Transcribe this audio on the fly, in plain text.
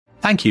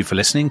Thank you for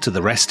listening to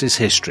The Rest is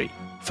History.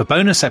 For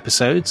bonus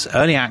episodes,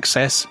 early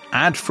access,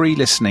 ad-free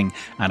listening,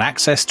 and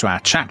access to our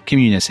chat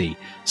community,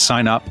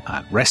 sign up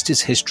at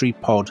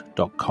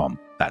restishistorypod.com.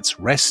 That's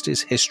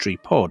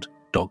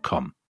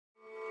restishistorypod.com.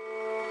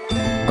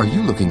 Are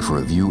you looking for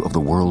a view of the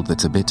world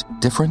that's a bit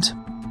different?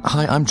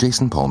 Hi, I'm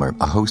Jason Palmer,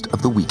 a host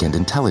of The Weekend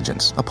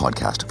Intelligence, a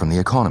podcast from The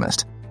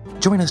Economist.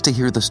 Join us to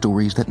hear the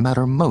stories that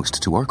matter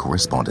most to our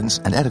correspondents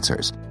and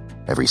editors.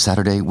 Every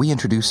Saturday, we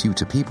introduce you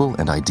to people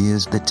and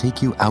ideas that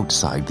take you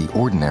outside the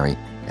ordinary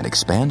and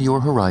expand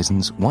your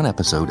horizons one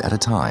episode at a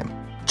time.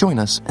 Join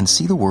us and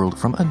see the world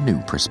from a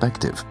new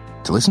perspective.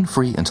 To listen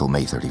free until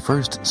May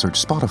 31st,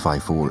 search Spotify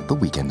for The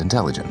Weekend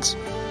Intelligence.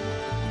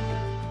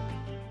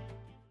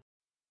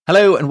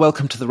 Hello and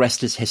welcome to The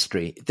Rest is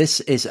History.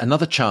 This is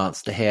another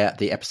chance to hear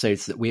the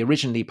episodes that we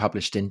originally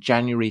published in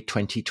January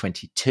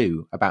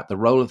 2022 about the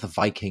role of the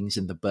Vikings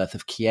in the birth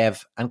of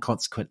Kyiv and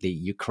consequently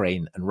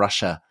Ukraine and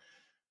Russia.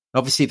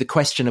 Obviously, the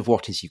question of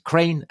what is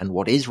Ukraine and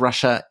what is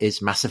Russia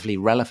is massively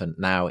relevant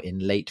now in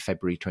late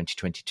February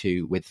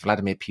 2022, with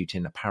Vladimir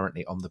Putin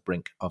apparently on the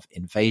brink of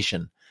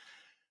invasion.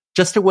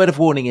 Just a word of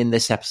warning in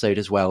this episode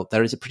as well,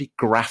 there is a pretty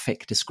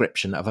graphic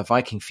description of a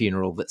Viking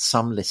funeral that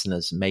some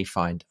listeners may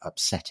find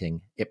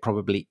upsetting. It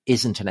probably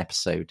isn't an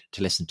episode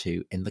to listen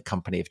to in the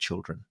company of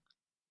children.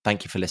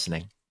 Thank you for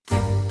listening.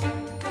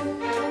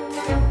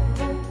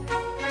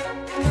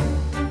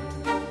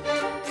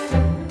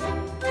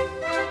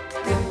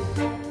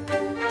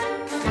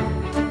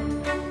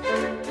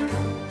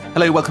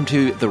 Hello, welcome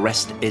to The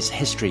Rest is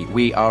History.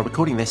 We are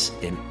recording this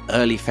in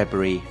early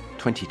February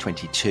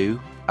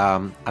 2022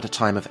 at a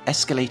time of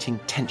escalating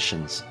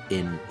tensions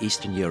in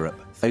Eastern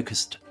Europe,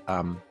 focused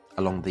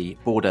along the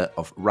border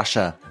of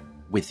Russia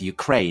with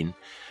Ukraine.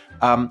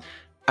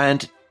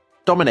 And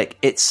Dominic,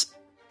 it's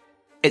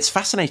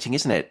fascinating,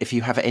 isn't it, if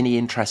you have any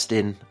interest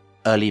in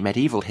early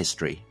medieval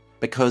history?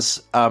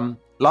 Because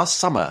last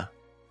summer,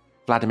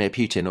 Vladimir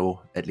Putin,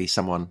 or at least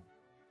someone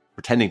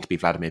pretending to be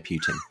Vladimir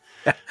Putin,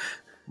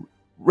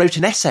 wrote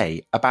an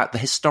essay about the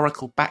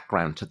historical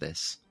background to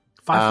this.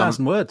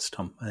 5,000 words,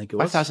 Tom, I think it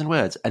was. 5,000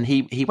 words. And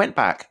he went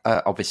back,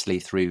 obviously,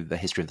 through the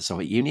history of the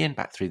Soviet Union,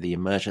 back through the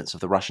emergence of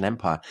the Russian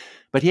Empire.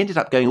 But he ended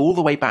up going all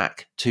the way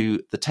back to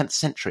the 10th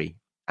century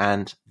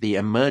and the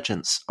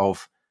emergence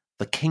of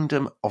the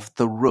Kingdom of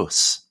the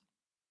Rus.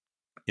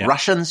 Yeah.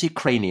 Russians,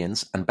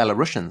 Ukrainians, and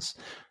Belarusians,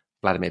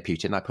 Vladimir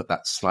Putin, I put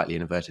that slightly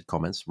in inverted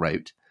commas,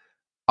 wrote,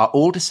 are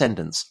all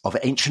descendants of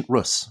ancient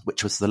Rus,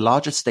 which was the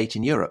largest state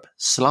in Europe.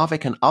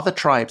 Slavic and other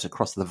tribes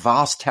across the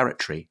vast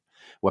territory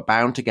were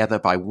bound together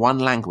by one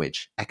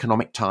language,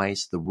 economic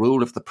ties, the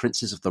rule of the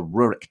princes of the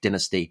Rurik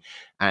dynasty,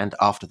 and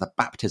after the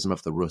baptism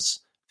of the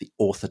Rus, the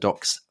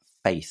Orthodox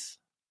faith.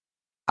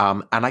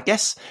 And I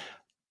guess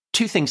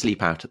two things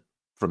leap out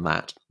from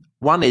that.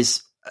 One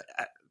is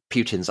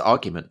Putin's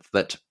argument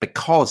that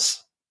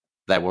because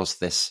there was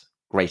this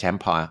great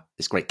empire,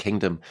 this great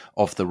kingdom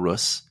of the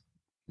Rus,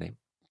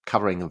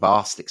 covering a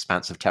vast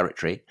expanse of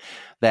territory.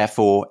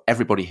 Therefore,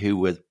 everybody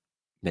who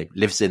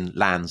lives in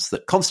lands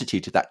that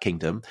constituted that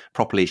kingdom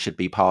properly should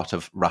be part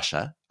of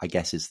Russia, I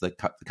guess is the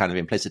kind of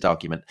implicit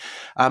argument.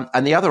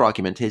 And the other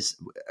argument is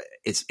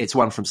it's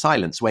one from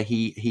silence, where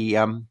he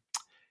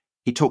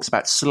talks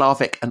about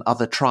Slavic and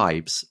other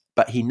tribes,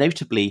 but he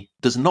notably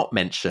does not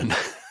mention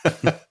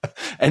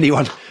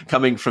anyone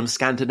coming from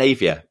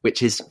Scandinavia,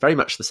 which is very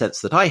much the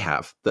sense that I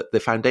have, that the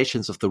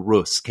foundations of the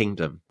Rus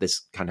kingdom,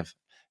 this kind of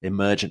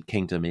emergent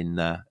kingdom in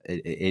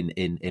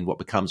what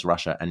becomes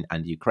Russia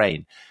and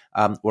Ukraine,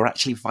 were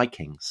actually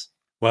Vikings.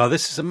 Well,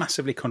 this is a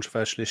massively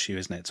controversial issue,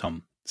 isn't it,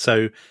 Tom?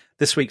 So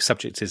this week's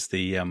subject is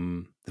the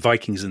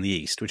Vikings in the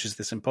East, which is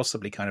this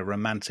impossibly kind of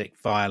romantic,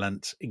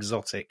 violent,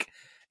 exotic,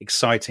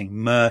 exciting,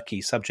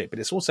 murky subject, but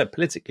it's also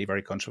politically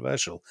very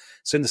controversial.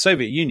 So in the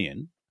Soviet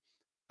Union,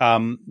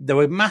 there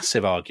were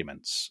massive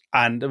arguments,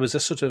 and there was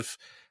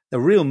a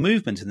real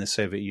movement in the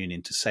Soviet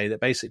Union to say that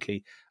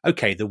basically,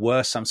 okay, there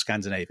were some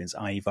Scandinavians,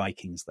 i.e.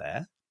 Vikings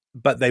there,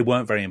 but they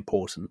weren't very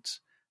important.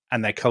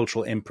 And their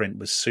cultural imprint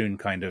was soon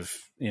kind of,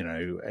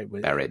 it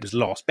was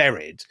lost,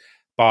 buried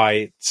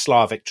by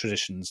Slavic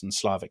traditions and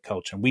Slavic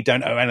culture. And we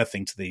don't owe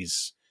anything to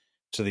these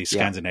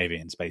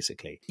Scandinavians,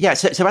 basically. Yeah,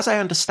 so as I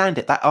understand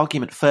it, that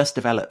argument first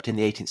developed in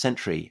the 18th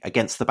century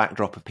against the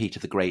backdrop of Peter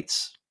the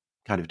Great's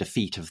kind of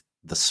defeat of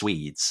the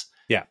Swedes.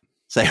 Yeah.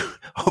 So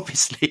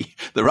obviously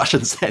the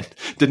Russians then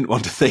didn't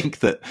want to think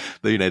that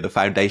the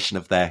foundation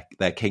of their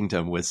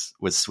kingdom was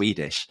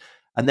Swedish.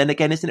 And then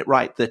again, isn't it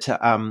right that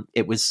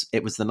it was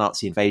the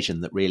Nazi invasion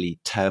that really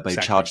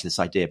turbocharged this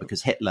idea,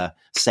 because Hitler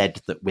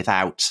said that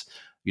without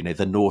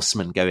the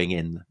Norsemen going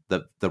in,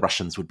 the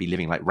Russians would be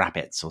living like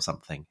rabbits or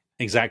something.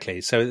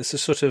 Exactly. So it's a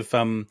sort of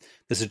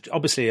there's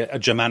obviously a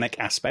Germanic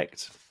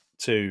aspect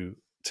to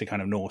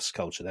kind of Norse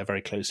culture. They're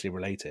very closely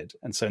related,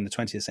 and so in the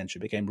 20th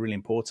century, it became really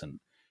important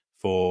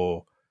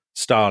for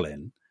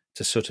Stalin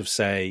to sort of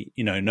say,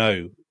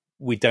 no,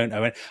 we don't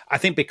know it. I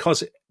think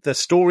because the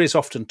story is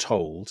often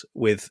told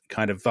with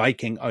kind of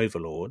Viking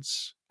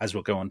overlords, as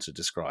we'll go on to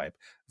describe,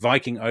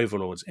 Viking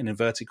overlords, in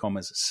inverted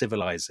commas,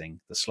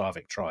 civilizing the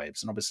Slavic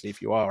tribes. And obviously,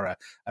 if you are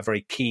a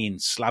very keen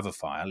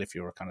Slavophile, if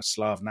you're a kind of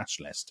Slav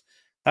nationalist,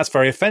 that's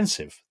very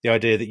offensive. The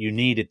idea that you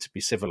needed to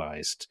be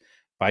civilized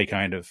by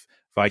kind of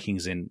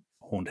Vikings in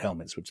horned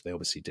helmets, which they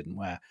obviously didn't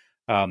wear,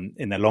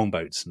 in their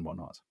longboats and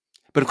whatnot.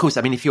 But of course,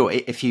 I mean, if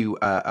you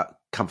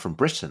come from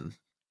Britain,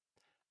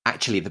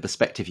 actually the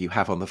perspective you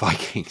have on the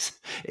Vikings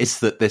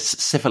is that this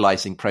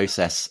civilizing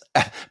process,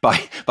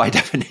 by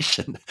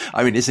definition,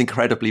 I mean, is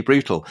incredibly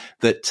brutal.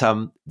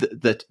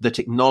 That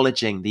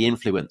acknowledging the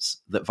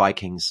influence that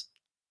Vikings,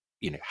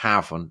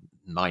 have on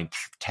 9th,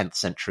 10th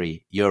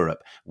century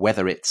Europe,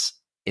 whether it's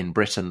in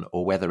Britain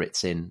or whether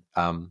it's in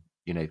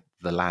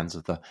the lands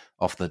of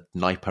the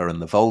Dnieper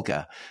and the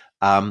Volga.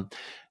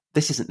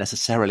 This isn't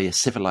necessarily a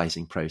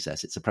civilizing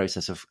process. It's a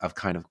process of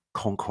kind of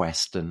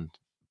conquest and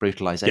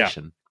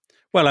brutalization. Yeah.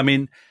 Well, I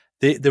mean,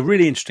 the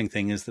really interesting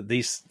thing is that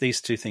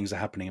these two things are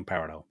happening in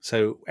parallel.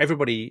 So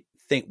everybody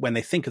when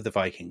they think of the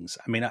Vikings,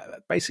 I mean,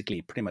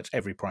 basically pretty much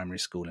every primary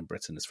school in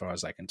Britain, as far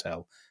as I can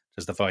tell,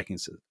 does the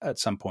Vikings. At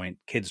some point,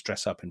 kids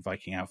dress up in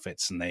Viking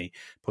outfits and they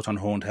put on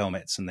horned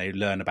helmets and they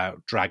learn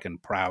about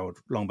dragon-prowed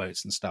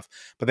longboats and stuff.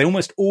 But they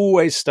almost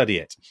always study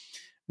it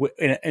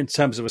in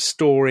terms of a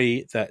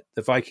story that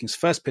the Vikings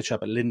first pitch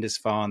up at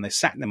Lindisfarne. They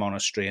sat in the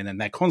monastery, and then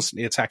they're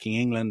constantly attacking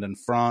England and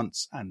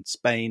France and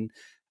Spain.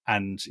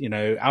 And,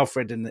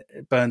 Alfred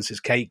burns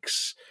his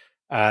cakes.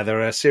 There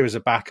are a series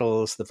of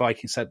battles. The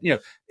Vikings said,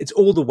 it's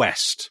all the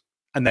West,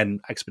 and then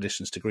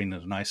expeditions to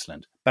Greenland and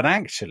Iceland. But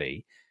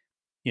actually,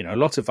 a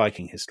lot of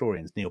Viking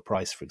historians, Neil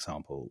Price, for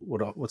example,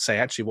 would say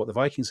actually what the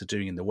Vikings are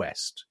doing in the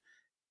West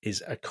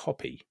is a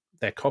copy.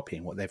 They're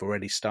copying what they've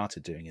already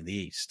started doing in the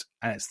East.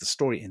 And it's the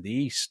story in the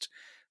East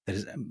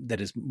that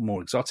is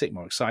more exotic,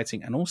 more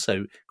exciting, and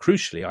also,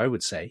 crucially, I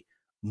would say,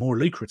 more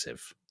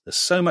lucrative. There's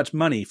so much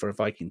money for a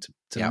Viking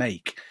to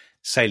make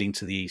sailing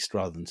to the East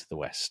rather than to the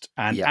West.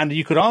 And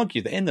you could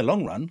argue that in the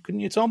long run, couldn't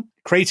you, Tom?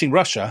 Creating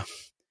Russia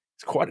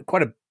is quite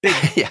a big,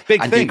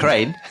 big and thing.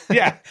 Ukraine.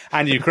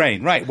 And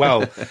Ukraine. Right.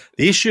 Well,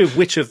 the issue of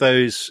which of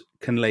those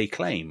can lay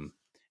claim,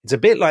 it's a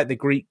bit like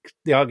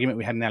the argument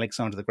we had in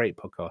Alexander the Great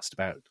podcast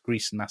about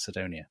Greece and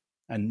Macedonia,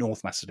 and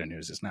North Macedonia,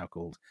 as it's now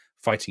called,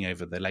 fighting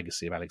over the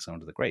legacy of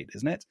Alexander the Great,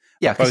 isn't it?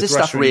 Yeah, because this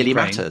stuff really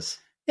matters.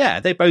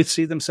 Yeah, they both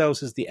see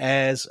themselves as the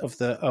heirs of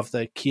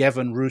the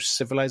Kievan Rus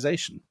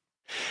civilization.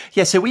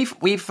 Yeah, so we've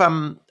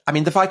I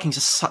mean, the Vikings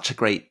are such a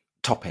great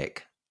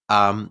topic.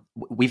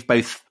 We've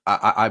both,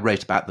 I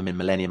wrote about them in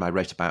Millennium. I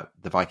wrote about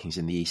the Vikings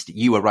in the East.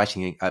 You are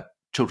writing a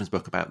children's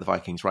book about the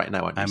Vikings right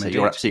now, aren't you? So indeed.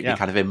 You're absolutely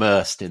kind of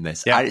immersed in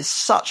this. Yeah. And it's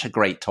such a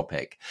great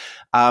topic.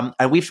 And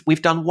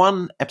we've done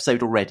one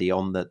episode already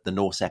on the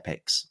Norse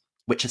epics,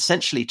 which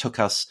essentially took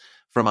us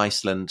from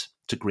Iceland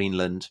to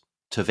Greenland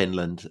to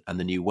Vinland and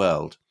the New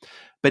World.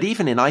 But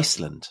even in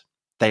Iceland,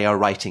 they are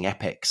writing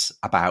epics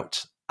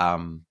about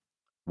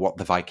what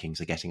the Vikings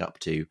are getting up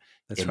to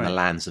the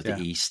lands of the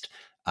East,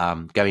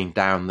 going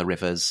down the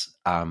rivers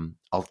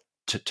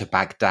to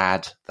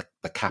Baghdad,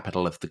 the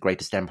capital of the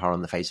greatest empire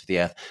on the face of the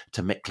earth,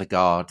 to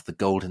Miklagard, the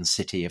golden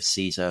city of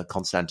Caesar,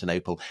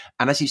 Constantinople.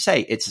 And as you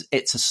say,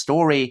 it's a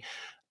story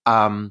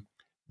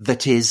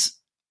that is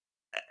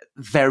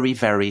very,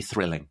 very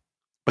thrilling.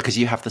 Because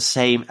you have the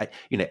same,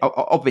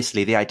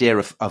 obviously the idea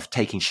of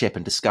taking ship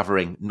and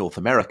discovering North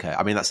America.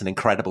 I mean, that's an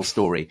incredible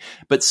story.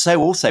 But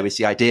so also is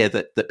the idea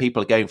that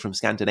people are going from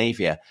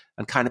Scandinavia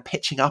and kind of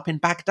pitching up in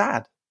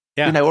Baghdad,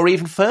 or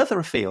even further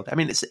afield. I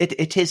mean,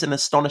 it is an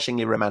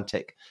astonishingly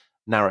romantic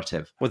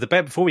narrative. Well,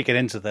 before we get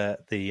into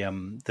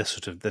the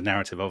sort of the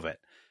narrative of it,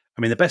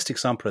 I mean, the best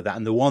example of that,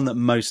 and the one that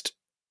most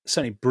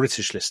certainly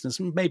British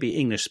listeners, maybe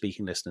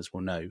English-speaking listeners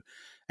will know.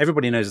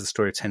 Everybody knows the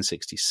story of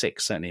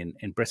 1066. Certainly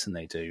in Britain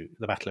they do.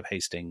 The Battle of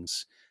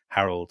Hastings,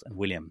 Harold and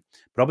William.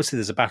 But obviously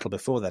there's a battle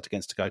before that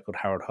against a guy called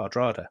Harold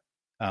Hardrada,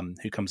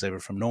 who comes over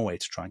from Norway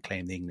to try and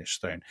claim the English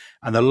throne.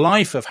 And the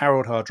life of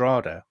Harold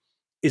Hardrada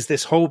is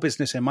this whole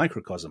business in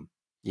microcosm.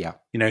 Yeah.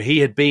 He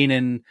had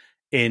been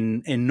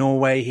in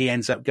Norway. He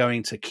ends up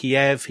going to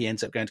Kyiv. He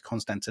ends up going to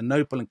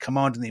Constantinople and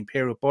commanding the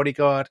imperial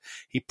bodyguard.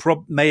 He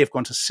may have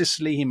gone to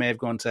Sicily. He may have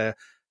gone to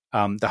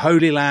the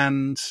Holy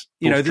Land,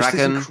 this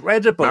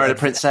incredible married a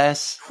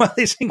princess. Well,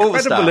 these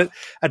incredible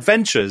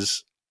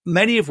adventures,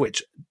 many of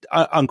which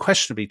are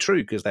unquestionably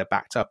true because they're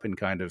backed up in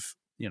kind of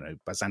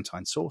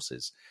Byzantine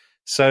sources.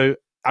 So,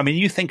 I mean,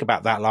 you think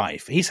about that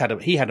life. He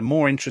had a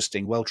more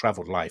interesting,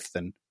 well-traveled life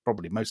than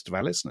probably most of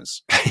our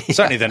listeners,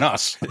 certainly than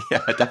us.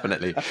 Yeah,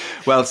 definitely.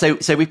 Well, so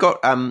we've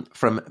got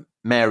from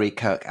Mary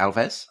Kirk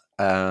Alves.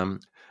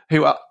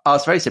 Who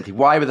asked very simply,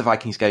 why were the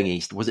Vikings going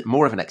east? Was it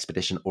more of an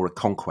expedition or a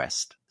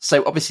conquest?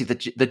 So obviously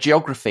the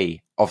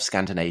geography of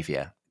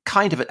Scandinavia,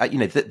 kind of,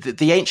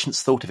 the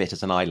ancients thought of it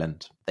as an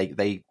island.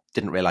 They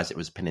didn't realize it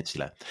was a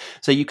peninsula.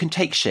 So you can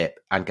take ship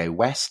and go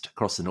west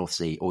across the North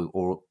Sea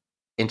or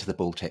into the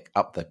Baltic,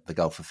 up the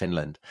Gulf of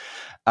Finland.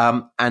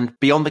 And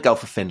beyond the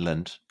Gulf of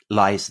Finland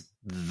lies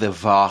the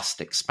vast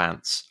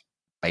expanse,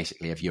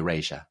 basically, of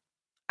Eurasia.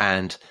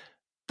 And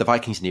the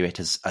Vikings knew it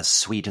as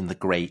Sweden the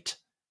Great,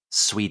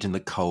 Sweden the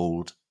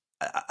Cold,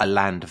 a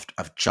land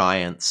of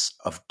giants,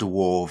 of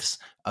dwarves,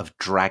 of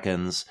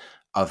dragons,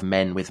 of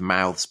men with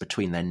mouths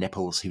between their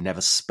nipples who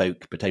never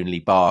spoke but only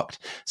barked.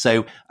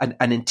 So an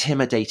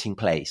intimidating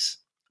place,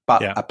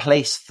 but a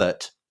place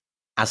that,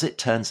 as it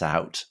turns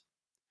out,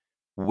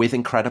 with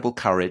incredible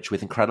courage,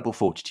 with incredible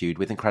fortitude,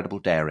 with incredible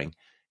daring,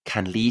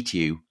 can lead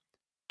you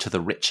to the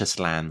richest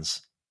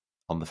lands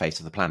on the face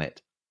of the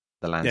planet,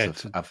 the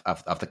lands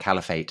of the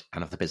Caliphate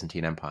and of the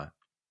Byzantine Empire.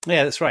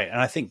 Yeah, that's right.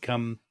 And I think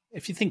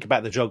if you think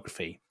about the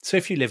geography, so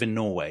if you live in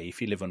Norway,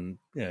 if you live on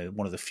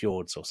one of the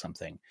fjords or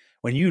something,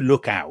 when you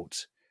look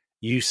out,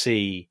 you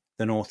see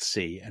the North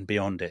Sea and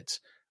beyond it,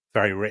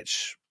 very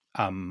rich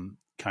kind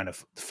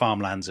of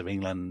farmlands of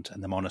England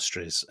and the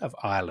monasteries of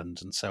Ireland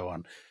and so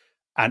on.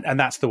 And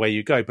that's the way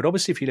you go. But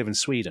obviously, if you live in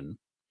Sweden,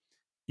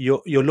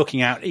 you're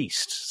looking out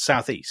east,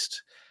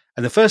 southeast.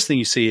 And the first thing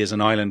you see is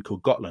an island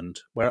called Gotland.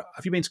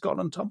 Have you been to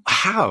Gotland, Tom? I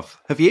have.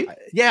 Have you?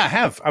 Yeah, I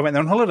have. I went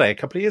there on holiday a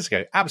couple of years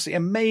ago. Absolutely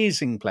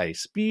amazing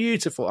place.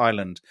 Beautiful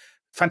island.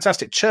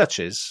 Fantastic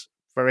churches.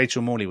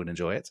 Rachel Morley would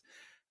enjoy it.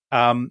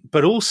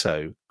 But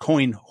also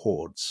coin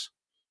hoards.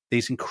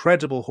 These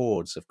incredible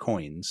hoards of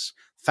coins,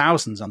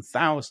 thousands and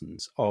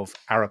thousands of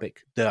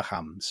Arabic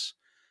dirhams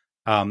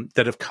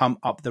that have come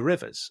up the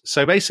rivers.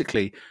 So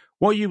basically,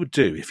 what you would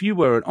do if you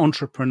were an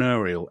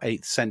entrepreneurial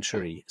 8th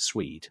century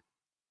Swede,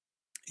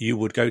 you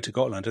would go to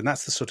Gotland, and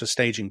that's the sort of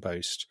staging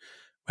post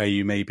where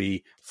you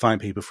maybe find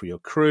people for your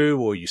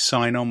crew or you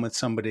sign on with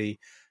somebody.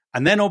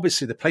 And then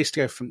obviously the place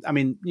to go from,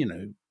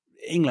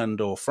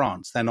 England or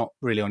France, they're not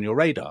really on your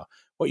radar.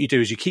 What you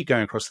do is you keep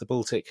going across the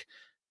Baltic,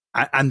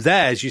 and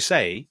there, as you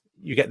say,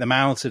 you get the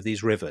mouths of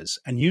these rivers,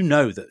 and you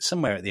know that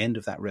somewhere at the end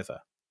of that river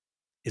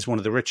is one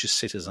of the richest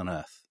cities on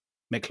earth,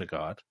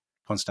 Miklagard,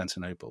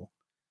 Constantinople.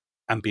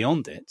 And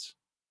beyond it,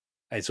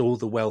 it's all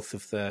the wealth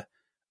of the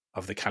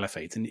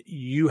Caliphate. And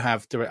you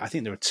have, I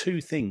think there are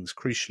two things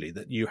crucially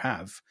that you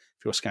have,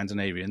 if you're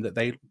Scandinavian, that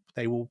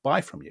they will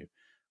buy from you.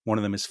 One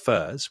of them is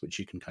furs, which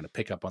you can kind of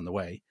pick up on the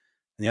way.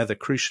 And the other,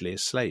 crucially,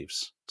 is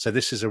slaves. So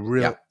this is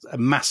a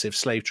massive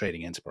slave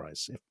trading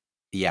enterprise.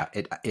 Yeah,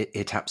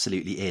 it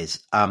absolutely is.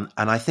 And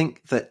I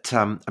think that,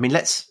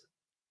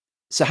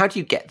 so how do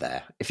you get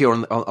there if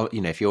you're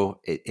if you're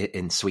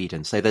in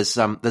Sweden? So there's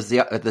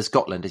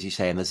Gotland, as you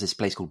say, and there's this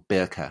place called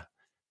Birka,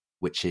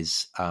 which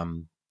is,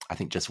 I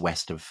think, just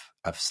west of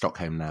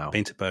Stockholm now.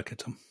 Been to Birka,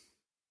 Tom.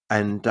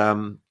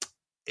 And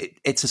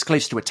it's as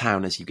close to a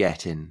town as you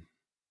get in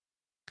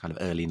kind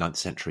of early 9th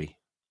century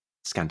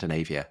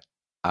Scandinavia.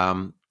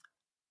 And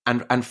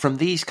from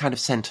these kind of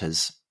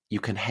centres, you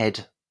can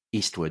head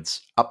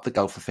eastwards up the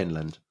Gulf of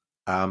Finland.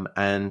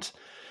 And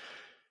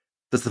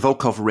there's the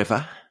Volkhov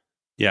River.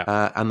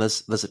 Yeah. And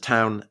there's a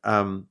town,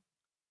 Staraja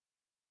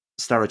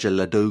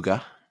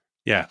Ladoga.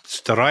 Yeah,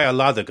 Staraya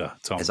Ladoga,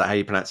 Tom. Is that how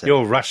you pronounce it?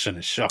 Your Russian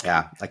is shocking.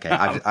 Yeah,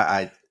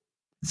 okay.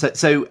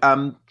 So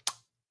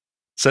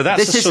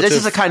that's this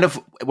is a kind of,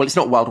 well, it's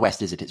not Wild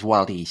West, is it? It's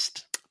Wild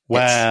East.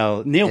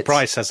 Well, Neil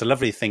Price has a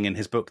lovely thing in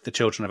his book, The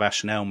Children of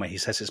Ash and Elm, where he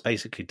says it's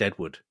basically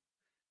Deadwood.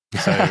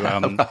 So,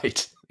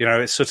 right.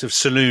 It's sort of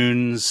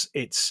saloons.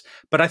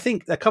 But I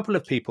think a couple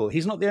of people,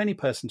 he's not the only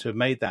person to have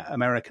made that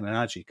American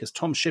analogy, because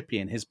Tom Shippey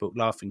in his book,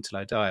 Laughing Till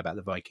I Die, about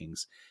the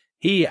Vikings,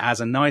 he has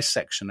a nice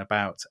section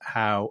about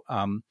how,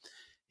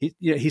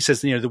 he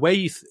says, the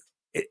way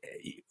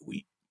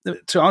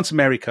to answer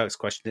Mary Kirk's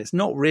question, it's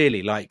not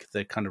really like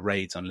the kind of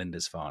raids on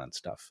Lindisfarne and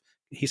stuff.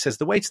 He says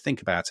the way to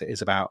think about it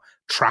is about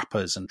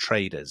trappers and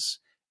traders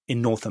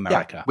in North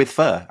America. Yeah, with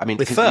fur. I mean,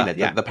 with fur,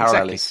 the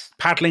parallel is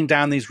paddling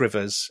down these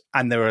rivers,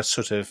 and there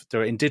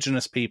are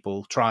indigenous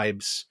people,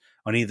 tribes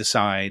on either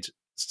side.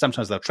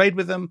 Sometimes they'll trade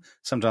with them,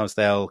 sometimes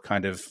they'll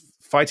kind of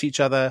fight each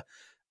other.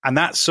 And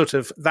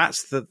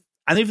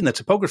and even the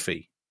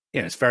topography,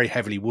 it's very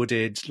heavily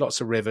wooded,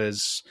 lots of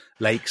rivers,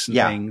 lakes and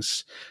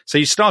things. So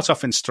you start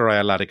off in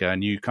Staraya Ladoga,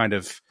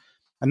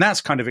 and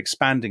that's kind of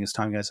expanding as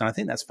time goes on. I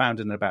think that's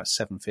founded in about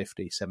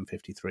 750,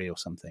 753 or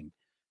something.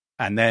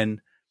 And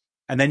then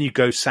you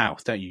go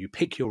south, don't you? You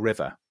pick your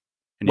river,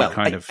 and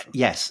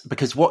yes,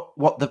 because what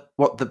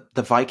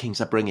the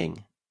Vikings are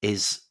bringing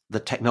is the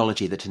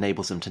technology that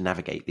enables them to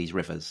navigate these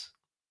rivers,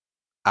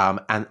 and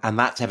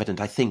that's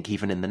evident, I think,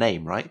 even in the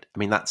name, right? I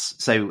mean,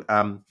 that's so.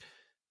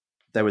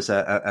 There was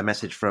a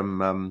message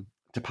from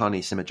Tapani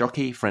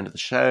Simajoki, friend of the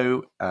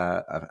show,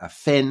 a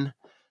Finn,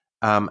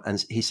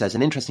 and he says,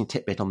 an interesting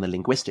tidbit on the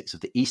linguistics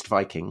of the East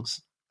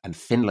Vikings and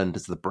Finland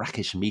as the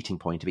brackish meeting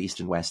point of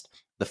East and West.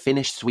 The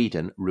Finnish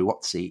Sweden,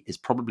 Ruotsi, is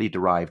probably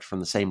derived from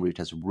the same root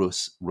as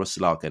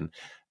Russlagen.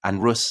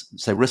 And Rus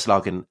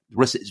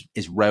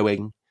is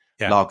rowing.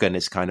 Yeah. Lagen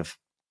is kind of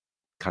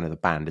the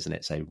band, isn't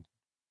it? So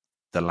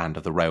the land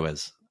of the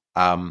rowers.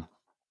 And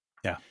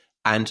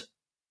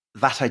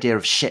that idea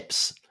of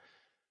ships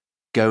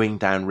going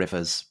down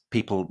rivers,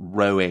 people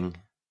rowing,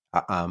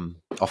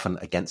 often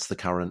against the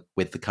current,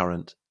 with the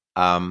current.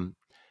 And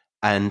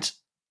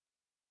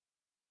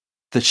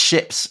the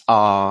ships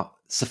are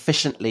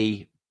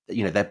sufficiently,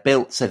 they're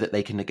built so that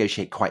they can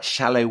negotiate quite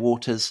shallow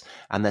waters,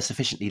 and they're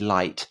sufficiently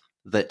light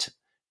that,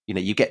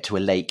 you get to a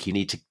lake, you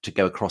need to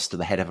go across to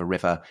the head of a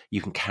river,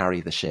 you can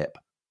carry the ship.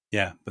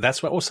 Yeah, but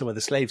that's where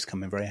the slaves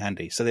come in very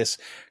handy. So this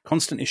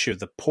constant issue of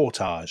the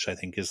portage, I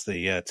think, is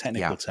the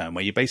technical term,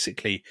 where you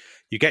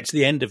get to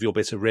the end of your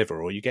bit of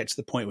river, or you get to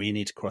the point where you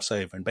need to cross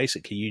over, and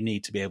basically you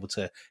need to be able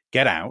to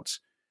get out,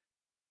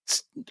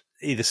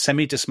 either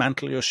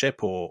semi-dismantle your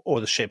ship, or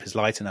the ship is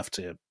light enough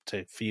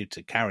for you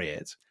to carry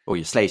it. Or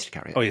your slaves to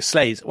carry it. Or your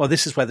slaves. Well,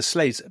 this is where the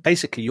slaves,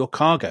 basically your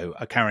cargo,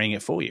 are carrying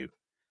it for you.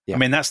 Yeah. I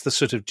mean, that's the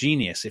sort of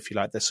genius, if you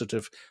like, the sort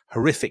of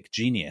horrific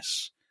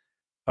genius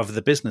of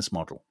the business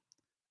model.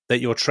 That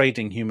you're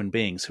trading human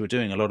beings who are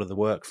doing a lot of the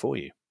work for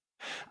you.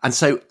 And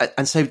so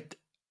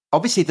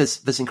obviously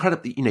there's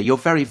incredibly, you're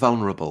very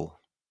vulnerable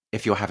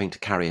if you're having to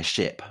carry a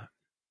ship,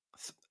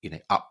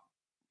 up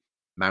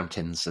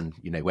mountains and,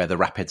 where the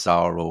rapids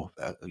are, or,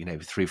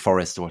 through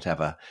forest or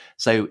whatever.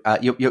 So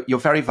you're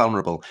very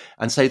vulnerable.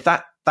 And so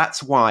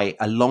that's why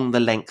along the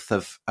length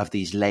of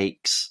these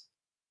lakes,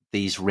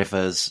 these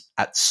rivers,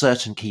 at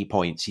certain key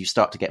points, you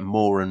start to get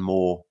more and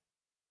more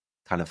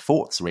kind of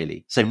forts,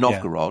 really. So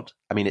Novgorod,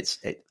 I mean,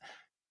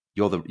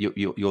 you're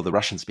the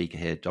Russian speaker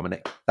here,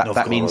 Dominic.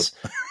 That means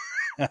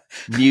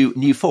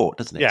new fort,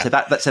 doesn't it?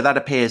 Yeah. So that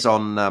appears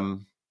on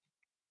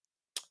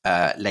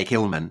Lake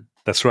Ilmen.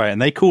 That's right,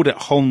 and they called it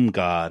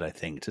Holmgard, I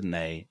think, didn't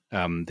they?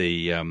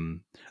 The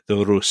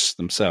Rus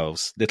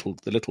themselves, the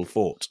little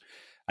fort,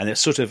 and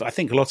it's sort of, I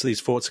think a lot of these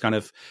forts are kind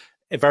of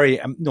a very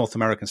North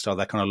American style.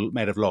 They're kind of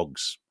made of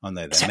logs, aren't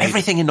they? So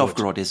everything in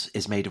Novgorod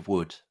is made of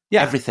wood.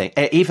 Yeah, everything,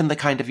 even the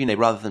kind of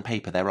rather than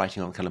paper, they're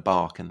writing on kind of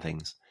bark and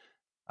things.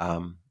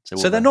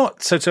 So they're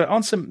not. So to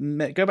answer,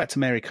 go back to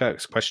Mary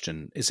Kirk's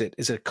question: is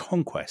it a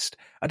conquest?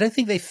 I don't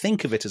think they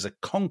think of it as a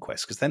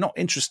conquest, because they're not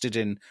interested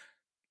in,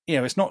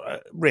 it's not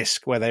a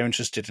risk where they're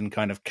interested in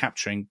kind of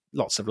capturing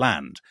lots of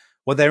land.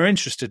 What they're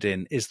interested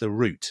in is the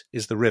route,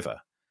 is the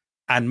river,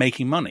 and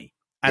making money.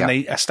 And they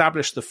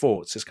establish the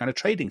forts as kind of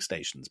trading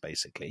stations,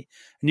 basically.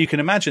 And you can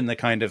imagine the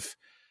kind of,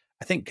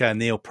 I think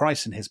Neil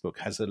Price in his book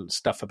has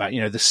stuff about,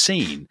 the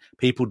scene,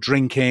 people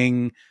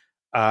drinking,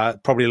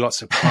 probably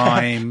lots of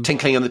crime,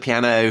 tinkling on the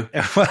piano,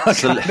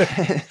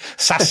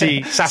 sassy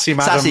madams,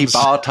 sassy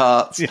bar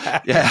tarts,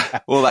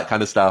 all that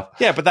kind of stuff.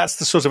 Yeah, but that's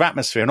the sort of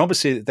atmosphere, and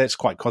obviously that's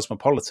quite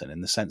cosmopolitan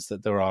in the sense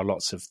that there are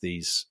lots of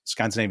these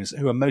Scandinavians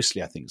who are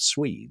mostly, I think,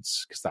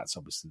 Swedes, because that's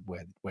obviously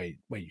where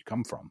you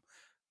come from.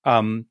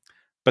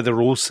 But there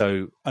are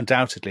also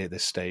undoubtedly at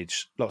this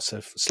stage lots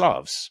of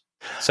Slavs.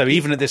 So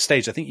even at this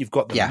stage, I think you've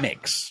got the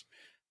mix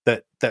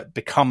that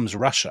becomes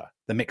Russia,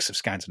 the mix of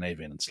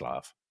Scandinavian and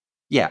Slav.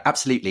 Yeah,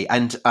 absolutely.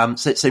 And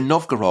so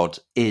Novgorod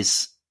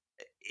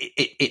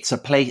it's a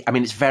place, I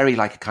mean, it's very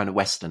like a kind of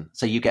Western.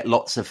 So you get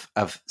lots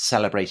of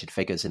celebrated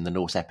figures in the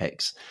Norse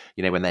epics,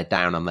 when they're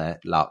down on their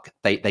luck,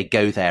 they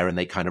go there and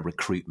they kind of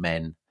recruit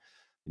men,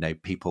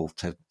 people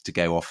to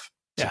go off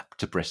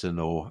to Britain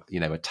or,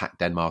 attack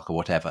Denmark or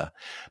whatever.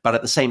 But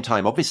at the same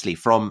time, obviously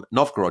from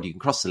Novgorod, you can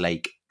cross the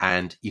lake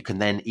and you can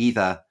then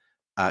either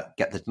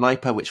get the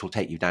Dnieper, which will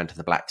take you down to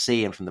the Black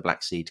Sea, and from the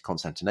Black Sea to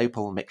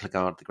Constantinople,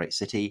 Miklagard, the great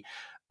city,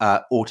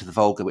 or to the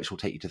Volga, which will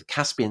take you to the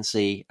Caspian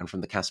Sea, and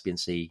from the Caspian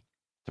Sea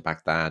to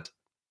Baghdad,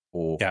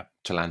 or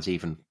to lands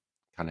even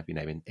kind of,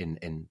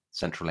 in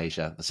Central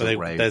Asia, the Silk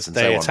Roads, and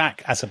they so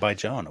attack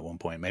Azerbaijan at one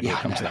point. Maybe we'll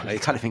come to that later.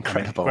 It's kind of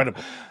incredible.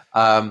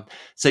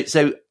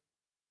 So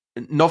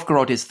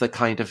Novgorod is the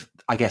kind of,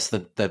 I guess,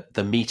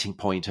 the meeting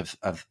point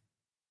of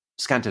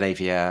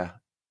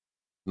Scandinavia,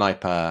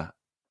 Dnieper,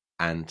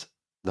 and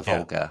the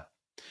Volga.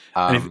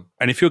 And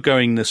if you're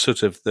going the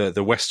sort of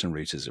the western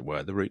route, as it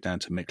were, the route down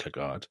to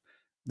Miklagard,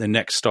 the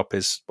next stop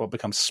is what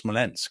becomes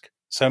Smolensk.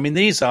 So, I mean,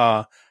 these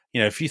are,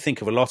 if you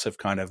think of a lot of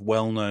kind of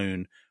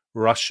well-known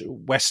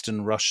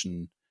Western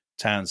Russian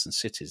towns and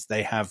cities,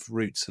 they have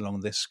routes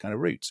along this kind of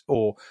route,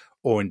 or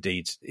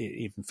indeed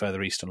even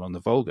further east along the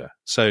Volga.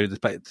 So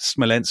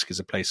Smolensk is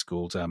a place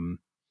called,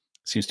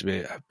 seems to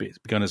be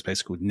begun as a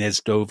place called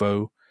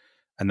Gnezdovo,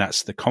 and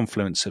that's the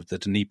confluence of the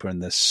Dnieper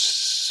and the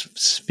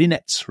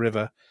Svinets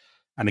River.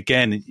 And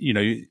again,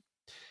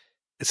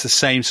 it's the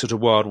same sort of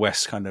Wild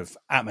West kind of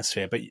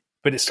atmosphere, but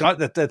it's like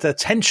the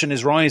tension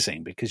is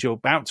rising because you're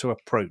about to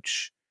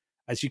approach,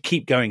 as you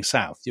keep going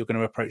south, you're going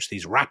to approach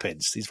these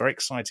rapids, these very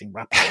exciting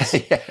rapids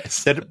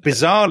that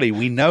bizarrely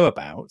we know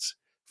about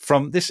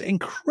from this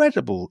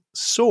incredible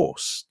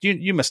source.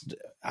 You must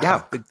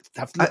have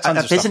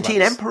a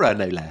Byzantine emperor,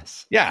 no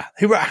less. Yeah,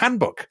 who wrote a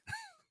handbook.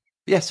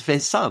 Yes, for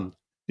his son,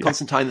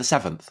 Constantine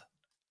VII.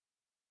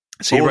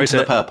 So he wrote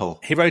the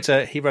purple. He wrote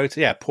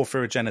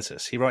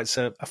Porphyrogenitus. He writes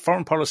a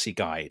foreign policy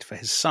guide for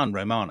his son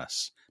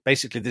Romanus.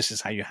 Basically, this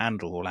is how you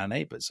handle all our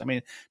neighbors. I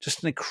mean,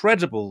 just an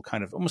incredible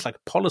kind of almost like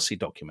a policy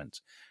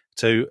document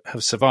to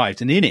have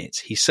survived. And in it,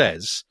 he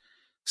says,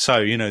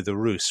 so, the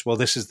Rus, well,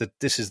 this is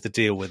the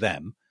deal with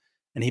them.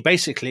 And he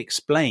basically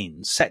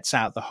sets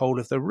out the whole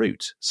of the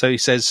route. So he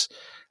says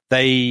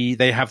they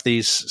have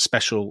these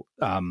special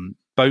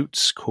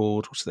boats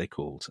called, what's they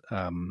called?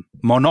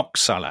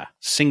 Monoxala,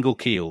 single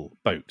keel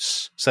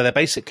boats. So they're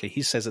basically,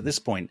 he says at this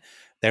point,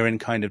 they're in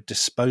kind of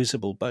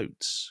disposable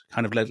boats,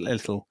 kind of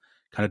little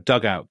kind of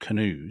dugout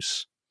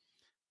canoes.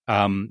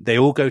 They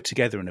all go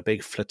together in a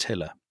big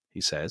flotilla,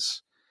 he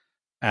says.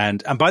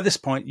 And by this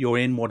point, you're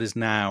in what is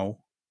now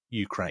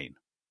Ukraine.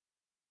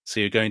 So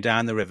you're going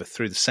down the river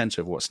through the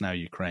center of what's now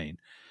Ukraine.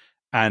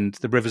 And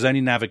the river's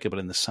only navigable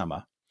in the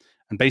summer.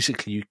 And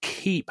basically, you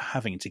keep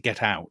having to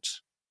get out.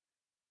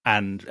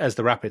 And as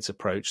the rapids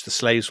approach, the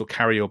slaves will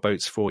carry your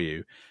boats for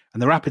you.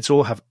 And the rapids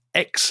all have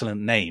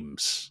excellent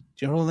names.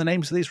 Do you know all the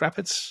names of these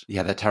rapids?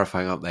 Yeah, they're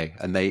terrifying, aren't they?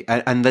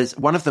 And there's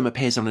one of them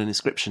appears on an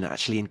inscription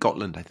actually in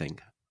Gotland, I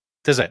think.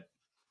 Does it?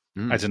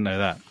 I didn't know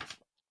that.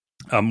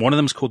 One of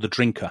them is called the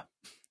Drinker,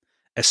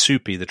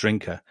 Esupi, the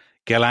Drinker,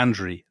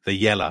 Gelandri, the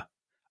Yeller,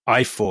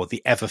 Ifor,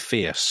 the Ever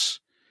Fierce,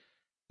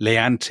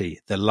 Leanti,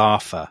 the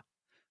Laugher,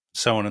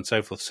 so on and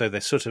so forth. So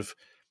they're sort of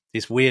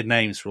these weird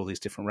names for all these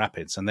different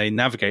rapids, and they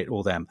navigate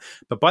all them.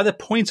 But by the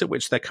point at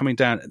which they're coming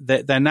down,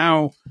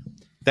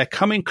 they're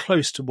coming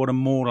close to what are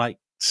more like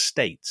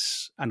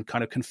states and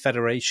kind of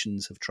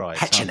confederations of tribes.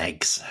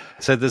 Pechenegs.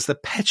 So there's the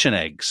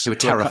Pechenegs. Who are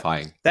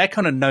terrifying. They're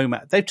kind of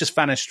nomad. They've just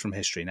vanished from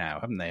history now,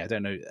 haven't they? I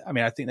don't know. I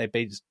mean, I think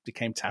they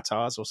became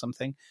Tatars or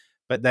something,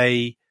 but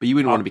you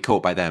wouldn't want to be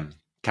caught by them.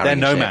 They're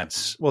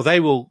nomads. Ship. Well, they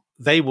will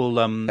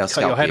cut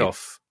your head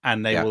off,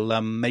 and they Yeah.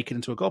 will make it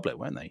into a goblet,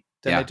 won't they?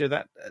 Don't Yeah. they do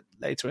that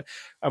later?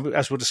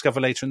 As we'll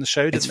discover later in the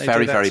show. It's Didn't they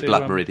very, do that very to,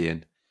 Blood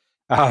Meridian.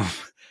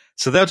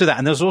 So they'll do that.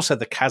 And there's also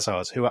the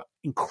Khazars, who are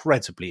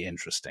incredibly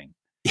interesting.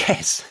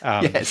 Yes,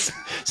 yes.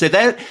 So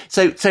they're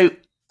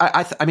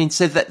I mean,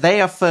 so that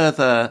they are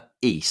further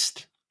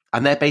east,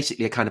 and they're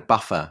basically a kind of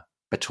buffer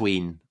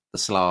between the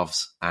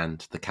Slavs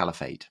and the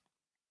Caliphate.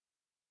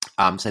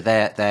 So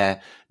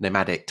they're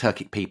nomadic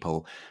Turkic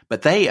people,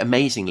 but they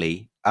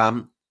amazingly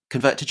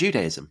convert to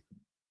Judaism,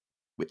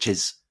 which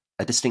is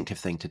a distinctive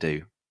thing to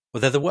do.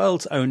 Well, they're the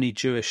world's only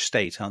Jewish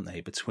state, aren't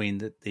they? Between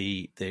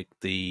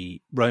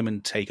the Roman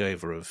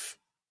takeover of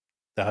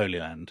the Holy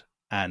Land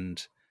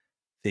and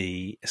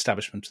the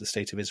establishment of the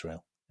State of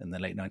Israel in the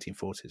late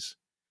 1940s.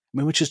 I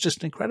mean, which is just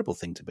an incredible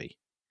thing to be.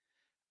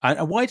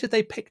 And why did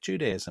they pick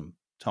Judaism,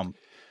 Tom?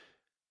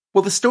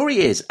 Well, the story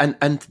is,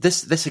 and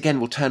this again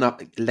will turn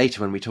up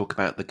later when we talk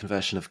about the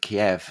conversion of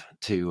Kyiv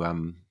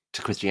to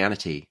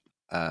Christianity.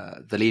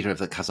 The leader of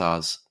the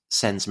Khazars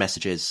sends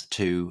messages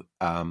to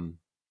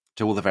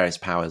all the various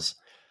powers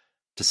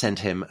to send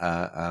him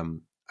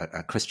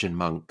a Christian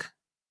monk,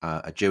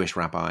 a Jewish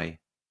rabbi,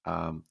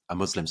 a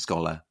Muslim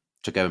scholar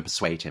to go and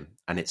persuade him.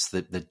 And it's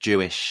the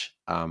Jewish,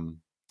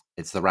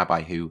 it's the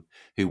rabbi who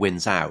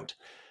wins out.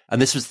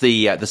 And this was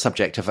the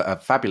subject of a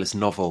fabulous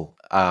novel,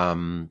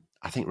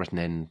 I think written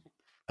in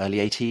early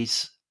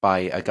 80s by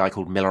a guy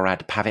called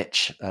Milorad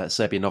Pavic, a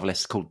Serbian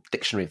novelist, called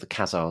Dictionary of the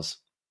Khazars,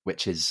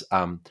 which is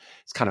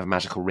it's kind of a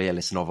magical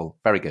realist novel.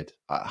 Very good.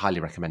 I highly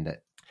recommend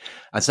it.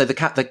 And so the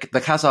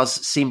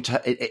Khazars seem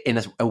to,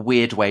 in a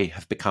weird way,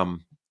 have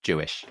become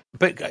Jewish.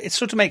 But it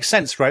sort of makes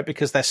sense, right?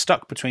 Because they're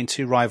stuck between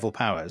two rival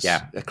powers.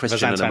 Yeah, a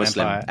Christian and a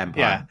Muslim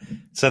empire. Yeah.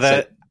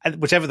 So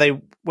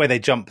whichever way they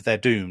jump, they're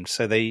doomed.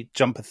 So they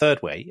jump a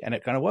third way, and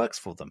it kind of works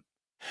for them.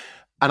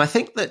 And I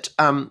think that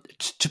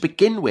to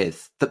begin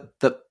with,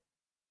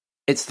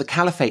 it's the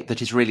Caliphate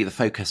that is really the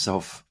focus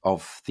of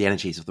the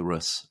energies of the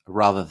Rus,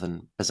 rather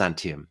than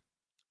Byzantium,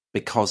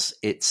 because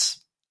it's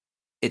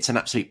an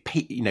absolute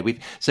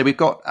we've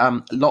got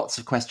lots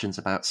of questions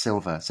about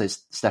silver. So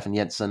Stefan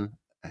Jensen,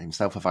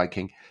 himself a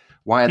Viking,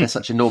 why are there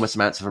such enormous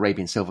amounts of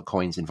Arabian silver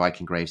coins in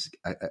Viking graves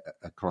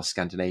across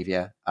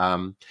Scandinavia?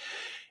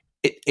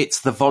 It's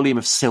the volume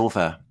of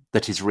silver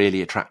that is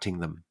really attracting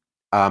them.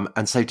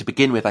 And so to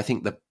begin with, I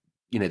think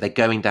they're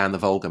going down the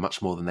Volga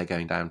much more than they're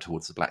going down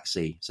towards the Black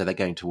Sea. So they're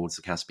going towards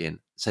the Caspian.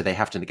 So they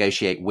have to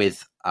negotiate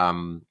with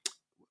the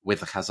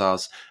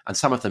Khazars, and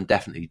some of them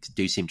definitely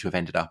do seem to have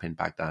ended up in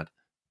Baghdad.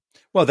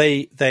 Well,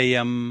 they're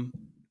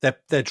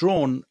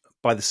drawn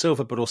by the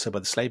silver, but also by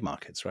the slave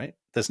markets, right?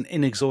 There's an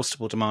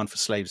inexhaustible demand for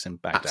slaves in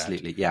Baghdad.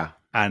 Absolutely, yeah.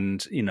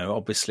 And,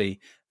 obviously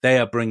they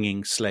are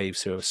bringing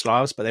slaves who are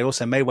Slavs, but they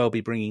also may well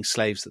be bringing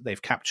slaves that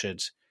they've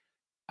captured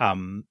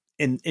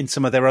in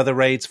some of their other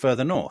raids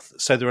further north.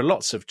 So there are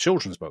lots of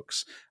children's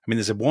books. I mean,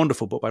 there's a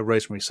wonderful book by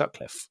Rosemary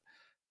Sutcliffe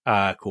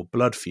called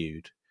Blood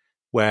Feud,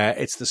 where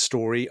it's the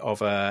story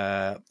of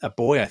a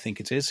boy, I think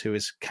it is, who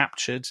is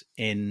captured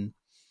in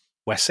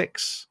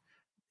Wessex.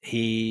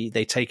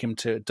 They take him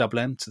to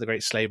Dublin, to the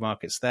great slave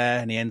markets there,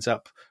 and he ends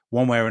up,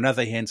 one way or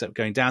another, he ends up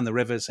going down the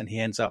rivers, and he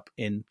ends up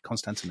in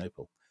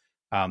Constantinople.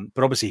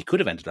 But obviously he could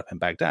have ended up in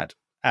Baghdad.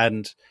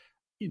 And,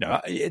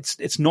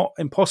 it's not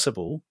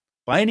impossible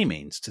by any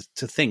means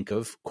to think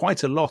of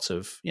quite a lot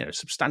of,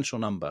 substantial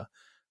number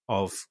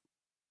of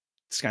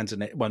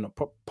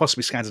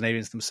possibly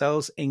Scandinavians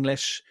themselves,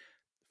 English,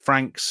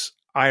 Franks,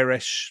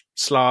 Irish,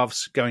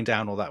 Slavs going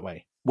down all that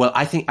way. Well,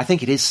 I think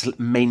it is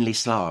mainly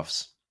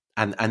Slavs.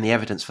 And the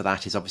evidence for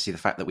that is obviously the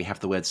fact that we have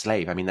the word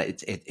slave. I mean,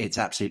 it's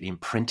absolutely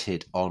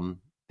imprinted on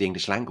the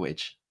English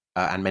language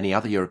and many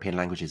other European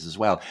languages as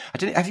well.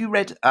 Have you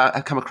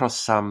come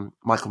across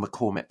Michael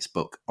McCormick's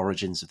book,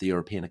 Origins of the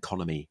European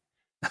Economy?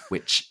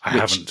 Which I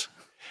haven't.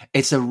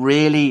 It's a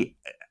really,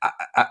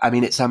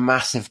 it's a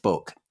massive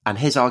book. And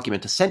his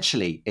argument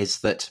essentially is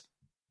that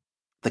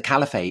the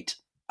caliphate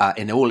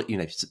in all,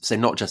 so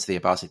not just the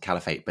Abbasid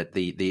Caliphate, but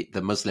the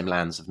Muslim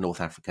lands of North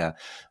Africa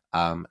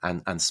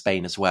and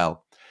Spain as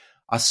well,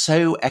 are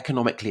so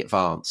economically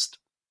advanced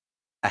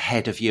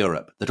ahead of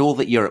Europe that all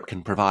that Europe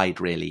can provide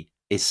really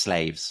is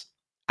slaves.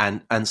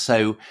 And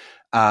so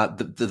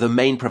the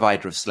main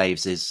provider of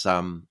slaves is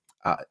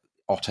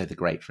Otto the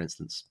Great, for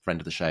instance, friend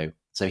of the show.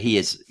 So he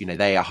is,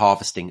 they are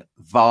harvesting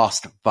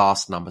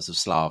vast numbers of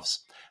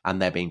Slavs, and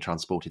they're being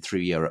transported through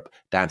Europe,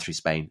 down through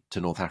Spain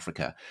to North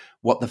Africa.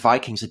 What the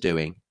Vikings are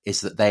doing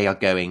is that they are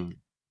going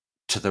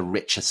to the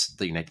richest,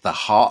 the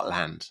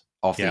heartland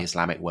of the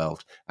Islamic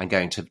world and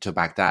going to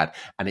Baghdad.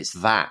 And it's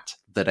that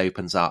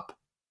opens up,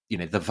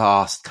 the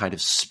vast kind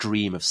of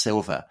stream of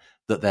silver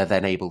that they're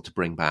then able to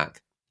bring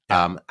back.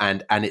 And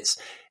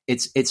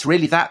it's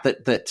really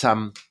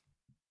that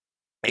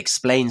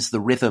explains the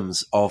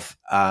rhythms of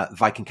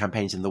Viking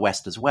campaigns in the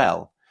West as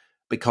well,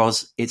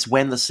 because it's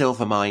when the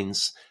silver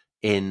mines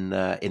in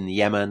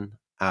Yemen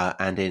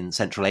and in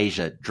Central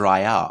Asia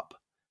dry up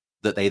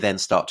that they then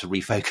start to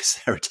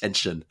refocus their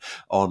attention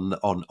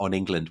on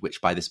England,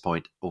 which by this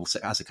point also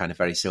has a kind of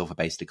very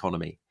silver-based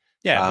economy.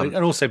 Yeah,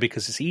 and also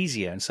because it's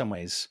easier in some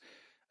ways.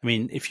 I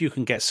mean, if you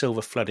can get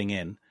silver flooding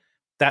in,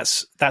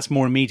 that's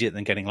more immediate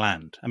than getting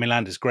land. I mean,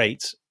 land is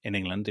great in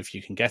England if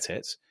you can get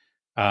it.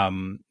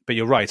 But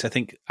you're right. I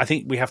think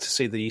we have to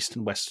see the East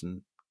and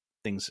Western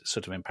things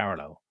sort of in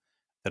parallel.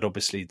 That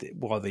obviously,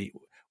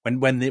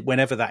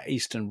 whenever that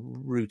eastern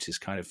route is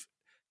kind of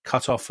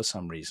cut off for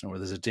some reason, or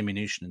there's a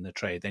diminution in the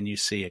trade, then you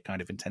see a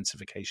kind of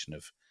intensification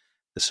of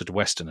the sort of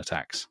Western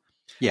attacks.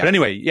 Yeah. But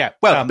anyway, yeah.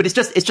 Well, but it's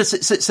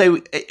just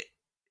so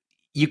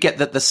you get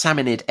that the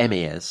Samanid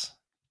emirs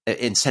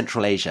in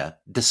Central Asia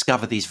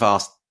discover these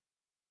vast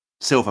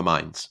silver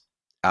mines.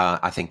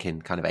 I think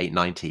in kind of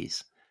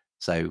 890s,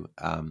 so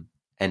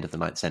end of the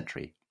 9th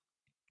century,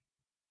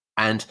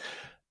 and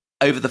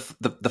over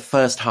the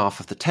first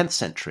half of the 10th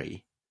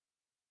century.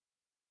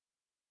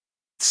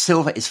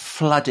 Silver is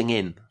flooding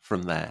in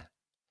from there.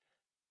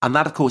 And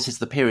that, of course, is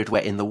the period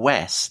where in the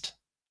West,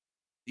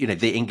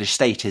 the English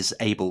state is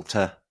able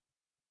to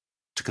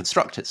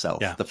construct itself,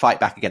 the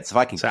fight back against the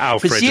Vikings. So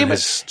Alfred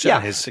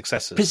and his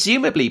successors.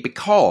 Presumably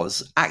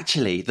because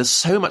actually there's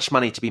so much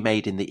money to be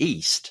made in the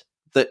East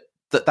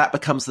that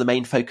becomes the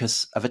main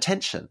focus of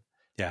attention.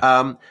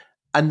 Yeah.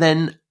 And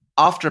then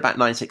after about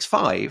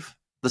 965,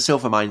 the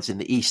silver mines in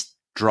the East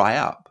dry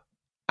up.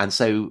 And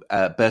so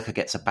Birka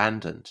gets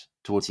abandoned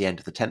towards the end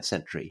of the 10th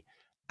century,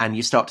 and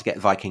you start to get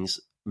Vikings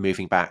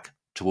moving back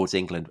towards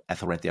England,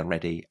 Ethelred the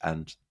Unready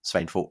and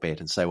Svein Forkbeard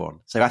and so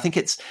on. So I think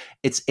it's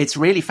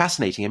really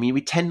fascinating. I mean,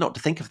 we tend not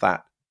to think of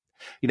that,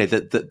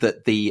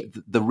 the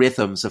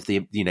rhythms of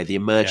the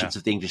emergence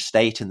of the English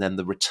state and then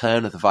the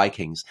return of the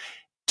Vikings,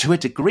 to a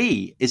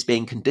degree, is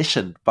being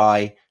conditioned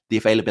by the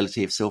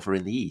availability of silver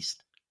in the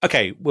East.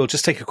 Okay, we'll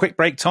just take a quick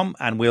break, Tom,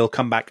 and we'll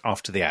come back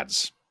after the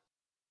ads.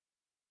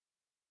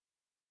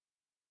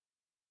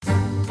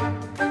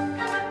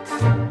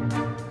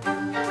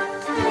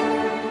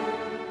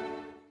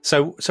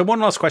 So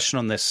one last question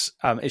on this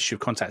issue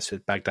of contacts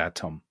with Baghdad,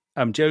 Tom.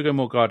 Diogo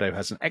Morgado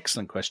has an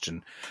excellent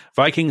question.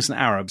 Vikings and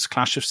Arabs,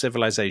 clash of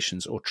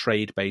civilizations or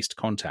trade-based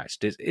contact.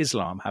 Did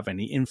Islam have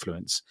any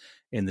influence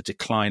in the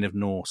decline of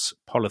Norse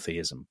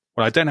polytheism?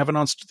 Well, I don't have an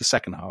answer to the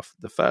second half.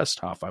 The first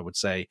half, I would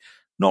say,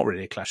 not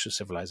really a clash of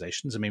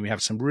civilizations. I mean, we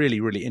have some really,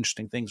 really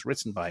interesting things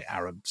written by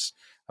Arabs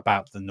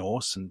about the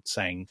Norse and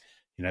saying,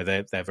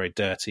 they're very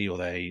dirty or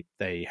they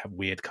have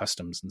weird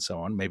customs and so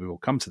on. Maybe we'll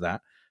come to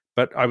that.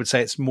 But I would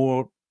say it's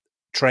more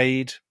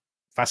trade,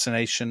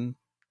 fascination,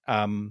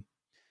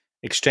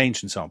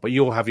 exchange, and so on. But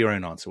you'll have your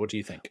own answer. What do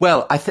you think?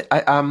 Well,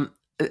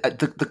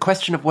 the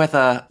question of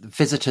whether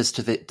visitors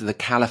to the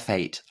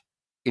caliphate,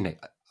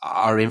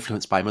 are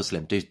influenced by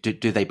Muslim. Do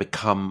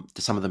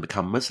some of them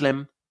become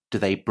Muslim? Do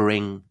they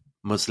bring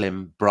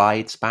Muslim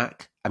brides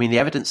back? I mean, the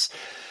evidence.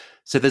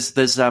 So there's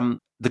the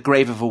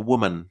grave of a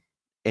woman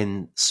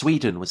in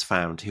Sweden was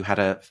found who had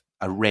a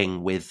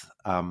ring with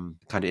kind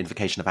of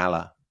invocation of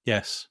Allah.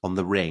 Yes. On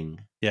the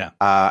ring. Yeah.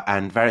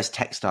 And various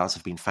textiles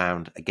have been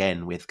found,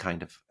 again, with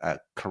kind of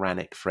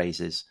Quranic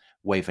phrases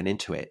woven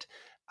into it.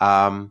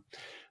 The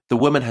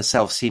woman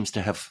herself seems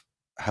to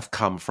have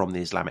come from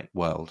the Islamic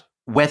world.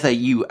 Whether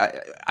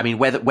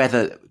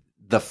whether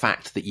the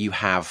fact that you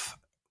have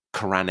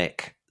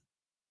Quranic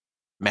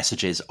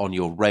messages on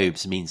your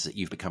robes means that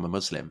you've become a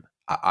Muslim,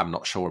 I'm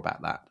not sure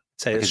about that.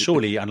 So it's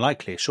surely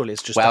unlikely. Surely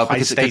it's just a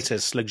high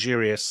status,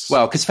 luxurious.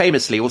 Well, because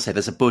famously also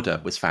there's a Buddha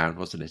was found,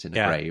 wasn't it, in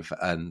a grave,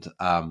 and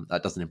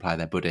that doesn't imply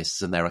they're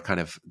Buddhists. And there are kind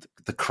of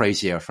the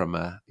crozier from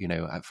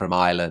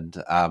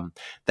Ireland.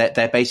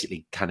 They're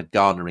basically kind of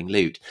garnering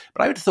loot.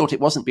 But I would have thought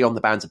it wasn't beyond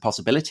the bounds of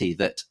possibility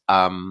that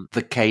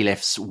the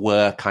caliphs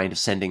were kind of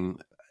sending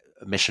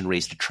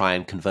missionaries to try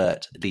and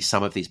convert at least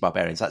some of these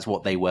barbarians. That's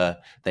what they were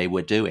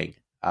doing.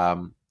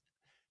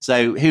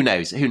 So who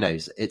knows?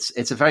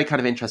 It's a very kind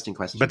of interesting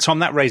question. But Tom,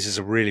 that raises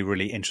a really,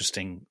 really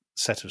interesting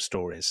set of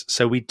stories.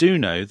 So we do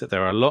know that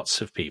there are lots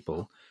of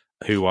people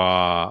who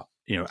are,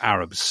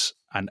 Arabs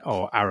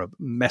or Arab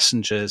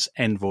messengers,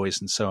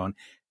 envoys, and so on.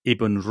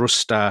 Ibn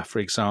Rusta, for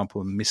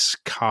example,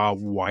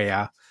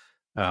 Miskawaya.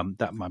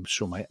 That I'm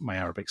sure my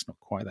Arabic's not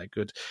quite that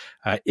good.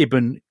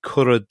 Ibn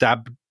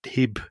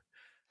Kuradabhib.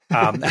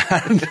 And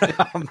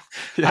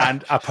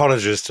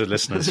apologies to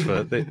listeners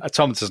for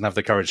Tom doesn't have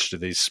the courage to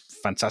do these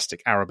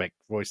fantastic Arabic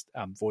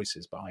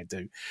voices, but I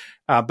do.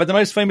 But the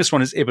most famous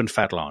one is Ibn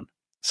Fadlan.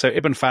 So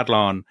Ibn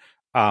Fadlan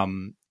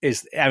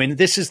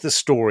this is the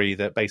story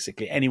that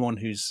basically anyone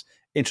who's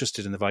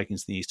interested in the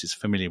Vikings in the East is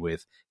familiar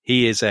with.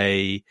 He is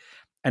an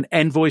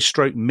envoy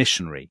stroke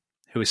missionary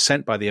who is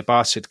sent by the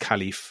Abbasid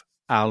Caliph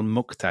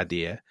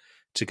al-Muqtadir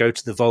to go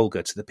to the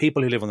Volga, to the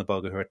people who live on the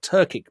Volga, who are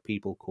Turkic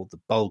people called the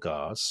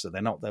Bulgars. So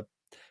they're not the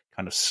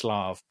kind of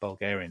Slav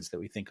Bulgarians that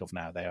we think of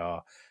now.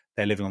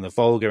 They're living on the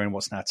Volga in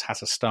what's now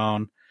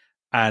Tatarstan.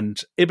 And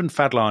Ibn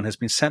Fadlan has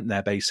been sent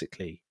there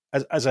basically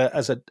as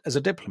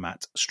a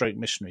diplomat, stroke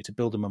missionary, to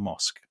build him a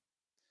mosque.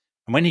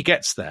 And when he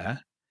gets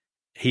there,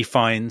 he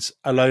finds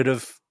a load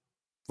of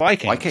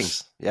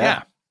Vikings.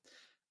 Yeah.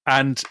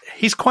 And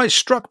he's quite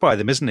struck by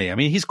them, isn't he? I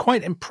mean, he's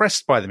quite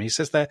impressed by them. He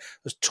says they're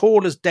as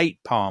tall as date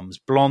palms,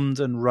 blonde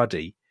and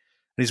ruddy.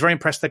 And he's very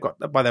impressed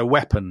by their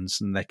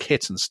weapons and their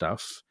kit and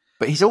stuff.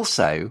 But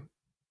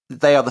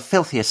they are the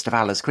filthiest of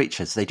Allah's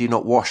creatures. They do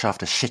not wash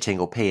after shitting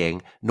or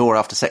peeing, nor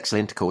after sexual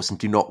intercourse, and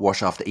do not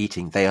wash after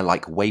eating. They are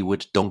like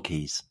wayward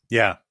donkeys.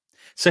 Yeah.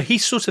 So he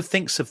sort of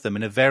thinks of them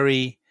in a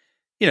very,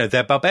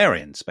 they're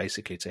barbarians,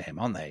 basically, to him,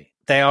 aren't they?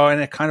 They are, in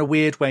a kind of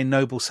weird way,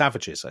 noble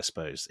savages, I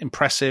suppose.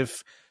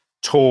 Impressive,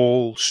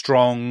 tall,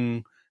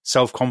 strong,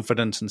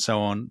 self-confident, and so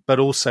on, but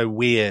also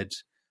weird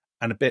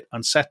and a bit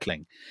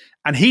unsettling.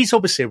 And he's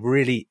obviously a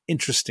really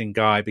interesting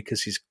guy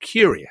because he's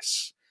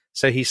curious.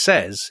 So he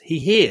says he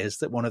hears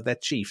that one of their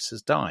chiefs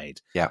has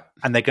died. Yeah.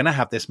 And they're going to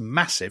have this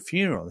massive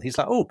funeral. He's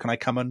like, oh, can I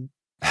come and...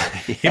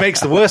 He makes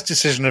the worst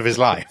decision of his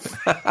life.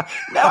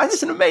 No,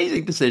 it's an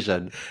amazing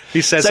decision.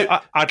 He says,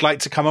 I'd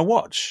like to come and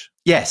watch.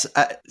 Yes.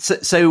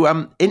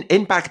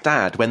 In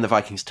Baghdad, when the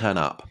Vikings turn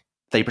up,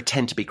 they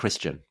pretend to be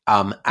Christian.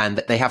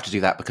 And they have to do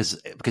that because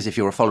if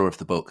you're a follower of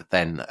the book,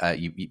 then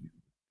you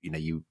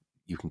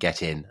can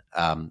get in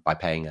by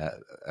paying a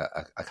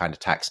kind of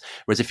tax.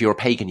 Whereas if you're a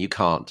pagan, you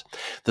can't.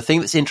 The thing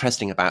that's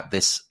interesting about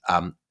this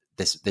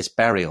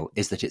burial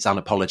is that it's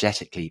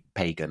unapologetically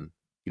pagan.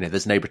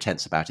 There's no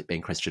pretense about it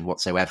being Christian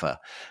whatsoever.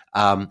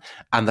 And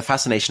the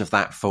fascination of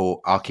that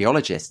for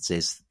archaeologists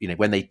is,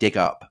 when they dig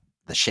up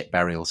the ship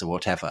burials or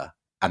whatever,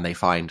 and they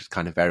find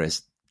kind of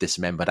various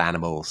dismembered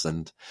animals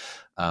and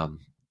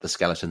the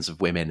skeletons of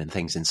women and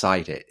things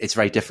inside it, it's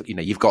very different.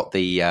 You've got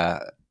the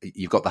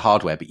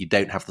hardware, but you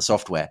don't have the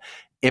software.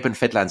 Ibn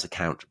Fidlan's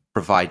account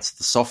provides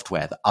the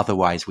software that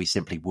otherwise we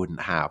simply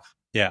wouldn't have.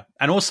 Yeah.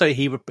 And also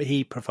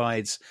he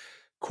provides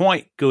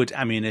quite good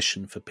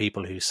ammunition for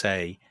people who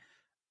say,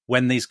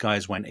 when these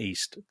guys went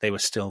east, they were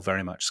still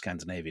very much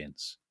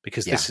Scandinavians,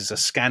 because this is a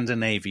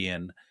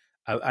Scandinavian,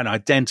 an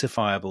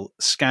identifiable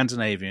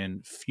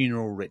Scandinavian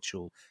funeral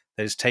ritual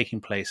that is taking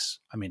place,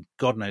 I mean,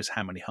 God knows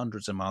how many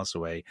hundreds of miles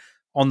away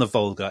on the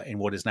Volga in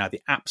what is now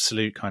the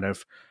absolute kind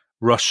of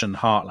Russian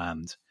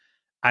heartland.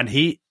 And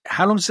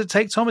how long does it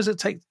take, Tom? Does it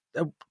take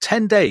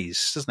 10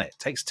 days, doesn't it? It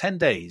takes 10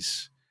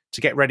 days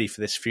to get ready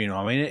for this funeral.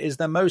 I mean, it is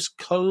the most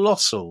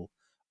colossal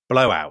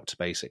blowout,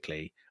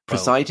 basically.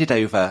 Presided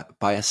over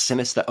by a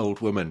sinister old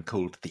woman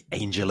called the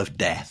Angel of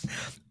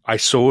Death. I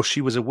saw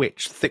she was a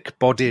witch,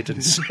 thick-bodied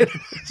and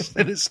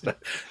sinister.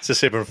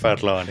 To Ibn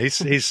Fadlan.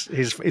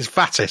 He's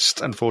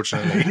fattest,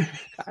 unfortunately,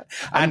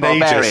 and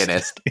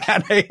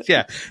barbarianist.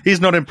 Yeah,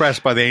 he's not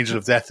impressed by the Angel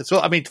of Death at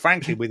all. I mean,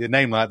 frankly, with a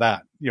name like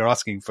that, you're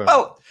asking for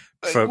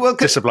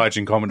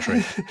disobliging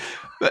commentary.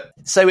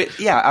 It's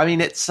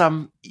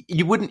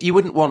you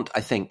wouldn't want,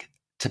 I think,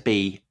 to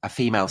be a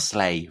female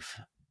slave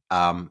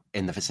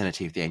in the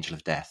vicinity of the Angel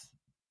of Death,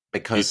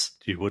 because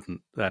you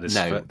wouldn't. That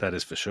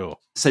is for sure.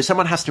 So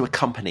someone has to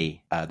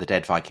accompany the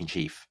dead Viking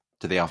chief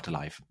to the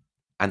afterlife,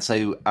 and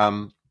so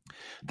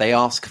they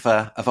ask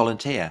for a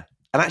volunteer.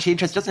 And actually,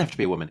 interest doesn't have to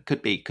be a woman; it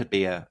could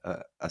be a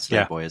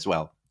slave boy as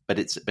well. But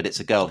it's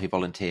a girl who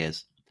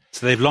volunteers.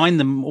 So they've lined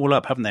them all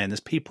up, haven't they? And there's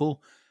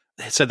people.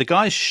 So the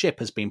guy's ship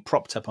has been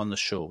propped up on the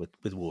shore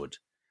with wood.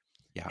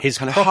 Yeah, his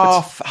kind of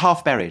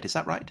half buried. Is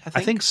that right?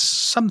 I think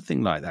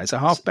something like that. Is it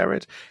half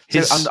buried? So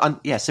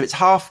it's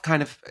half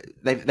kind of.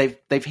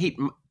 They've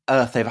heaped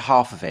earth over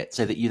half of it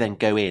so that you then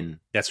go in.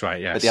 That's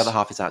right. Yes, but the other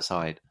half is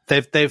outside.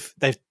 They've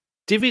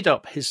divvied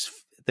up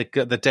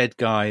the dead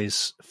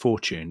guy's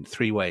fortune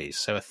 3 ways.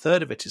 So a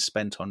third of it is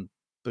spent on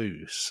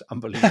booze,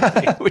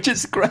 unbelievably, which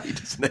is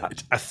great, isn't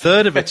it? A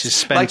third of it is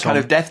spent like kind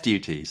of death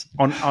duties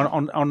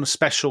on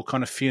special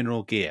kind of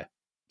funeral gear.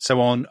 So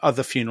on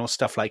other funeral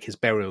stuff like his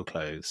burial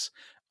clothes.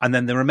 And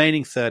then the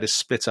remaining third is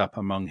split up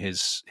among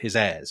his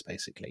heirs,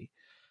 basically.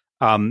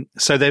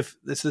 So there's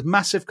this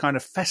massive kind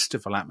of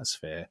festival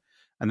atmosphere,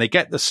 and they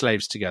get the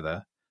slaves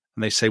together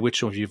and they say,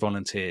 which of you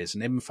volunteers?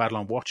 And Ibn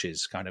Fadlan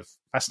watches, kind of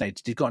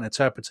fascinated. He's got an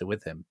interpreter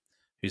with him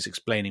who's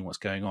explaining what's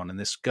going on. And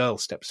this girl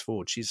steps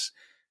forward. She's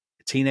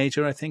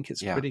teenager, I think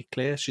it's pretty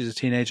clear. She's a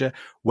teenager.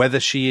 Whether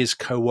she is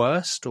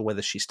coerced or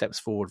whether she steps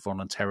forward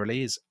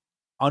voluntarily is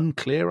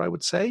unclear, I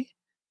would say.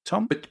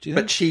 Tom,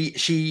 but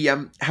she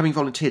having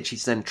volunteered,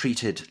 she's then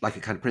treated like a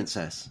kind of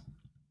princess,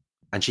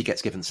 and she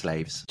gets given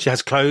slaves. She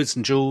has clothes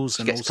and jewels.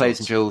 She gets clothes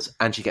and jewels,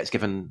 and she gets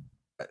given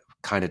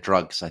kind of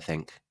drugs, I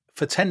think.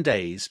 For 10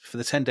 days, for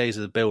the 10 days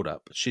of the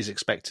build-up, she's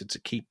expected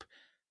to keep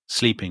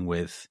sleeping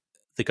with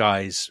the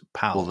guy's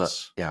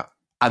pals.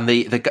 And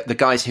the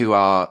guys who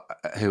are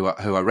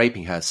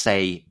raping her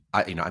say,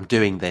 I'm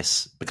doing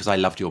this because I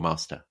loved your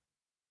master.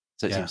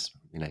 So it seems,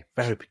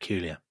 very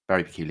peculiar.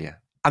 Very peculiar.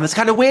 And there's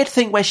kind of weird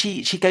thing where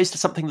she goes to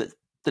something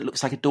that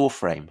looks like a door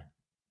frame.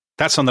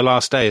 That's on the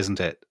last day, isn't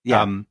it?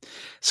 Yeah.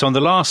 So on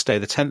the last day,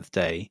 the 10th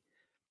day,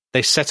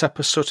 they set up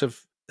a sort of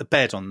a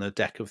bed on the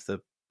deck of the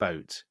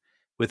boat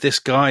with this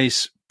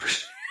guy's,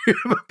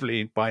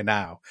 presumably by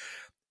now,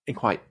 in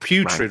quite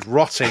putrid,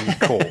 rotting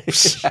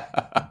corpse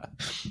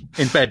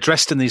in bed,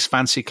 dressed in these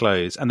fancy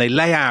clothes, and they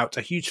lay out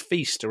a huge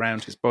feast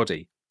around his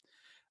body.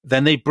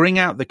 Then they bring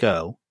out the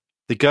girl.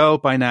 The girl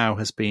by now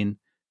has been,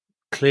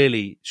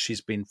 clearly,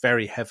 she's been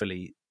very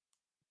heavily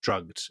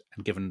drugged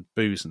and given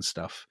booze and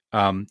stuff.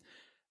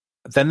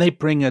 Then they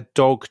bring a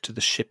dog to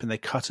the ship and they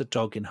cut the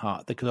dog in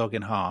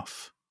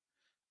half,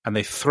 and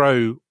they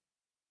throw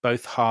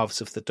both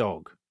halves of the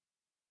dog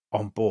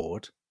on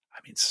board. I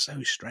mean, it's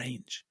so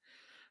strange.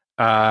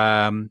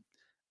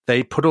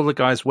 They put all the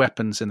guys'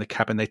 weapons in the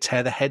cabin. They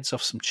tear the heads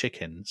off some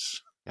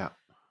chickens. Yeah.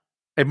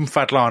 Ibn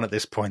Fadlan at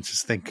this point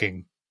is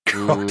thinking,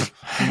 God,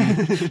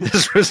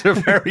 this was a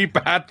very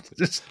bad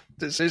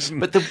decision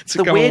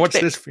to go and watch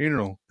this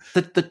funeral.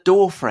 The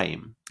door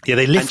frame. Yeah,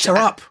 they lift her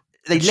up.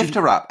 They lift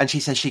her up, and she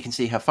says she can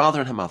see her father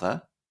and her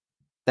mother.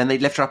 Then they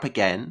lift her up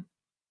again,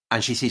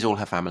 and she sees all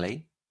her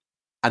family.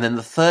 And then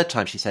the third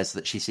time she says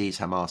that she sees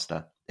her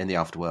master in the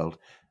afterworld,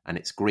 and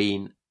it's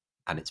green,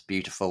 and it's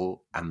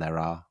beautiful, and there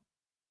are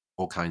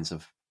all kinds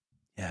of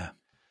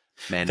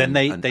men. Then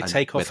they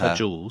take off her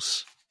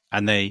jewels.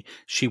 And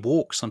she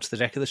walks onto the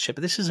deck of the ship.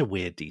 But this is a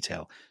weird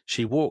detail.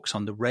 She walks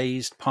on the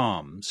raised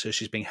palms, so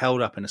she's being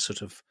held up in a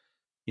sort of,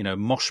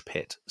 mosh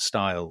pit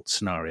style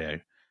scenario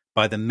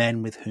by the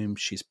men with whom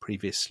she's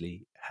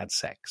previously had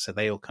sex. So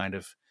they all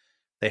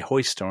they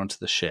hoist her onto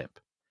the ship.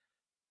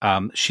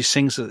 She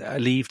sings a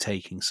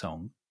leave-taking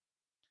song,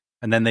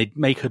 and then they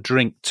make her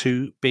drink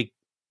 2 big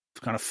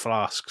kind of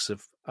flasks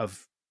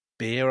of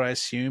beer, I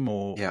assume,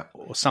 or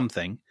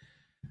something.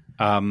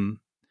 And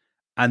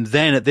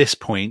then at this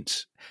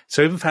point,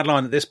 so Ibn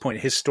Fadlan at this point,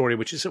 his story,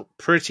 which is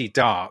pretty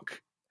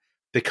dark,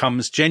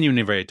 becomes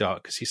genuinely very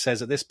dark, because he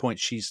says at this point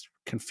she's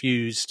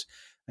confused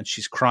and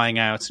she's crying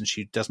out and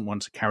she doesn't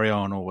want to carry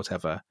on or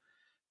whatever.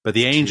 But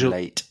the angel,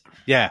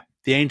 the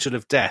angel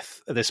of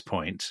death at this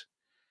point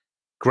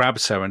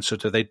grabs her and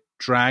sort of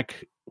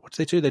what do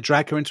they do? They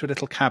drag her into a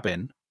little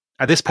cabin.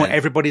 At this point,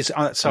 everybody's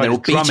outside. And they're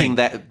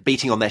all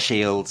beating on their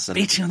shields.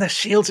 Beating on their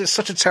shields. It's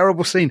such a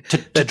terrible scene.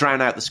 To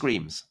drown out the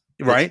screams.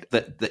 Right.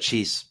 That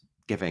she's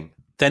giving.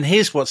 Then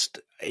here's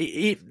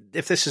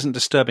if this isn't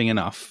disturbing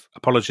enough,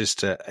 apologies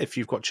if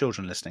you've got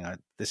children listening,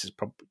 this is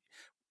probably,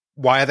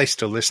 why are they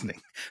still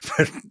listening?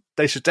 But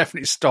they should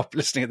definitely stop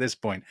listening at this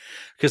point,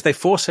 because they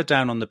force her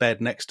down on the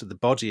bed next to the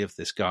body of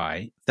this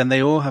guy. Then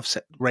they all have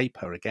rape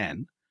her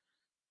again.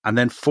 And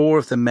then 4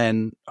 of the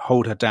men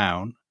hold her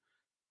down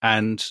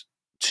and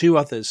 2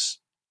 others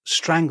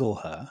strangle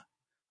her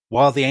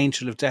while the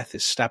angel of death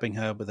is stabbing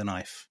her with a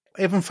knife.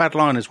 Ibn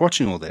Fadlan is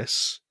watching all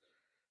this,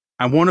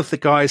 and one of the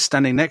guys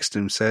standing next to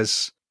him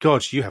says,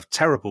 God, you have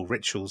terrible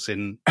rituals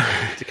in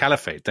the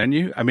caliphate, don't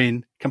you? I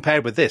mean,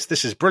 compared with this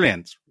is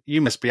brilliant.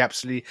 You must be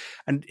absolutely...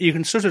 And you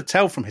can sort of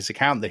tell from his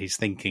account that he's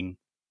thinking,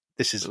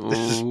 this is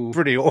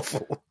pretty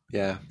awful.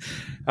 Yeah.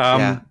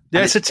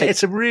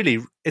 It's a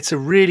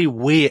really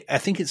weird... I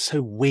think it's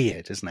so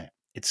weird, isn't it?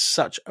 It's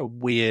such a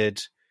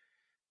weird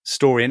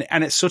story.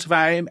 And it's sort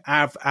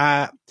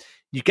of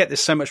you get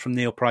this so much from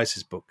Neil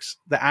Price's books,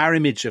 that our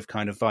image of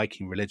kind of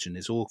Viking religion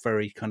is all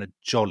very kind of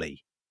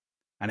jolly.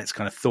 And it's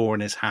kind of Thor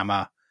and his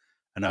hammer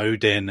and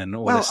Odin and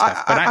all this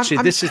stuff. But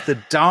actually, this is the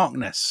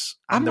darkness.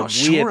 I'm not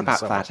sure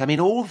about that. I mean,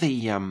 all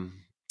the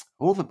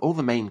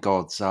main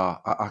gods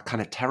are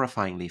kind of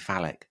terrifyingly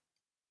phallic.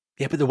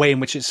 Yeah, but the way in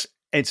which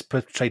it's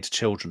portrayed to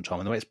children, Tom,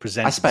 and the way it's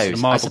presented, the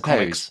Marvel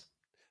Comics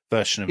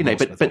version of Norse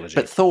mythology.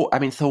 But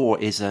Thor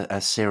is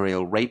a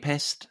serial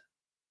rapist.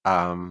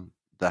 The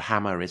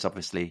hammer is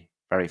obviously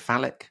very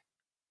phallic.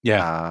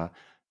 Yeah.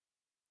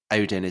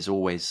 Odin is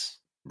always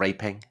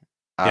raping.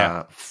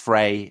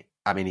 Frey,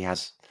 I mean, he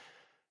has,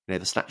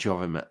 the statue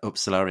of him at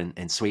Uppsala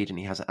in Sweden.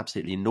 He has an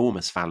absolutely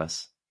enormous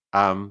phallus.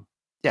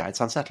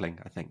 It's unsettling,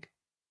 I think.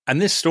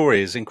 And this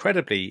story is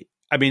incredibly,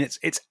 I mean,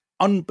 it's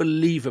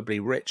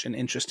unbelievably rich and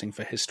interesting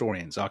for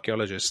historians,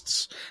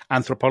 archaeologists,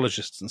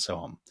 anthropologists, and so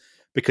on,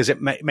 because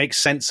it makes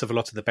sense of a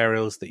lot of the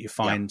burials that you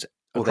find.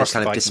 All those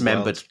kind of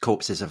dismembered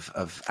corpses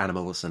of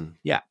animals and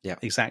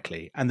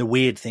exactly, and the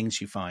weird things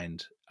you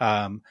find.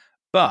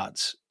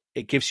 But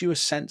it gives you a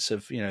sense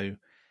of, the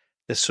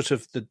sort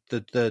of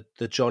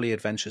the jolly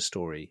adventure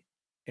story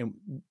in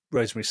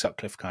Rosemary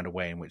Sutcliffe kind of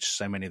way in which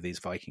so many of these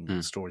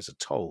Viking stories are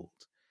told,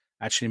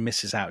 actually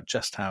misses out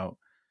just how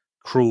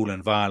cruel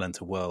and violent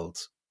a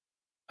world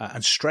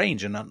and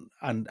strange and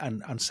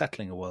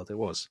unsettling a world it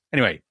was.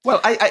 Anyway, well,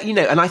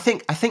 I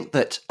think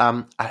that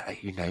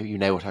you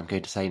know what I'm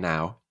going to say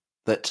now,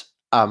 that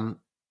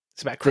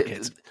it's about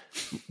cricket.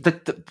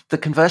 The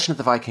conversion of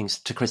the Vikings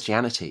to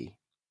Christianity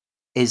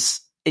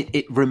is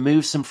it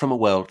removes them from a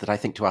world that I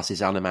think to us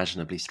is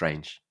unimaginably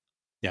strange.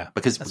 Yeah,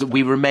 because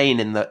we remain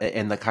in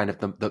the kind of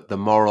the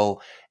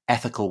moral,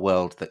 ethical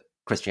world that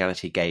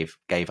Christianity gave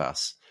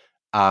us.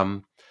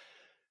 Islam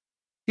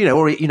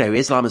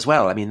as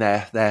well. I mean,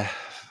 they're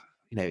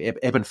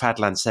Ibn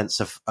Fadlan's sense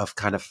of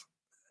kind of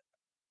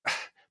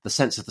the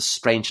sense of the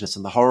strangeness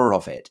and the horror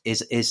of it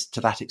is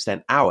to that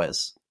extent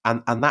ours.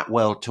 And that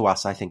world to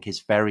us, I think, is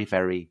very,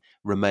 very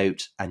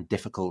remote and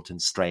difficult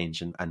and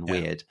strange and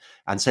weird.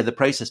 And so the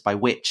process by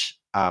which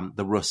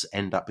the Rus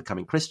end up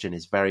becoming Christian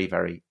is very,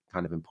 very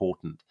kind of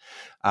important.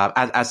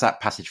 As that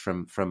passage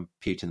from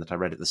Putin that I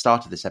read at the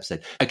start of this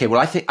episode. Okay,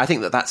 well, I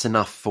think that's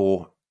enough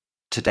for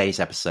today's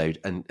episode.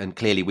 And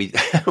clearly we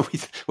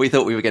we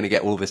thought we were going to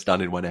get all this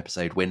done in one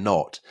episode. We're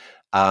not.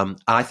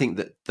 I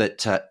think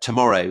that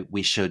tomorrow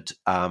we should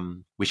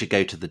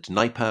go to the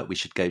Dnieper. We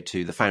should go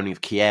to the founding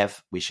of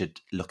Kyiv. We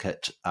should look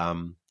at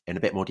in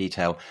a bit more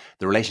detail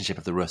the relationship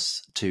of the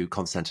Rus to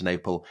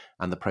Constantinople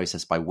and the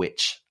process by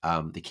which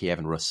the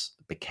Kievan Rus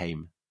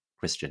became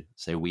Christian.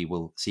 So we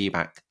will see you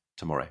back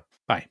tomorrow.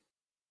 Bye.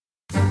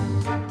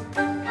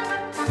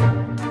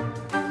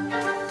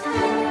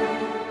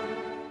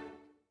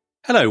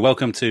 Hello,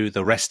 welcome to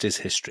The Rest is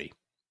History.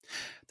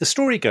 The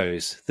story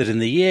goes that in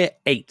the year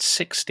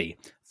 860,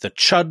 the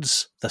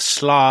Chuds, the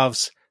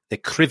Slavs, the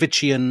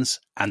Krivichians,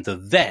 and the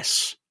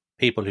Ves,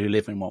 people who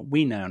live in what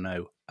we now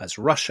know as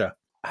Russia,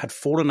 had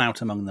fallen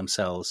out among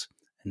themselves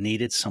and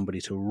needed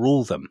somebody to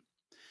rule them.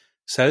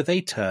 So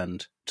they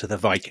turned to the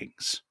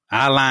Vikings.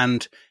 Our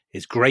land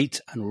is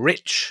great and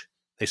rich,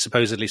 they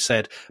supposedly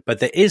said, but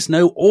there is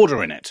no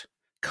order in it.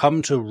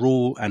 Come to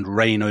rule and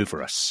reign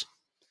over us.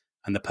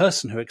 And the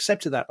person who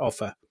accepted that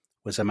offer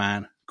was a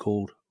man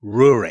called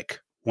Rurik,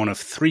 one of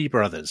three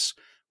brothers,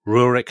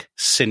 Rurik,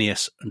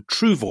 Cineas, and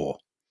Truvor.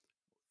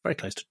 Very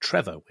close to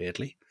Trevor,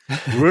 weirdly.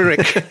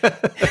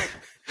 Rurik.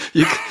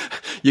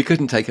 You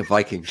couldn't take a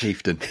Viking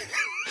chieftain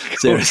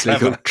seriously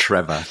called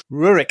Trevor.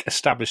 Rurik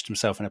established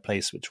himself in a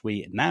place which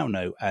we now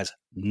know as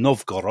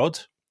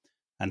Novgorod,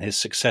 and his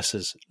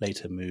successors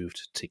later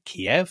moved to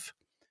Kiev.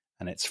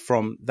 And it's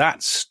from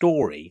that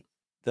story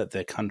that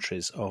the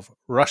countries of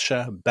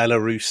Russia,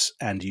 Belarus,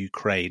 and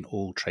Ukraine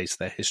all trace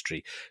their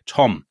history.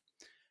 Tom,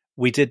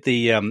 we did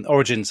the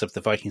origins of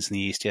the Vikings in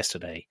the East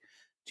yesterday.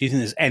 Do you think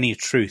there's any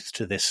truth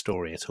to this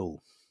story at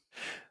all?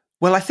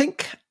 Well, I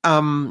think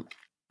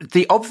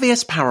the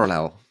obvious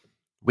parallel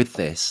with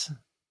this,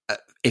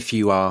 if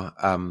you are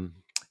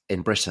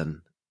in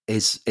Britain,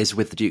 is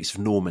with the Dukes of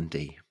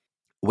Normandy,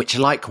 which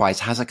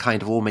likewise has a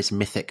kind of almost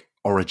mythic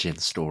origin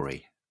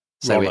story.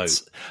 So Rollo.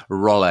 It's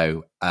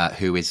Rollo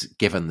who is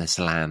given this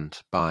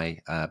land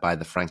by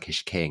the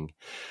Frankish king,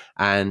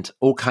 and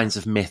all kinds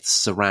of myths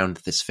surround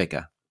this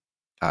figure.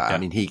 I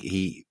mean,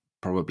 he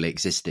probably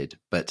existed,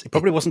 but He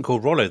probably wasn't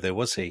called Rollo, though,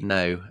 was he?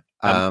 no.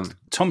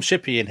 Tom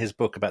Shippey, in his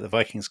book about the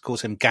Vikings,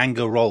 calls him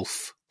Ganga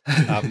Rolf,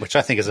 which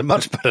I think is a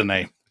much better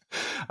name.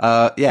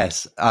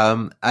 Yes,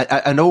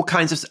 and all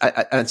kinds of,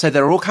 and so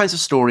there are all kinds of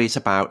stories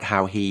about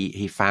how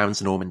he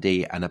founds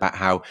Normandy, and about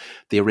how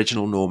the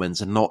original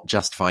Normans are not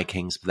just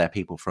Vikings, but they're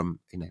people from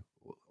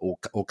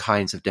all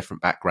kinds of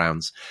different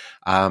backgrounds,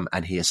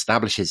 and he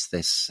establishes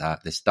this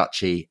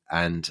duchy,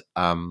 and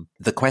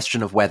the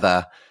question of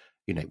whether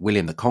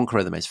William the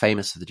Conqueror, the most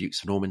famous of the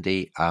Dukes of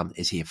Normandy,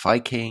 is he a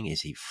Viking?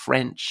 Is he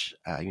French?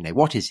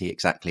 What is he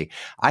exactly?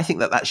 I think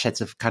that sheds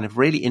a kind of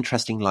really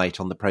interesting light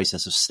on the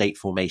process of state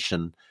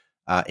formation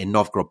in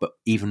Novgorod, but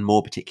even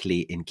more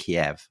particularly in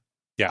Kiev.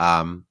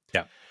 Yeah.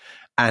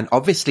 And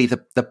obviously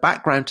the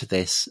background to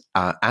this,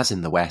 as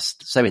in the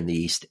West, so in the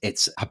East,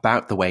 it's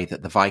about the way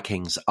that the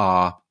Vikings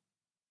are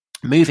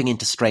moving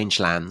into strange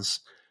lands,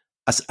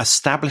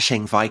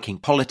 establishing Viking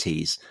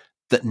polities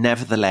that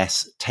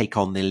nevertheless take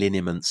on the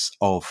lineaments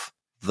of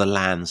the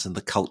lands and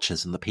the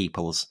cultures and the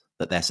peoples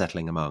that they're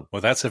settling among.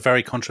 Well, that's a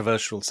very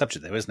controversial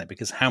subject, though, isn't it?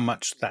 Because how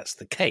much that's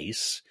the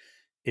case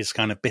is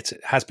kind of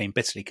has been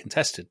bitterly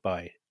contested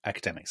by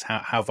academics.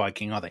 How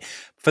Viking are they?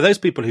 For those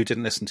people who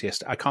didn't listen to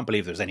yesterday, I can't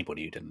believe there was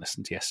anybody who didn't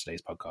listen to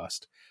yesterday's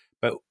podcast.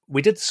 But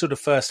we did the sort of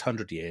first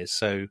 100 years.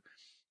 So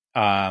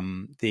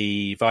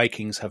the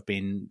Vikings have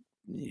been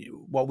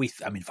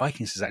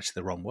Vikings is actually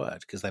the wrong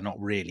word, because they're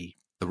not really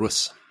The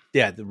Rus.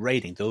 Yeah, the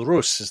raiding, the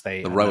Rus, as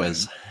they The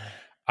rowers.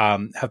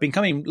 have been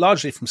coming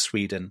largely from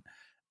Sweden,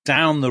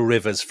 down the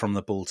rivers from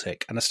the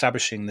Baltic, and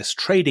establishing this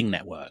trading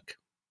network,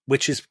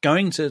 which is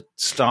going to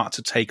start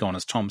to take on,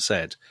 as Tom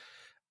said,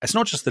 it's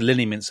not just the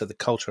lineaments of the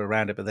culture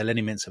around it, but the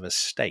lineaments of a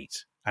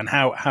state. And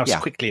how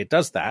quickly it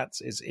does that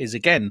is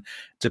again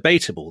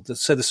debatable.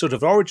 So the sort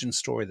of origin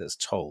story that's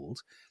told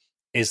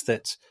is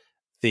that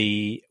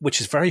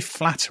which is very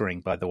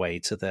flattering, by the way,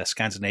 to their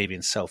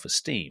Scandinavian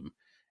self-esteem.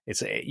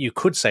 You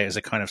could say as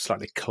a kind of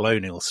slightly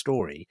colonial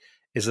story,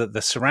 is that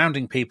the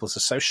surrounding peoples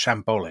are so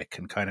shambolic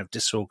and kind of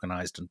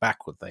disorganized and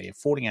backward. They are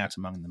falling out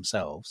among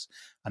themselves,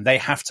 and they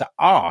have to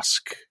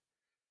ask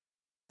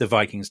the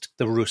Vikings,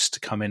 the Rus,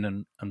 to come in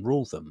and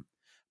rule them.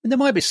 And there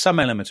might be some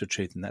element of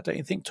truth in that, don't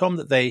you think, Tom?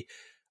 That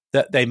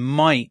they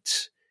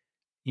might,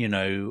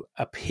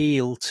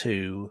 appeal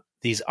to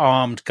these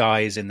armed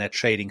guys in their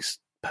trading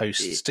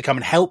posts to come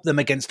and help them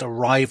against a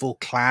rival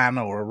clan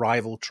or a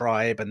rival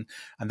tribe, and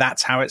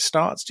that's how it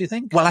starts, do you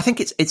think? Well, I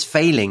think it's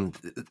failing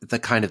the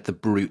kind of the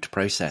brute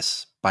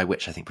process by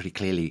which I think pretty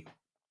clearly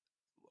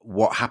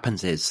what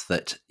happens is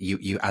that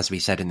you as we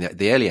said in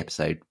the early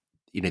episode,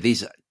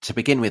 these to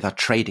begin with are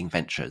trading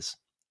ventures,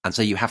 and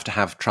so you have to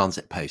have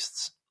transit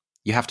posts.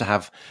 You have to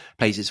have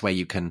places where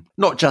you can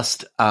not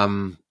just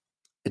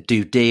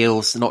do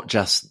deals, not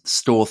just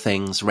store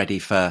things ready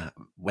for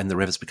when the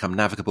rivers become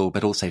navigable,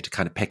 but also to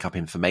kind of pick up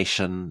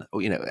information.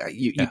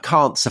 You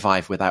can't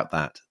survive without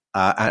that.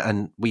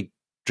 And we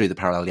drew the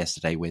parallel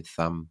yesterday with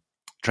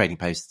trading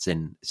posts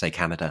in, say,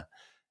 Canada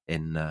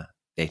in the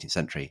 18th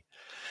century.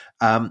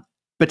 But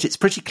it's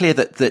pretty clear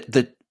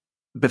that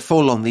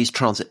before long, these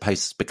transit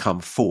posts become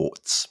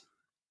forts.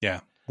 Yeah,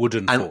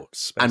 wooden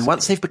forts. Basically. And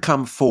once they've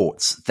become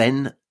forts,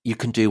 then you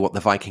can do what the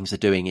Vikings are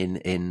doing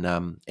in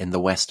the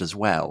West as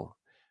well,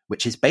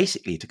 which is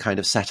basically to kind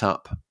of set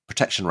up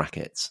protection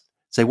rackets.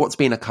 So what's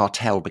been a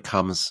cartel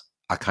becomes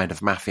a kind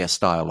of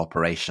mafia-style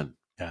operation.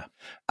 Yeah.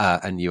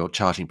 And you're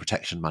charging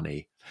protection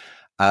money.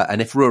 And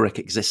if Rurik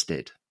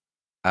existed,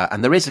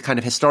 and there is a kind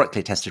of historically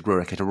attested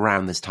Rurik at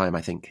around this time,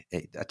 I think,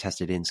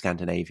 attested in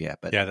Scandinavia,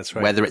 but yeah, that's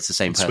right. Whether it's the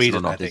same person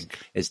Sweden, or not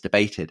is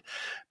debated.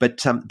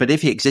 But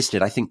if he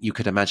existed, I think you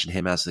could imagine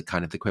him as the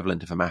kind of the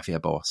equivalent of a mafia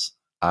boss.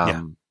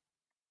 And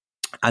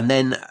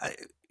then...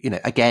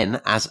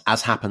 again,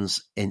 as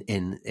happens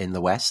in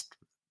the West,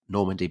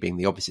 Normandy being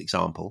the obvious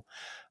example,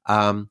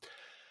 a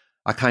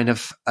kind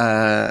of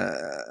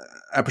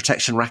a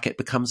protection racket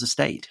becomes a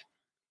state.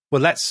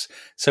 Well,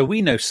 so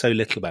we know so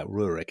little about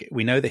Rurik.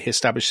 We know that he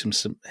established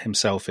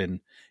himself in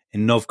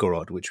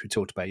Novgorod, which we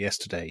talked about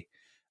yesterday,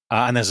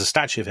 and there's a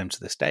statue of him to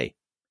this day.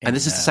 And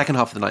this is the second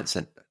half of the 9th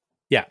century.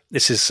 Yeah,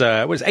 this is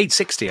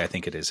 860, I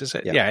think it is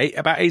it? Yeah,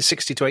 about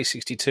 860 to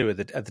 862 are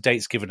the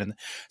dates given.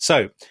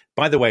 So,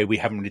 by the way, we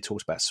haven't really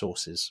talked about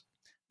sources.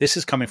 This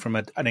is coming from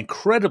an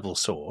incredible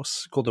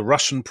source called the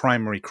Russian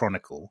Primary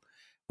Chronicle,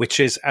 which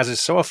is, as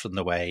is so often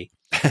the way,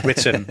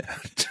 written...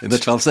 in the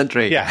 12th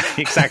century. Yeah,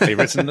 exactly.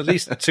 Written at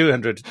least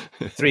 200,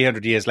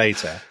 300 years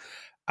later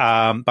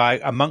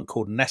by a monk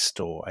called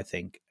Nestor, I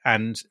think,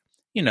 and,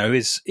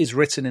 is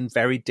written in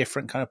very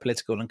different kind of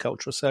political and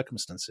cultural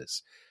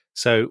circumstances.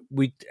 So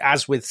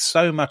as with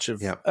so much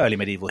of early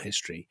medieval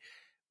history,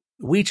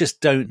 we just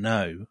don't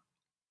know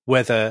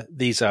whether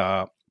these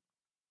are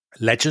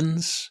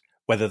legends,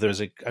 whether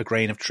there's a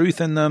grain of truth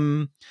in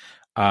them,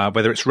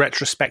 whether it's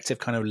retrospective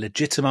kind of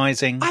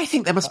legitimizing. I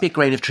think there must be a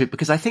grain of truth,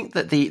 because I think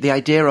that the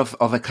idea of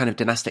a kind of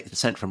dynastic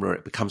descent from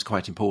Rurik becomes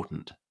quite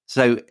important.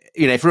 So,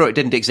 if Rurik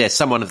didn't exist,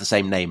 someone of the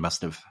same name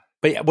must have.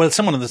 But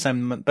someone of the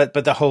same, but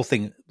the whole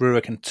thing,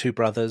 Rurik and two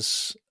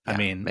brothers. Yeah, I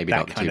mean, maybe that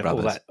not the kind two of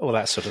brothers. all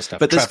that sort of stuff.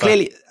 But there's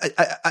Trevor.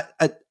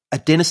 clearly a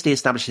dynasty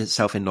establishes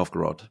itself in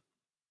Novgorod.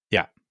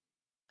 Yeah,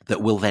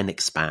 that will then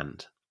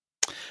expand.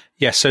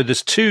 Yeah, so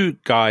there's two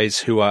guys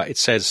who are, it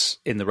says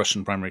in the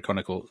Russian Primary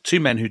Chronicle, two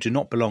men who do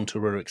not belong to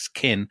Rurik's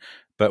kin,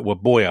 but were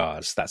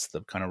boyars. That's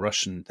the kind of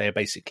Russian. They are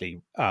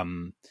basically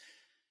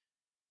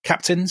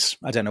captains.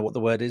 I don't know what the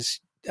word is.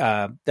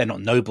 They're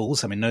not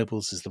nobles. I mean,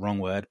 nobles is the wrong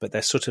word, but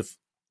they're sort of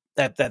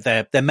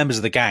they're members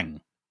of the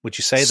gang. Would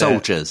you say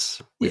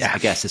soldiers? I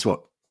guess is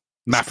what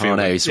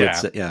Sopranos would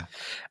say. Yeah,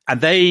 and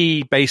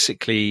they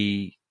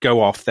basically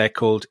go off. They're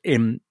called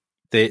in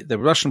the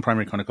Russian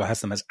Primary Chronicle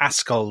has them as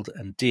Askald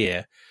and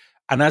Deer.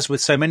 And as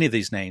with so many of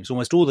these names,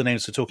 almost all the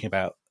names we're talking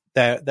about,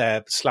 they're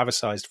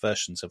Slavicized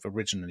versions of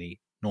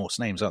originally Norse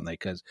names, aren't they?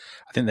 Because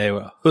I think they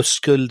were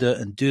Huskulda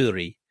and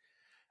Duri.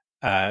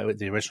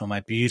 The original, my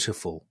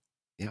beautiful,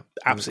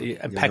 absolutely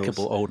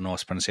impeccable Old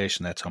Norse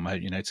pronunciation there, Tom. I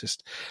hope you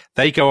noticed.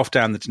 They go off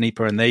down the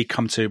Dnieper and they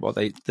come to what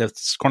the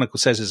Chronicle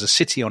says is a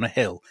city on a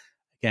hill.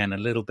 Again, a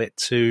little bit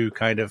too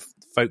kind of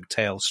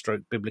folktale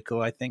stroke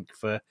biblical, I think.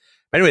 But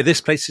anyway,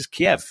 this place is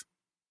Kyiv.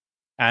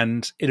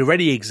 And it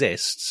already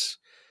exists.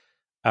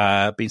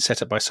 Been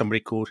set up by somebody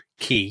called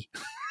Key.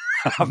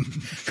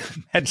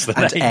 Hence the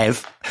and name.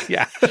 Ev.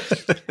 Yeah.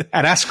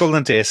 And Askell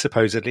and Deer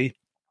supposedly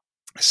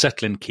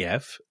settle in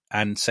Kiev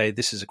and say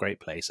this is a great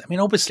place. I mean,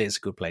 obviously it's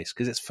a good place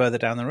because it's further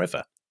down the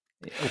river,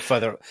 or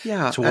further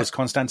towards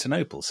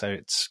Constantinople. So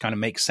it's kind of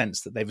makes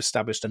sense that they've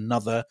established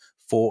another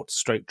fort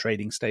 /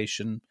 trading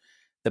station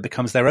that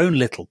becomes their own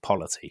little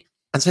polity.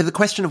 And so the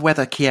question of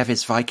whether Kiev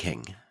is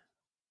Viking,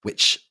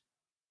 which,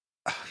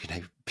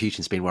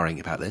 Putin's been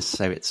worrying about this,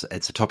 so it's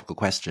a topical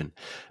question.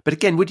 But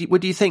again,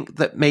 would you think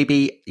that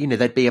maybe,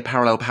 there'd be a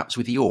parallel perhaps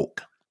with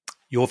York?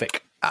 Jorvik.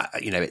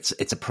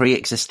 It's a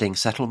pre-existing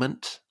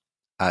settlement,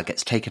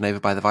 gets taken over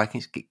by the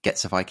Vikings,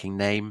 gets a Viking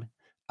name.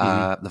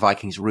 The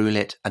Vikings rule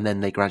it, and then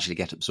they gradually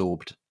get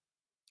absorbed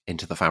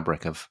into the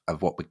fabric of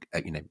what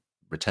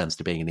returns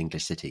to being an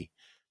English city.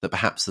 That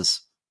perhaps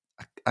there's,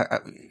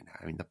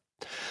 the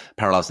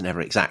parallels are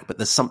never exact, but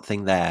there's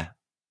something there.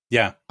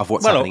 Yeah, of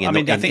what's happening in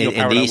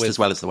the East as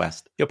well as the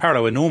West. Your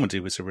parallel with Normandy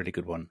was a really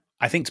good one.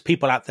 I think to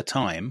people at the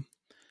time,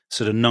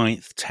 sort of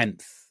 9th,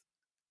 10th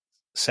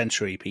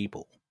century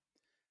people,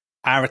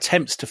 our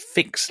attempts to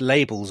fix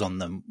labels on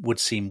them would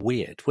seem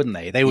weird, wouldn't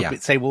they? They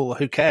would say, well,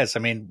 who cares? I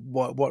mean,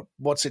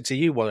 what's it to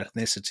you? What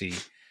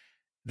ethnicity?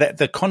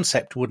 The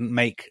concept wouldn't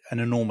make an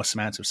enormous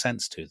amount of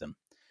sense to them.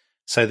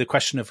 So the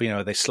question of,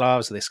 are they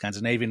Slavs? Are they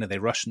Scandinavian? Are they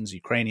Russians,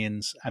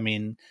 Ukrainians? I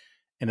mean,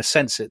 in a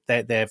sense,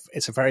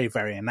 it's a very,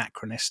 very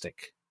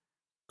anachronistic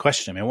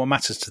question. I mean, what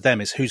matters to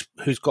them is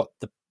who's got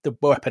the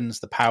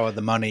weapons, the power,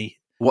 the money.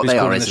 What they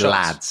are is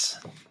lads.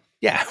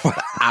 Yeah.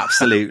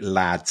 Absolute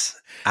lads.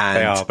 And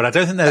they are, but I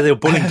don't think they're the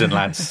Bullingdon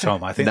lads,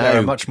 Tom. I think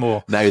they're much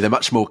more. No, they're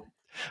much more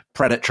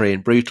predatory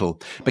and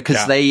brutal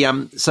because they,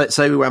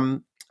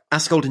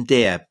 Askold and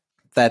Deer,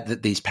 they're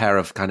these pair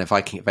of kind of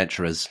Viking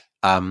adventurers,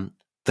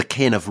 the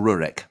kin of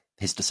Rurik,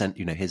 his descent,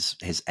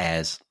 his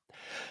heirs,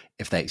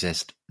 if they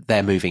exist,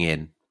 they're moving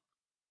in.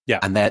 Yeah.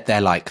 And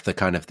they're like the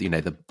kind of,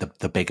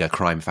 the bigger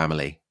crime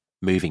family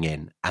moving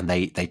in, and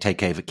they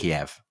take over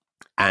Kyiv.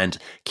 And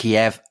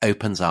Kyiv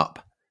opens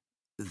up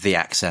the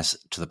access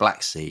to the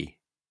Black Sea,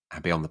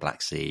 and beyond the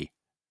Black Sea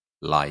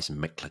lies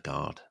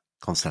Miklagard,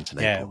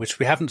 Constantinople. Yeah, which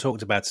we haven't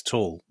talked about at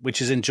all,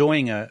 which is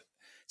enjoying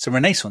it's a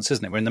renaissance,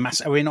 isn't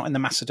it? Are we not in the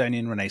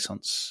Macedonian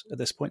Renaissance at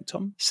this point,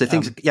 Tom? So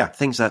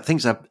things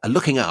are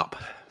looking up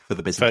for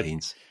the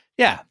Byzantines.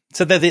 Yeah,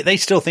 so they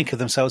still think of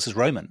themselves as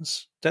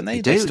Romans, don't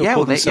they? They do. Still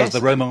call themselves the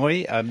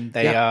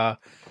Romanoi.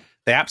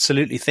 They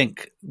absolutely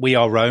think we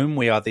are Rome.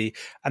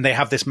 And they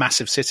have this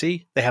massive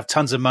city. They have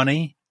tons of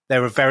money.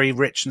 They're a very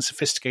rich and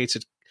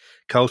sophisticated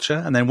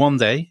culture. And then one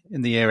day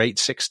in the year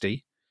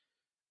 860,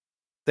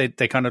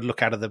 they kind of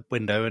look out of the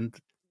window and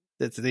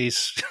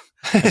these,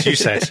 as you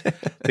said,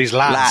 these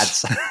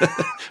lads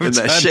in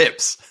their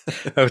ships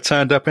have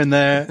turned up in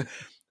their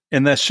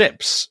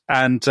ships,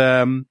 and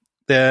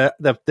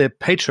the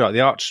patriarch,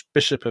 the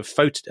Archbishop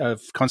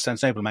of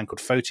Constantinople, a man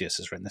called Photius,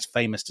 has written this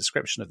famous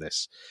description of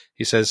this.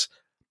 He says,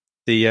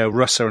 the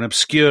Rus are an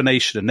obscure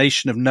nation, a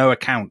nation of no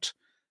account,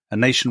 a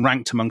nation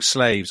ranked among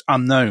slaves,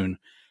 unknown,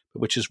 but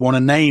which has won a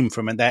name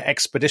from their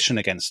expedition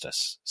against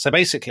us. So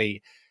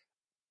basically,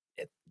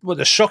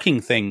 the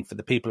shocking thing for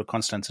the people of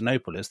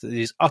Constantinople is that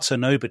these utter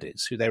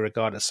nobodies, who they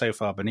regard as so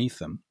far beneath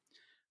them,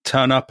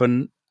 turn up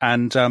and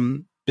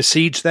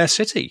besiege their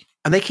city.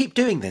 And they keep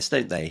doing this,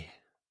 don't they?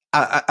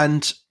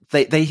 And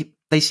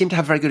they seem to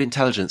have very good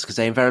intelligence because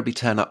they invariably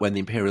turn up when the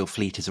imperial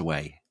fleet is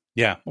away.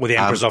 Yeah, or the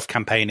emperor's off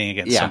campaigning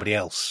against somebody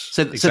else.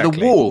 So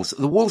the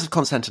walls of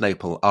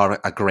Constantinople are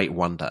a great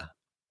wonder.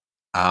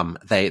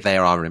 They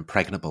are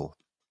impregnable,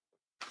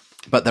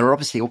 but there are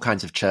obviously all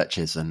kinds of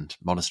churches and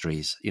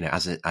monasteries,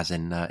 as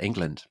in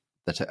England,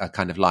 that are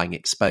kind of lying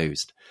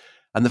exposed.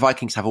 And the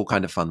Vikings have all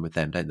kind of fun with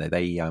them, don't they?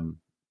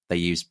 They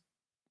use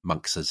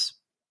monks as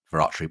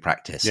for archery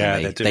practice. Yeah,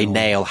 and they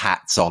nail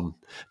hats on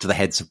to the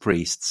heads of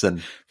priests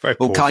and very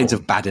all kinds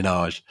of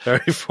badinage. Very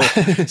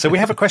poor. So we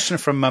have a question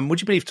from, would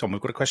you believe, Tom, we've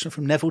got a question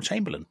from Neville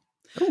Chamberlain.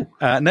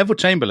 Neville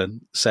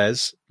Chamberlain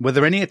says, were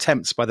there any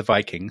attempts by the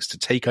Vikings to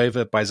take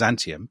over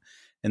Byzantium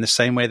in the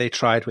same way they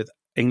tried with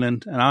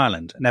England and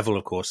Ireland? Neville,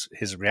 of course,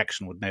 his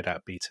reaction would no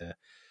doubt be to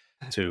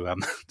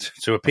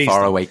appease a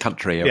faraway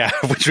country,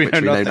 which we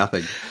know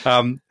nothing.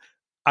 And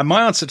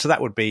my answer to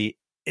that would be,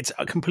 it's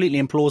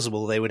completely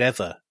implausible they would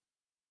ever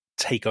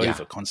take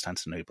over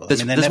Constantinople.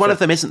 There's one of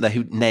them, isn't there,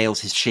 who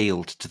nails his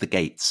shield to the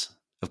gates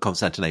of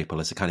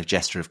Constantinople as a kind of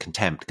gesture of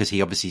contempt, because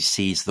he obviously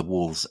sees the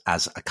walls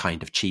as a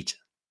kind of cheat.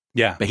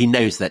 Yeah. But he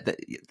knows that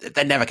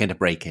they're never going to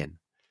break in.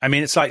 I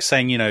mean, it's like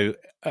saying,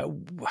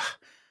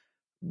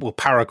 will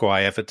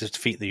Paraguay ever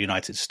defeat the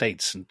United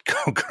States and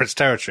conquer its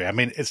territory? I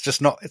mean,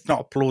 it's not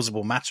a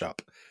plausible matchup.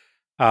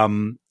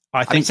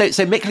 I think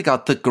so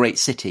Miklagard, the great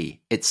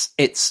city,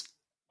 it's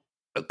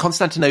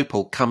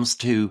Constantinople comes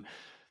to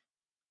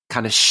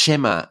kind of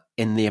shimmer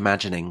in the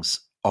imaginings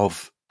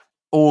of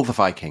all the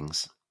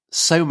Vikings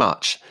so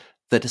much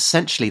that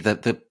essentially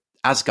the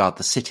Asgard,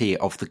 the city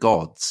of the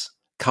gods,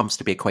 comes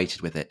to be equated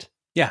with it.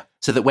 Yeah.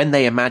 So that when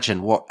they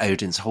imagine what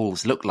Odin's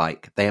halls look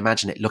like, they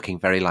imagine it looking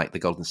very like the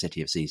golden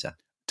city of Caesar.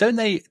 Don't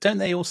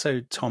they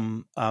also,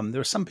 Tom, there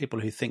are some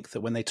people who think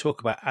that when they talk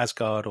about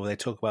Asgard or they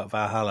talk about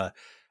Valhalla,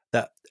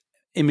 that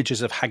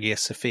images of Hagia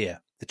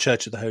Sophia, the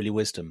Church of the Holy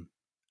Wisdom,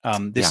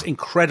 this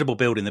incredible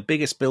building, the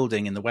biggest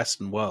building in the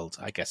Western world,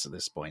 I guess, at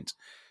this point.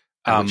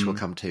 Which we'll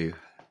come to.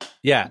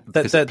 Yeah.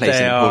 Because it plays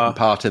an important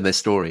part in their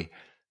story.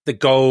 The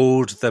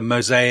gold, the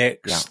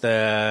mosaics,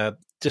 the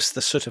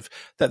sort of,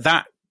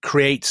 that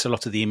creates a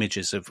lot of the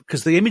images of,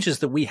 because the images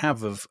that we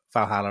have of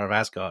Valhalla, of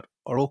Asgard,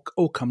 are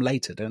all come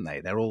later, don't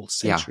they? They're all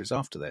centuries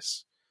after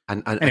this.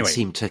 And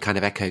seem to kind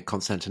of echo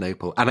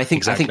Constantinople. And I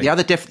think the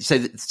other difference,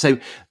 so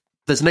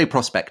there's no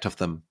prospect of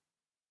them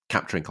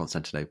capturing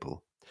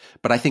Constantinople.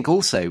 But I think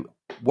also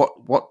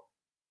what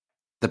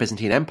the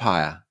Byzantine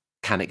Empire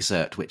can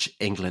exert, which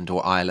England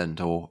or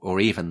Ireland or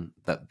even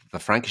the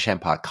Frankish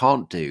Empire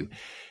can't do,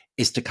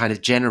 is to kind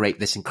of generate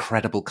this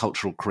incredible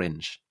cultural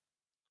cringe,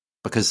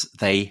 because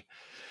they,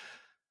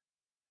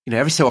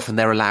 every so often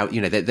they're allowed,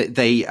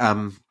 they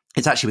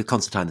it's actually with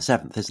Constantine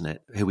VII, isn't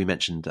it? Who we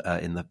mentioned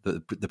in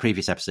the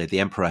previous episode, the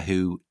emperor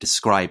who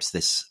describes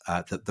this,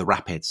 the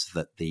rapids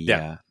that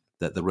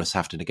that the Rus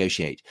have to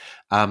negotiate.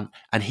 And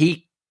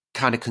he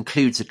kind of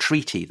concludes a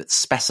treaty that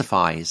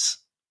specifies,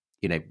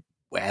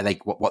 where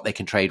what they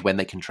can trade, when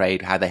they can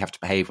trade, how they have to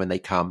behave when they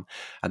come.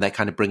 And they're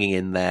kind of bringing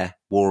in their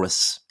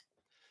walrus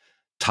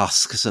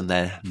tusks and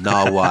their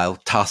narwhal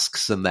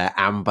tusks and their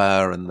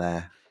amber and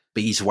their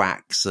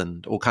beeswax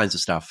and all kinds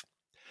of stuff.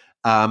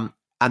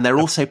 And they're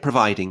also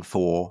providing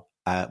for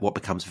what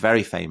becomes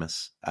very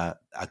famous, a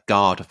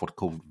guard of what are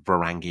called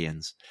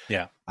Varangians.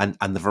 Yeah. And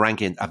the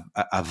Varangian,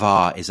 a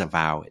var is a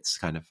vow. It's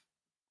kind of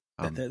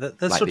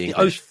that's like sort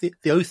of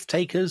the oath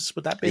takers.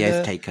 Would that be the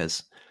oath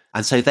takers?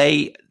 And so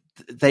they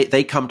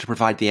come to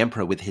provide the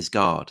emperor with his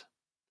guard.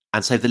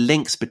 And so the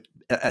links, but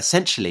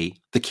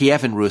essentially the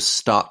Kievan Rus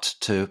start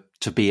to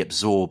be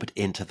absorbed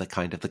into the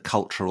kind of the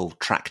cultural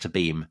tractor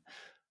beam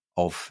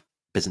of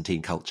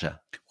Byzantine culture.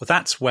 Well,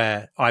 that's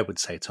where I would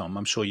say, Tom,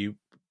 I'm sure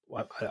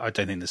I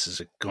don't think this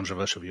is a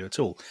controversial view at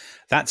all.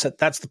 That's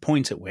the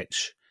point at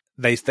which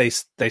they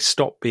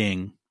stop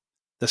being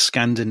the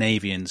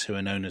Scandinavians who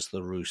are known as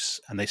the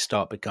Rus, and they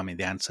start becoming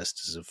the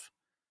ancestors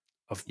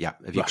of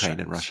Ukraine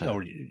and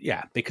Russia.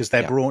 Because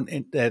they're brought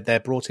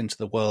into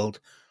the world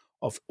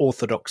of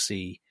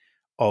orthodoxy,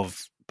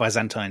 of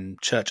Byzantine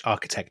church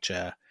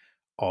architecture,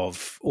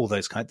 of all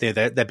those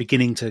they're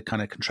beginning to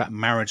kind of contract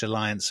marriage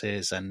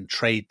alliances and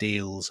trade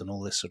deals and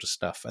all this sort of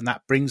stuff, and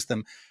that brings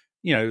them,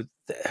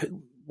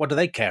 what do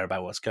they care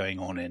about what's going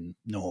on in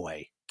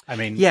Norway? I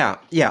mean,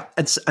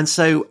 and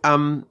so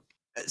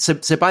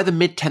by the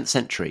mid 10th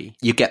century,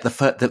 you get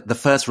the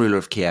first ruler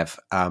of Kiev.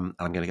 I'm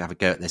going to have a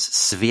go at this,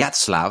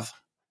 Sviatoslav.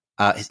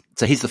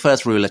 So he's the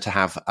first ruler to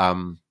have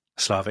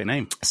Slavic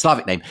name.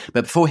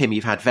 But before him,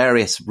 you've had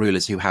various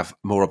rulers who have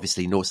more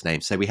obviously Norse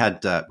names. So we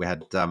had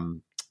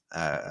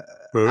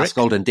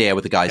Askold and Deer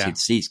were the guys who'd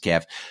seized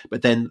Kiev,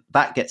 but then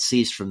that gets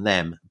seized from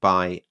them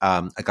by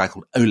a guy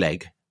called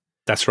Oleg.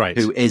 That's right.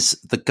 Who is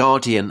the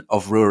guardian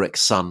of Rurik's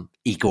son,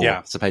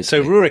 Igor, supposedly.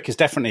 So Rurik is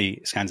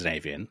definitely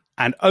Scandinavian,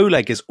 and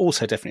Oleg is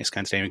also definitely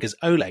Scandinavian, because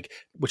Oleg,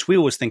 which we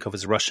always think of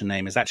as a Russian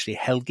name, is actually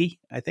Helgi,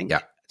 I think.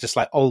 Yeah. Just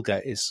like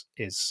Olga is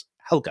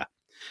Helga.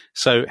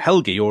 So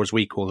Helgi, or as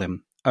we call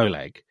him,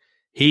 Oleg,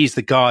 he's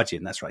the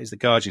guardian. That's right. He's the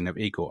guardian of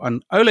Igor.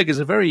 And Oleg is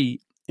a very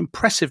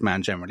impressive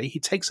man generally. He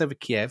takes over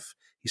Kiev.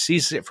 He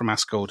seizes it from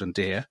Askold and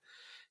Deer.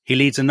 He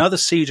leads another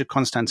siege of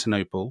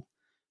Constantinople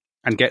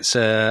and gets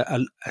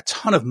a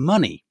ton of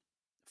money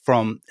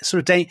from sort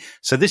of Dane.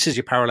 So this is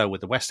your parallel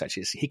with the West,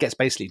 actually. He gets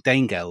basically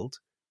Danegeld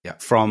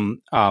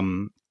from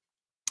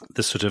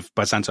the sort of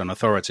Byzantine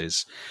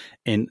authorities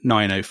in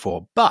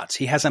 904. But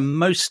he has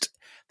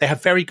they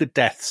have very good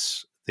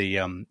deaths,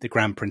 the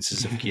Grand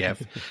Princes of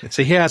Kiev.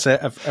 So he has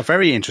a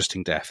very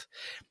interesting death.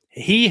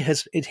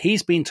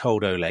 He's been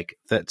told, Oleg,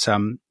 that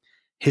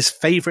his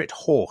favorite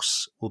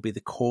horse will be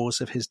the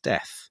cause of his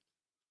death.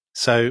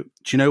 So do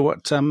you know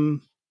what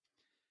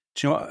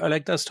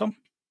Oleg does, Tom?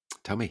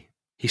 Tell me.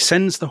 He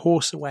sends the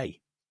horse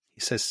away.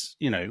 He says,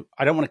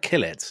 I don't want to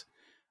kill it,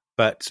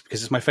 but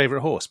because it's my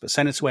favorite horse, but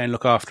send it away and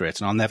look after it,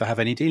 and I'll never have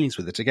any dealings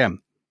with it again.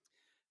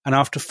 And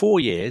after 4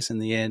 years, in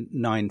the year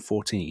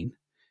 914,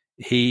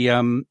 he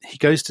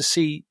goes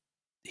to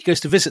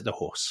visit the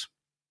horse.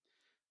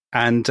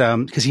 And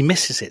because he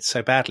misses it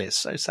so badly, it's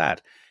so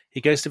sad. He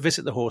goes to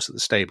visit the horse at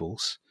the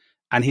stables,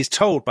 and he's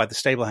told by the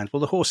stable hands, well,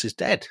 the horse is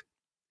dead.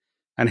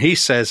 And he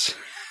says,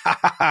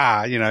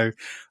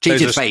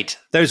 cheated fate.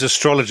 Those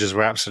astrologers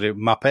were absolute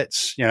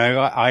muppets.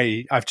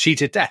 I've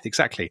cheated death,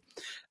 exactly.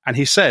 And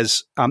he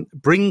says,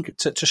 bring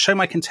to show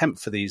my contempt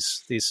for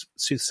these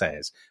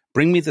soothsayers,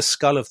 bring me the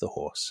skull of the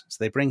horse.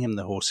 So they bring him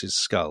the horse's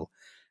skull,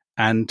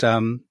 and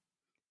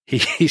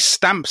he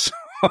stamps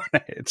on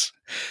it.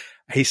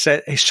 He's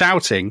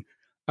shouting,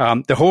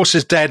 the horse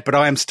is dead, but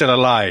I am still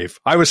alive.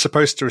 I was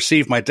supposed to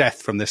receive my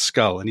death from this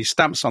skull. And he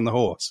stamps on the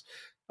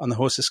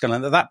horse's skull.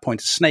 And at that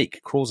point, a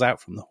snake crawls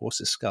out from the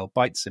horse's skull,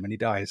 bites him, and he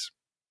dies.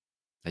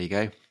 There you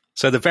go.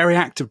 So the very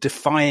act of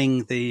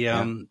defying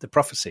the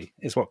prophecy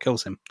is what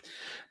kills him.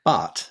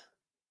 But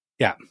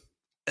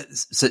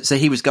so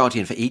he was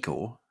guardian for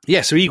Igor.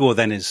 Yeah. So Igor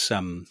then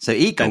Igor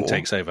then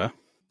takes over.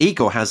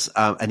 Igor has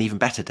an even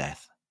better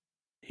death.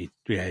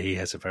 He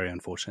has a very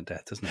unfortunate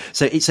death, doesn't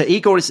he? So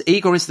Igor is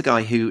the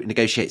guy who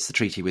negotiates the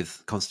treaty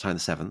with Constantine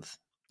VII.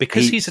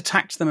 Because he's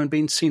attacked them and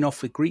been seen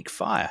off with Greek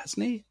fire,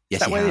 hasn't he?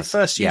 Yes, is that where they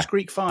first used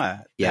Greek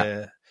fire?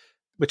 Yeah.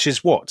 Which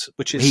is what?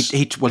 Which is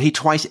he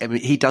twice. I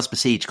mean, he does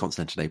besiege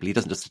Constantinople. He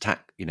doesn't just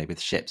attack,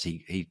 with ships.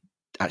 He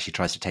actually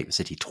tries to take the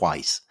city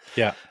twice.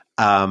 Yeah.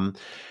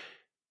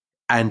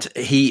 And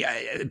he's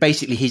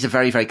a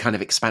very, very kind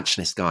of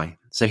expansionist guy.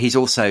 So he's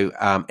also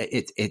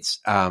it's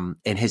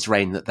in his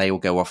reign that they all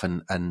go off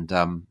and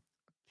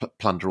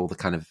plunder all the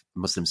kind of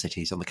Muslim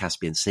cities on the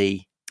Caspian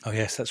Sea. Oh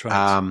yes, that's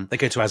right. They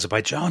go to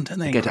Azerbaijan, don't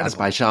they? Go to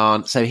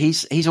Azerbaijan. So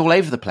he's all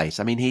over the place.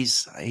 I mean,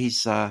 he's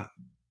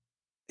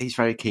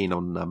very keen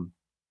on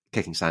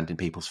kicking sand in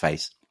people's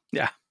face.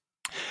 Yeah.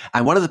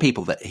 And one of the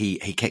people that he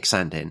kicks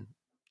sand in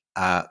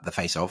the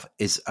face of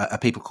is a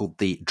people called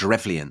the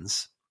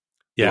Drevlians,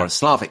 who are a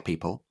Slavic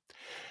people,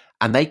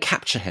 and they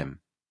capture him.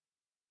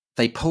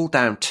 They pull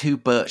down 2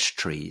 birch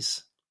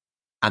trees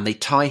and they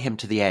tie him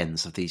to the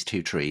ends of these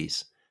 2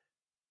 trees,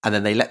 and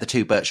then they let the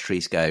 2 birch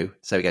trees go.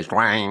 So he goes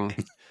wang,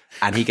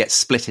 and he gets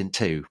split in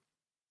 2,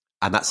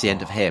 and that's the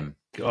end of him.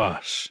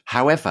 Gosh.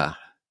 However,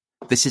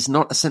 this is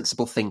not a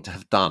sensible thing to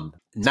have done.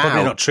 It's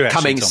probably not true,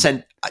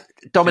 actually,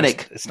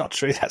 Dominic. It's not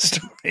true, that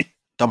story.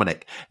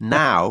 Dominic.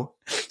 Now,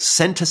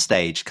 center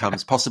stage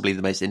comes possibly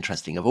the most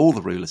interesting of all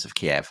the rulers of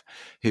Kiev,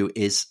 who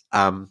is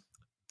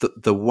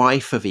the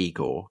wife of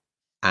Igor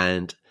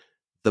and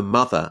the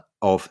mother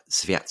of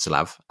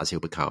Sviatoslav, as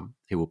he'll become,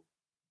 who will,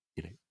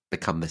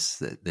 become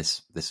this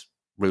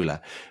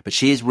ruler. But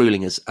she is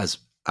ruling as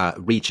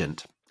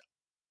regent,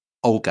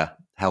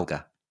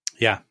 Helga.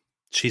 Yeah.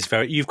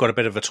 You've got a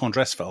bit of a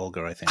tendresse for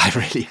Olga, I think.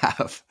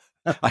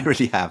 I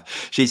really have.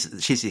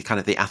 She's kind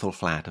of the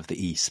Athelflaed of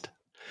the East.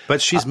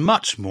 But she's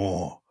much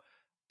more.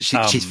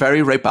 She's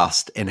very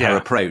robust in her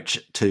approach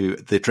to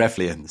the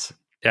Drevlians.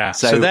 Yeah.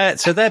 So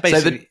they're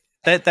basically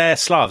they're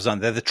Slavs,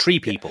 aren't they? They're the tree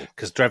people,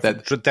 because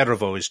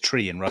Derevo is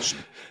tree in Russian.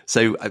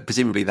 So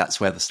presumably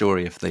that's where the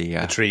story of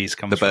the trees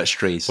comes the from. birch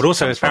trees. But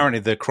also apparently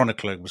the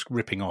chronicler was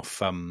ripping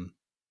off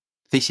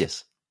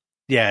Theseus.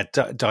 Yeah,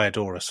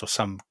 Diodorus or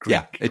some Greek.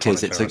 Yeah, it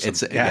is.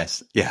 It's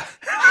yes, yeah.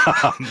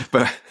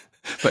 but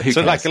who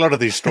so cares? like a lot of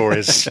these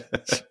stories,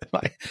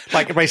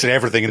 like basically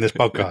everything in this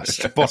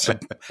podcast,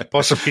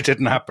 possibly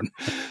didn't happen.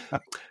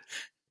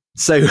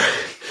 So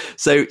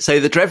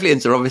the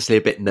Drevlians are obviously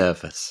a bit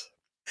nervous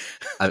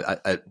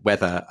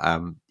whether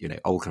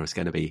Olga is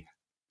going to be,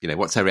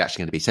 what's her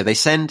reaction going to be. So they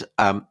send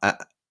an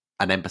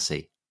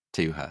embassy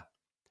to her,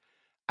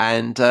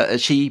 and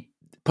she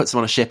puts them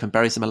on a ship and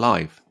buries them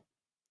alive.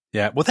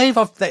 Yeah, well,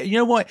 you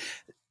know what?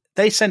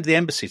 They send the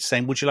embassy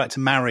saying, "Would you like to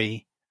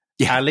marry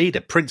our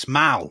leader, Prince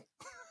Mal?"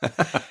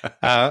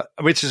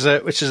 which is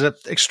an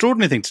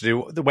extraordinary thing to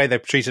do. The way they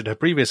treated her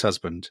previous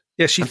husband.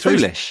 Yeah,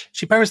 foolish.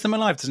 She buries them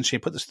alive, doesn't she?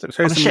 Throws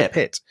them in a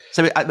pit.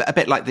 So a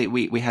bit like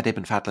we had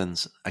Ibn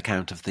Fadlan's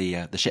account of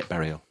the ship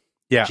burial.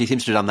 Yeah, she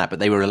seems to have done that, but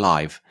they were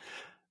alive.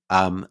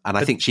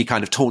 I think she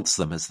kind of taunts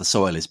them as the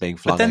soil is being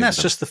flung. But then over that's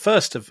them. just the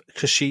first of,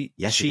 because she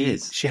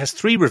has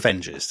 3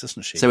 revenges,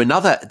 doesn't she? So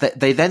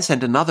they then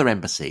send another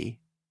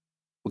embassy,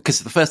 because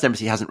the first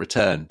embassy hasn't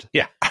returned.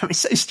 Yeah, I mean, it's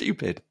so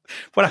stupid.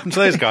 What happened to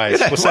those guys?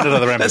 We'll send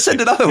another embassy. Let's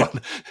send another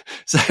one.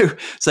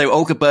 So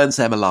Olga burns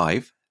them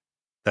alive.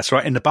 That's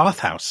right, in the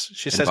bathhouse.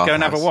 She says, "Go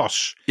and have a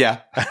wash." Yeah.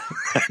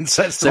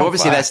 So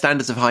obviously their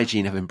standards of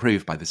hygiene have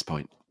improved by this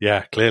point.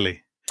 Yeah,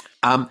 clearly.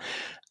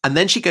 And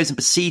then she goes and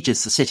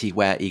besieges the city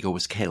where Igor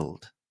was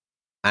killed.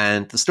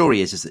 And the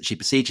story is that she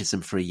besieges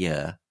them for a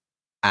year,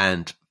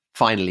 and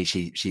finally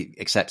she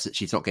accepts that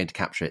she's not going to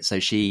capture it. So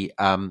she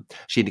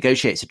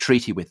negotiates a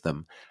treaty with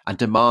them and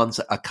demands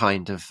a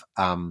kind of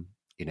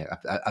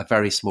a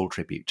very small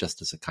tribute,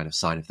 just as a kind of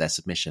sign of their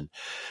submission.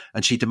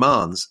 And she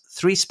demands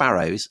 3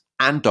 sparrows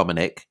and,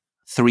 Dominic,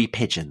 3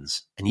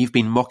 pigeons. And you've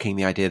been mocking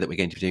the idea that we're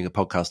going to be doing a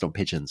podcast on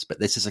pigeons, but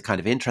this is a kind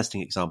of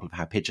interesting example of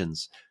how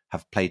pigeons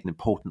have played an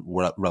important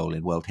role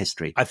in world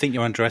history. I think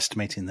you're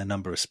underestimating the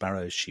number of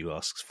sparrows she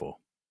asks for.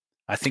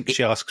 I think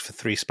she asks for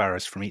 3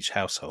 sparrows from each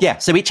household. Yeah,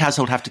 so each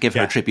household have to give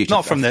her a tribute.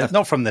 Not from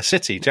the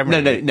city,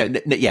 generally. No,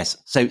 yes.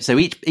 So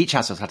each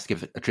household has to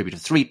give a tribute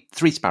of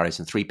three sparrows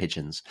and 3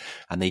 pigeons,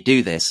 and they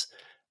do this,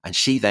 and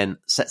she then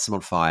sets them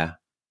on fire.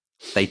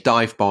 They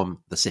dive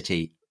bomb the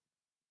city.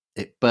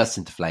 It bursts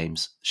into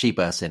flames. She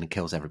bursts in and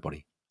kills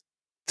everybody.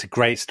 It's a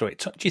great story.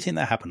 Do you think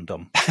that happened,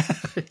 Dom?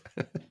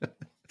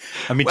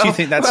 I mean, do you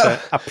think that's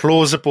a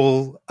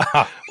plausible?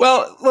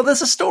 Well,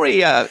 there's a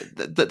story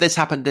that this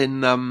happened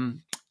in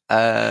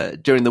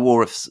during the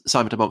War of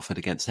Simon de Montfort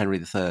against Henry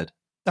III.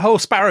 The whole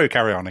sparrow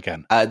carry on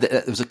again.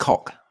 There was a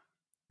cock,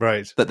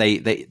 right? That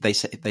they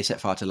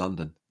set fire to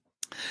London.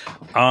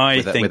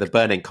 With a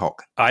burning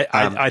cock.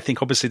 I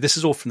think obviously this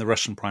is all from the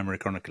Russian Primary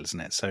Chronicle,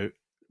 isn't it? So,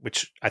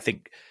 which I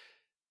think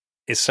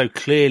is so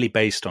clearly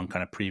based on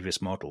kind of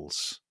previous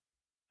models.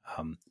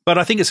 But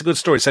I think it's a good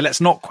story, so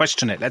let's not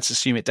question it. Let's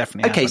assume it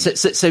definitely happened.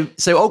 Okay,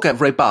 so Olga,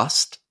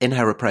 robust in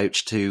her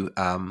approach to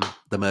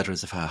the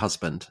murderers of her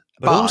husband,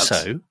 but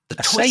also the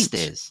twist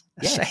is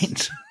a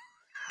saint.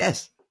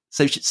 Yes.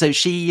 So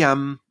she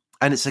and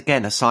it's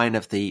again a sign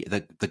of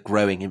the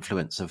growing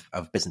influence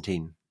of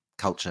Byzantine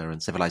culture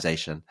and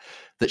civilization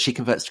that she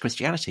converts to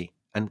Christianity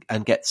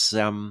and gets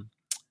the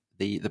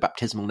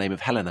baptismal name of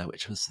Helena,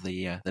 which was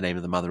the name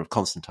of the mother of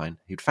Constantine,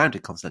 who'd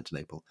founded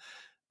Constantinople.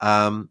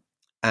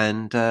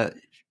 And her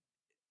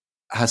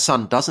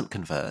son doesn't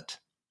convert,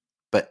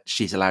 but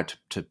she's allowed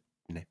to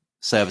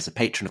serve as a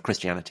patron of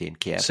Christianity in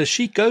Kiev. So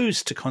she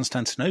goes to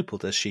Constantinople,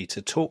 does she,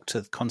 to talk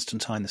to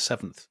Constantine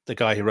VII, the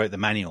guy who wrote the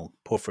manual,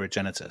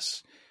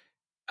 Porphyrogenitus.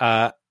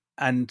 And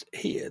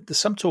there's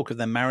some talk of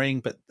them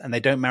marrying, and they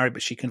don't marry,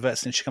 but she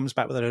converts and she comes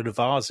back with a load of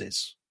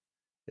vases.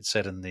 It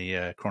said in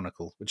the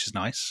Chronicle, which is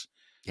nice.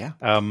 Yeah.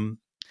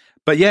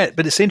 But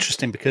it's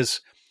interesting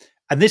because,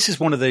 and this is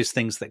one of those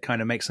things that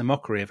kind of makes a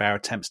mockery of our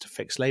attempts to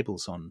fix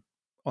labels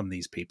on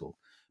these people,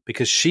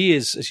 because she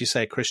is, as you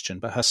say, a Christian,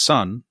 but her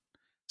son,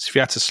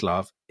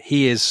 Sviatoslav,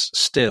 he is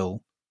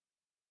still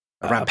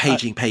a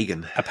rampaging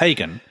pagan. A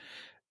pagan.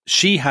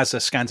 She has a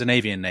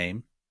Scandinavian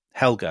name,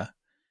 Helga.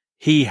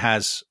 He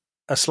has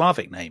a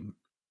Slavic name.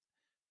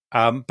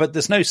 But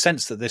there's no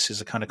sense that this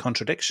is a kind of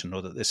contradiction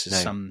or that this is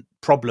some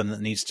problem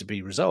that needs to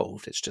be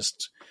resolved. It's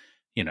just,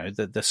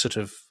 the sort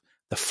of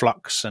the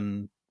flux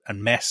and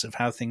mess of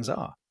how things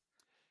are.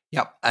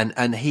 Yep,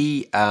 and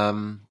he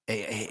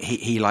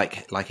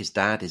like his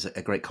dad is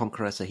a great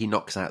conqueror, so he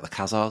knocks out the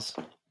Khazars.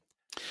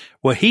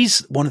 Well, he's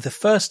one of the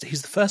first.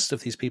 He's the first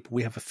of these people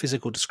we have a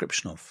physical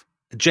description of,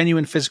 a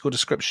genuine physical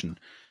description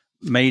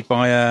made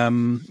by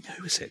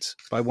who is it?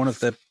 By one of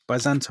the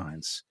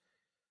Byzantines,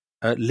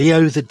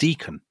 Leo the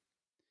Deacon.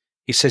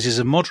 He says he's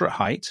a moderate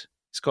height.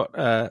 He's got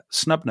a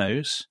snub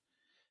nose.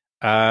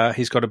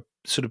 He's got a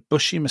sort of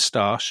bushy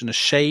moustache and a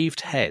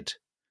shaved head,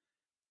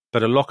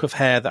 but a lock of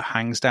hair that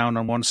hangs down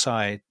on one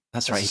side.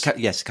 That's right.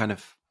 Yes, kind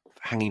of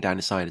hanging down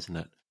his side, isn't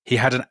it? He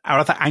had a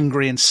rather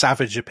angry and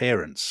savage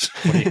appearance.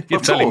 You're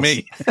telling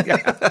me.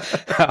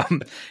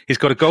 He's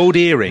got a gold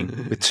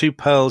earring with 2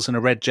 pearls and a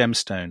red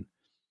gemstone.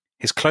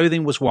 His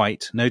clothing was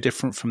white, no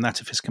different from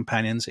that of his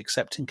companions,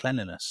 except in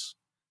cleanliness.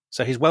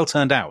 So he's well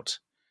turned out,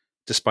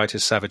 despite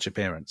his savage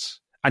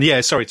appearance. And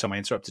yeah, sorry, Tom, I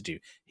interrupted you.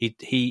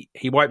 He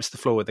wipes the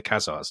floor with the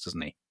Khazars,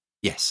 doesn't he?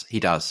 Yes, he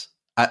does.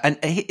 And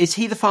is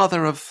he the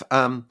father of?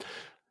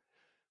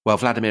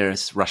 Vladimir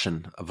is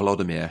Russian.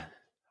 Volodymyr,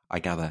 I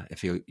gather,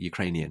 if you're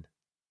Ukrainian.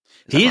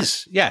 He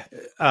is, yeah.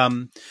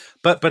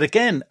 But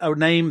again, a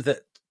name that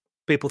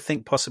people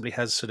think possibly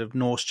has sort of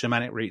Norse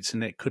Germanic roots,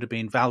 and it could have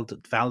been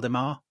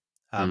Valdemar,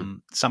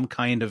 some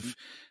kind of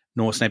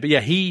Norse name. But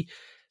yeah, he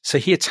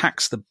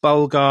attacks the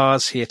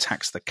Bulgars, he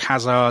attacks the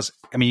Khazars.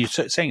 I mean,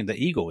 you're saying that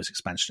Igor is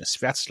expansionist.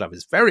 Sviatoslav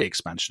is very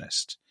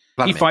expansionist.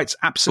 Vladimir. He fights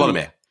absolutely.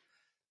 Vladimir.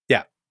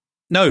 Yeah.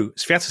 No,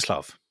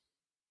 Sviatoslav.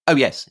 Oh,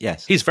 yes.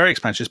 He's very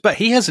expansionist, but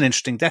he has an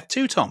interesting death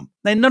too, Tom.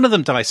 None of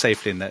them die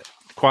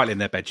quietly in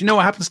their bed. You know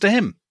what happens to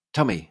him?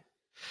 Tell me.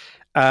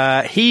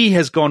 He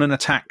has gone and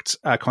attacked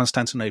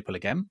Constantinople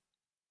again.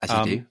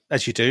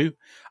 As you do.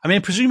 I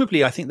mean,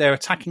 presumably, I think they're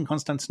attacking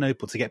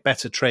Constantinople to get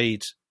better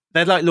trade.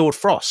 They're like Lord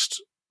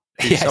Frost,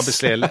 who's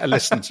obviously a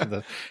listener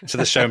to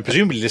the show, and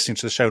presumably listening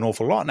to the show an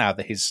awful lot now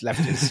that he's left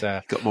his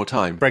got more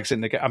time.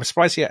 Brexit. I'm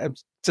surprised. I'm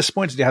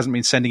disappointed he hasn't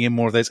been sending in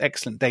more of those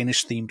excellent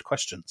Danish themed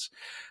questions.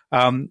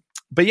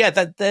 But yeah,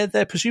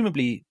 they're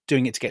presumably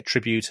doing it to get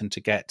tribute and to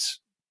get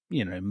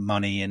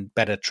money and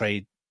better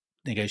trade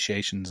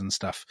negotiations and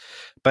stuff.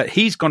 But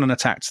he's gone and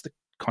attacked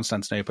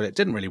Constantinople. It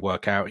didn't really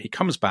work out. He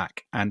comes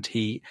back and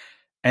he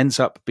ends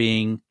up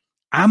being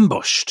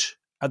ambushed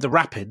at the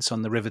rapids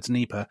on the River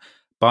Dnieper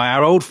by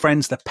our old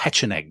friends, the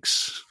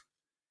Pechenegs.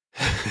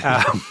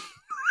 And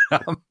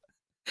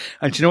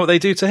do you know what they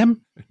do to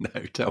him? No,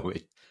 tell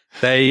me.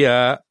 They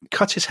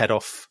cut his head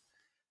off.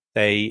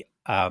 They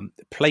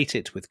plate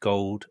it with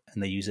gold,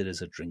 and they use it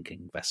as a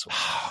drinking vessel.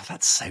 Oh,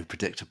 that's so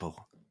predictable.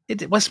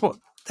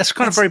 That's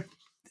kind of very.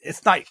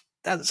 It's like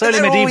that's early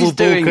They're medieval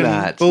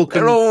Balkan.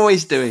 They're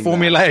always doing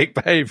formulaic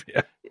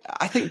behaviour.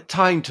 I think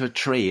tying to a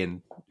tree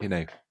and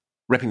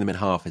ripping them in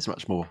half is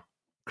much more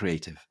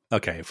creative.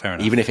 Okay, fair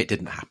enough. Even if it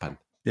didn't happen.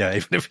 Yeah,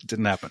 even if it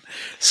didn't happen.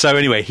 So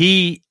anyway,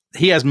 he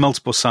has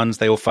multiple sons.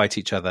 They all fight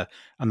each other,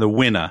 and the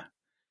winner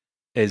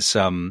is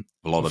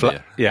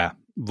Volodymyr.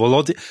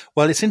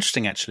 Well, it's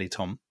interesting actually,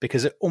 Tom,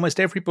 because almost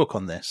every book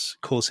on this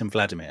calls him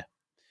Vladimir,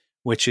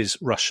 which is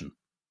Russian.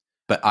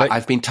 But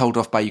I've been told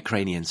off by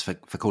Ukrainians for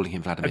calling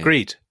him Vladimir.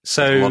 Agreed.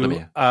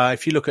 So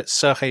if you look at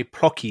Sergei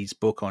Plokhy's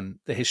book on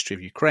the history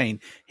of Ukraine,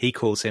 he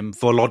calls him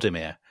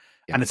Volodymyr.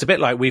 Yeah. And it's a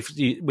bit like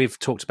we've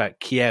talked about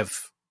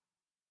Kyiv,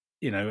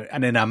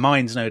 and in our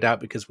minds, no doubt,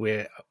 because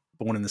we're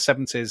born in the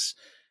 70s,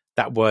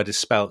 that word is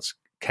spelt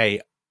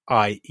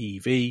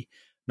K-I-E-V,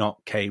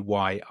 not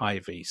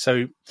K-Y-I-V.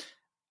 So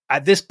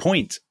at this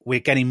point,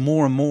 we're getting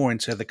more and more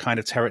into the kind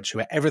of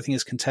territory where everything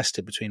is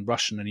contested between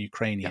Russian and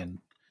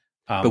Ukrainian.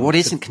 Yeah. But what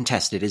isn't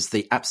contested is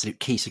the absolute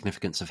key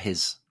significance of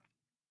his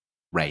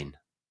reign,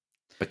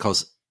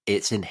 because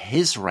it's in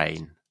his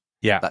reign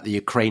that the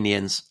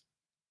Ukrainians,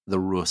 the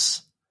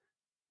Rus,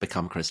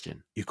 become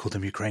Christian. You call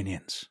them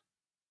Ukrainians?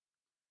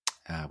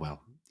 The Rus.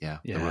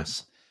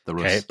 The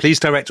Rus. Okay, please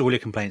direct all your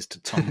complaints to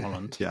Tom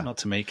Holland, not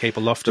to me.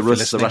 Cable Loft. The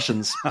Rus, the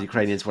Russians, the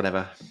Ukrainians,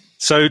 whatever.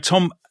 So,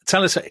 Tom,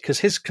 tell us, because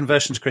his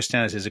conversion to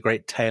Christianity is a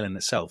great tale in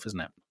itself, isn't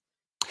it?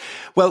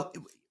 Well,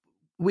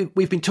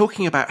 we've been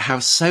talking about how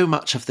so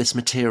much of this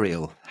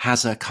material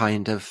has a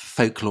kind of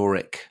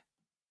folkloric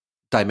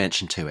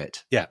dimension to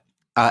it. Yeah.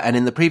 And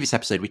in the previous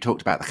episode, we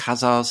talked about the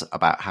Khazars,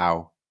 about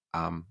how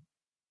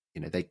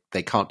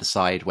they can't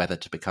decide whether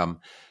to become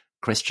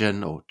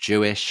Christian or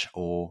Jewish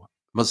or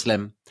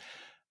Muslim.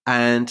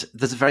 And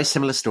there's a very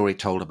similar story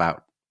told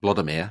about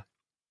Vladimir.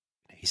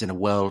 he's in a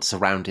world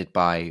surrounded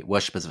by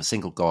worshippers of a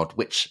single god.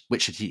 Which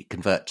should he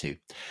convert to?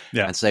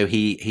 Yeah. And so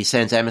he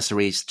sends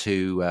emissaries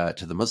to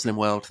the Muslim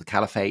world, to the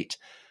Caliphate,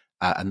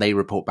 and they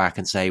report back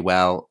and say,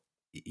 well,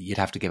 you'd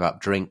have to give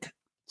up drink,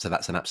 so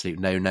that's an absolute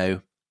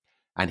no.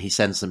 And he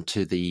sends them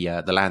to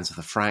the lands of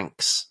the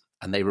Franks,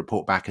 and they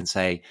report back and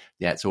say,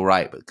 yeah, it's all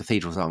right, but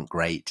cathedrals aren't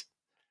great.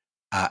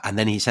 And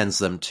then he sends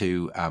them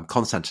to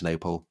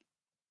Constantinople,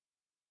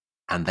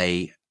 and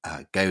they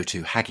go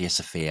to Hagia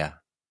Sophia,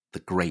 the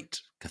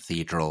great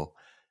cathedral,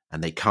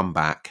 and they come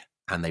back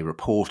and they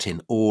report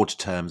in awed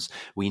terms,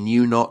 we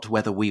knew not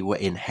whether we were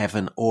in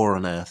heaven or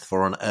on earth,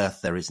 for on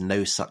earth there is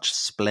no such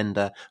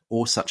splendor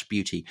or such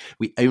beauty.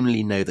 We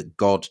only know that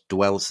God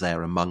dwells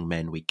there among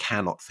men. We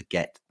cannot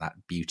forget that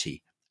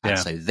beauty. And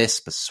so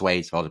this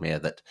persuades Vladimir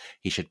that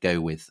he should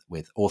go with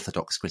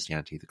Orthodox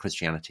Christianity, the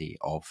Christianity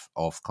of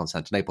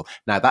Constantinople.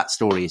 Now, that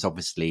story is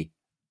obviously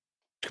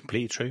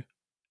completely true.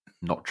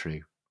 Not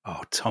true.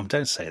 Oh, Tom,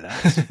 don't say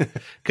that.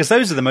 Because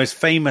those are the most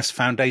famous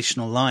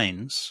foundational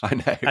lines. I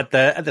know. At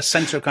the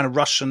center of kind of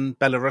Russian,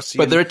 Belarusian.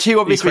 But there are two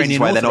obvious reasons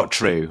why they're not Orthodox.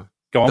 true.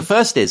 Go on. The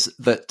first is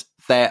that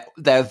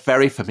they're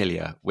very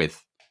familiar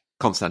with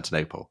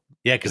Constantinople.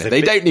 Yeah, because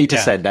they don't need to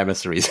send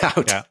emissaries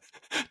out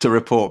to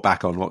report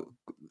back on what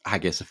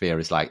Hagia Sophia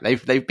is like.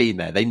 They've been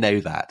there. They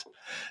know that.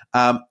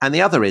 And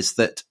the other is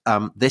that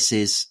this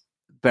is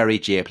very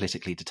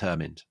geopolitically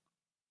determined.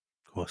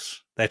 Of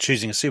course. They're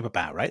choosing a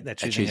superpower, right? They're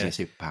choosing a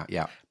superpower,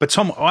 yeah. But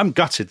Tom, I'm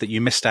gutted that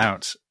you missed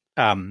out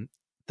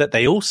that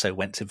they also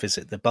went to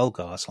visit the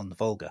Bulgars on the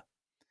Volga.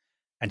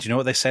 And do you know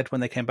what they said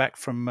when they came back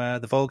from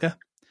the Volga?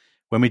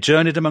 When we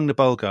journeyed among the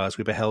Bulgars,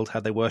 we beheld how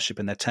they worship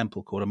in their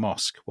temple called a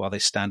mosque while they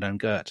stand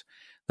ungirt.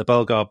 The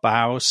Bulgar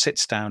bows,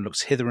 sits down,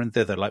 looks hither and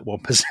thither like one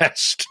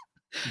possessed.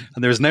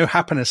 And there is no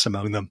happiness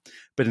among them,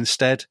 but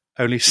instead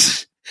only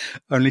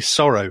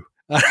sorrow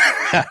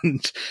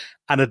and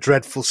a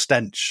dreadful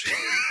stench.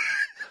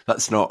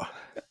 That's not.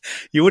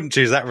 You wouldn't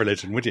choose that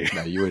religion, would you?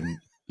 No, you wouldn't.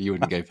 You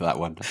wouldn't go for that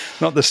one.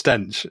 Not the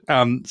stench.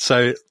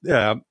 So,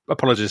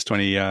 apologies to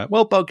any.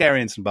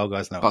 Bulgarians and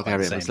Bulgars now.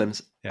 Bulgarian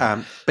Muslims.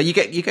 Yeah. But you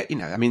get.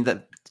 I mean,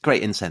 that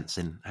great incense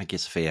in Hagia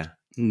Sophia.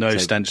 No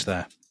stench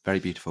there. Very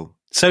beautiful.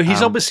 So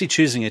he's obviously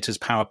choosing it as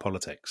power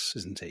politics,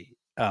 isn't he?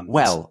 And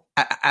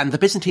the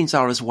Byzantines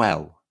are as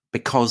well,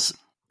 because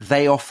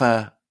they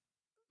offer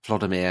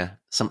Vladimir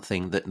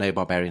something that no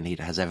barbarian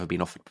leader has ever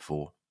been offered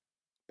before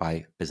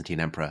by Byzantine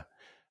emperor.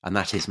 And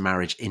that is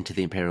marriage into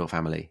the imperial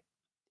family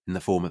in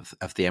the form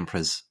of the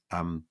emperor's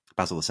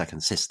Basil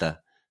II's sister,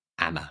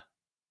 Anna.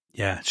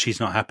 Yeah, she's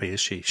not happy, is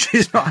she?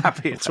 She's not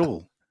happy at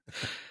all.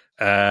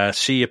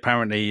 She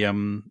apparently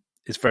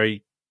is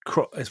very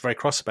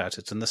cross about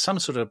it. And there's some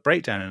sort of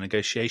breakdown in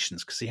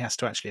negotiations because he has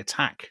to actually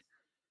attack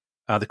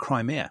the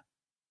Crimea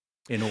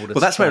in order.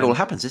 Well, that's where it all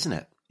happens, isn't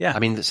it? Yeah. I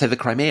mean, so the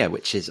Crimea,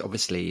 which is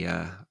obviously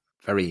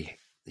very,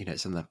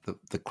 it's in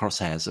the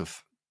crosshairs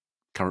of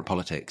current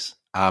politics.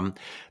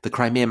 The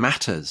Crimea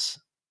matters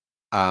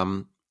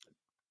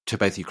to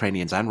both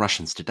Ukrainians and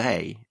Russians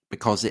today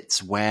because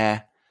it's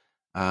where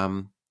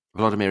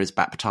Vladimir is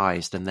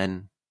baptized and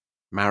then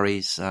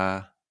marries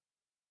Anna.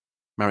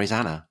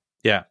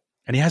 Yeah,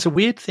 and he has a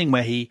weird thing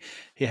where he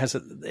has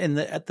at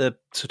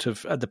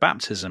the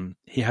baptism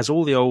he has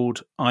all the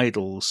old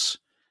idols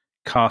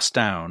cast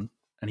down,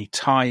 and he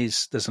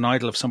ties. There's an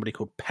idol of somebody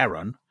called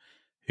Perun,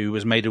 who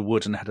was made of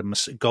wood and had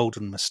a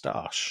golden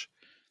moustache.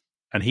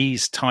 And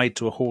he's tied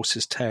to a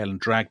horse's tail and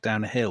dragged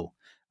down a hill.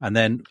 And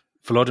then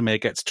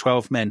Volodymyr gets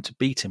 12 men to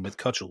beat him with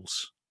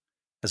cudgels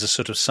as a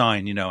sort of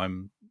sign,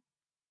 I'm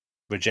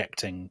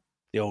rejecting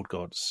the old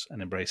gods and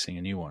embracing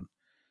a new one.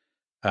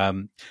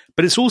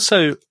 But it's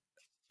also,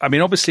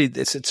 obviously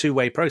it's a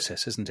two-way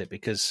process, isn't it?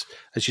 Because,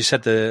 as you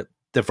said, the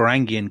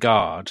Varangian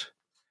Guard,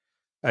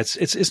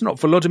 it's not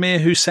Volodymyr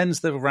who sends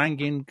the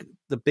Varangian,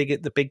 the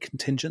big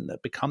contingent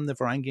that become the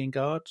Varangian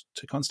Guard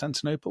to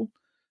Constantinople.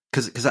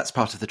 Because that's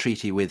part of the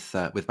treaty with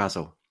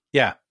Basil.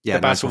 Yeah.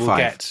 Basil will 945.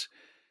 get.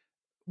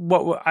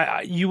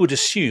 What you would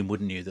assume,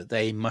 wouldn't you, that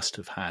they must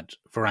have had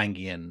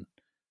Varangian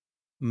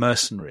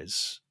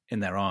mercenaries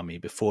in their army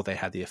before they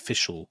had the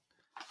official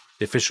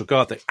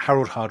guard. That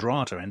Harold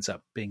Hardrada ends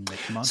up being the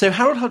commander. So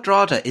Harold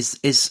Hardrada is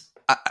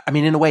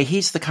in a way,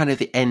 he's the kind of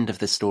the end of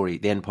this story,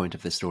 the end point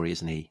of this story,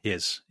 isn't he? He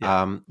is.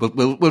 Yeah.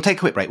 We'll take a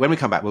quick break. When we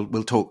come back,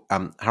 we'll talk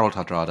Harold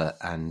Hardrada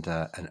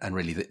and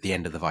really the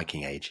end of the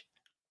Viking Age.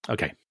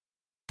 Okay.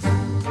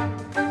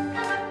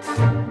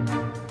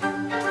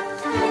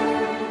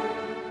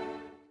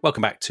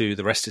 Welcome back to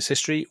The Rest is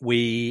History.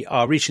 We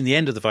are reaching the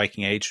end of the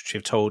Viking Age, which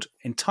we've told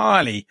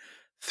entirely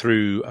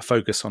through a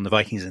focus on the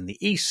Vikings in the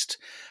East.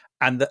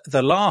 And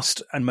the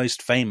last and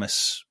most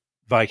famous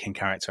Viking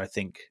character, I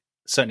think,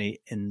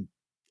 certainly in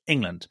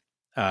England,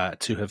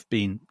 to have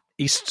been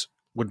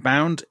eastward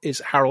bound is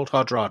Harold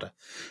Hardrada,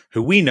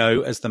 who we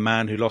know as the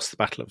man who lost the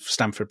Battle of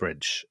Stamford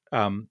Bridge,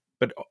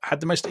 but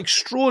had the most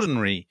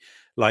extraordinary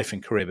life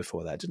and career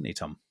before that, didn't he,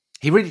 Tom?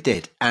 He really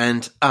did,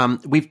 and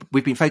we've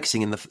been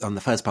focusing on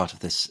the first part of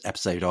this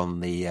episode on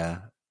the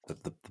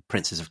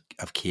princes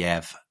of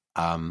Kyiv,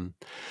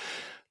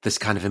 this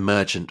kind of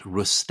emergent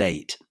Rus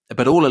state.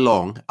 But all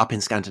along, up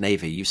in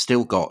Scandinavia, you've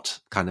still got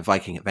kind of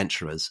Viking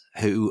adventurers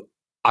who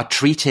are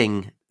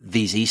treating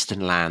these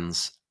eastern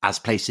lands as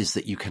places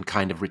that you can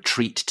kind of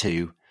retreat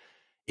to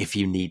if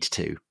you need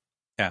to.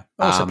 Yeah.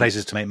 Also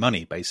places to make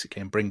money,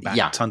 basically, and bring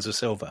back tons of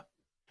silver.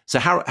 So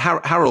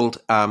Harold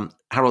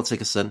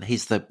Sigurdsson,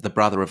 he's the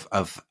brother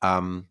of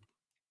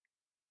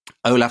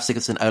Olaf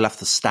Sigurdsson, Olaf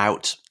the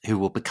Stout, who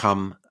will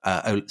become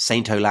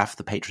Saint Olaf,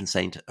 the patron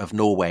saint of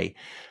Norway.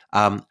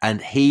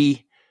 And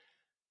he's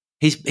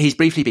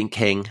briefly been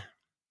king.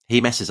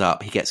 He messes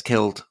up. He gets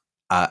killed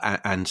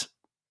and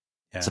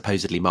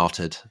supposedly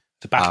martyred.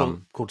 It's a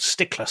battle called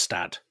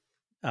Stiklerstad,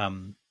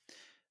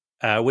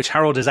 which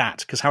Harold is at,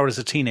 because Harold is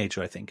a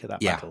teenager, I think, at that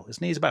battle.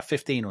 Isn't he? He's about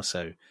 15 or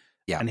so.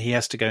 Yeah. And he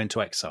has to go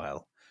into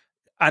exile.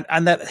 And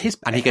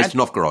he goes to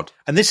Novgorod.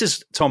 And this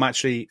is, Tom,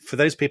 actually, for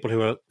those people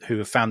who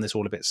have found this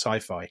all a bit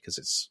sci-fi, because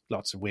it's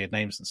lots of weird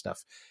names and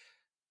stuff,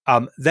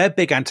 their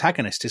big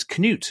antagonist is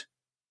Canute,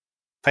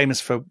 famous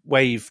for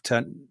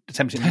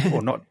attempting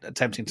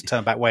to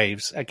turn back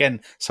waves.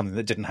 Again, something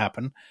that didn't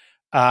happen.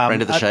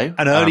 Friend of the show.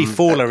 An early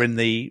faller in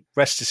the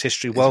rest is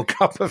history World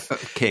Cup of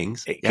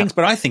Kings.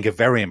 But I think a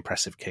very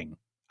impressive king.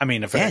 I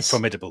mean, a very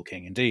formidable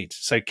king indeed.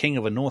 So king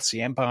of a North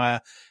Sea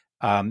empire.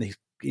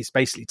 He's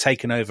basically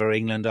taken over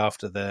England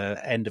after the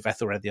end of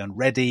Ethelred the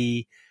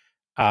Unready.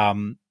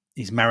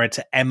 He's married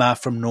to Emma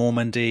from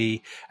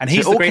Normandy, and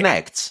he's so it all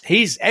connects.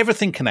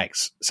 Everything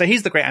connects. So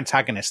he's the great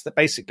antagonist. That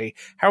basically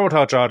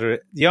the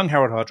young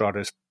Harold Hardrada,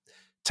 is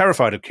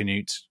terrified of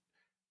Canute.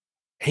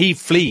 He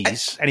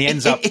flees, and he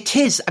ends up. It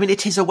is. I mean,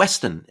 it is a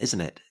Western, isn't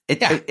it?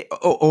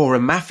 Or a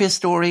mafia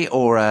story,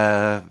 or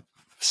a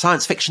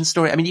science fiction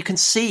story. I mean, you can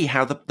see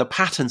how the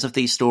patterns of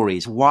these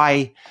stories.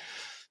 Why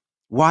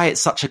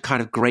it's such a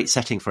kind of great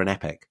setting for an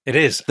epic. It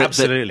is,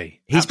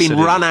 absolutely. He's been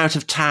run out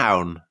of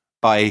town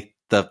by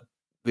the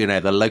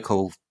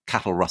local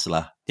cattle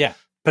rustler. Yeah.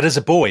 But as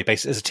a boy,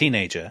 basically, as a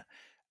teenager,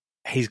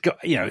 he's got,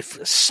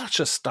 such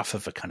a stuff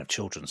of a kind of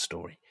children's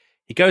story.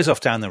 He goes off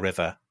down the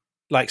river,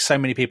 like so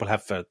many people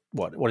have for,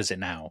 what is it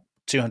now?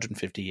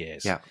 250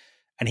 years. Yeah.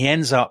 And he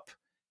ends up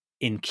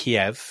in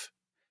Kyiv,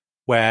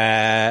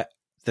 where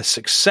the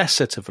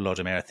successor to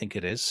Volodymyr, I think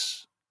it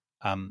is,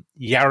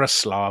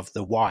 Yaroslav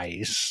the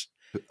Wise,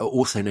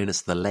 also known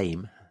as the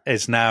Lame,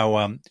 is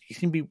now you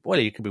can be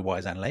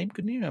wise and lame,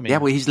 couldn't you? I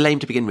mean, he's lame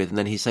to begin with, and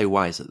then he's so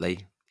wise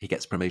that he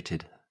gets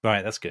promoted.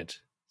 Right, that's good.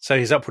 So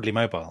he's upwardly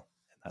mobile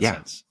in that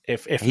sense.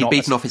 If he's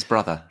beaten off his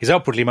brother, he's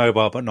upwardly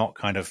mobile, but not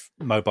kind of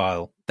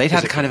mobile. They'd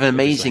had a kind of an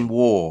amazing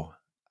war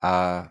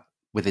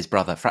with his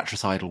brother,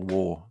 fratricidal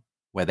war,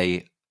 where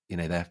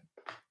they're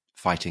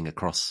fighting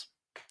across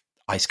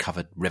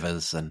ice-covered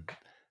rivers, and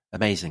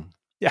amazing.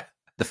 Yeah,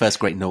 the first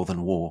Great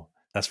Northern War.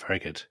 That's very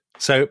good.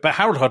 So, but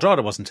Harold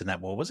Hardrada wasn't in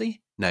that war, was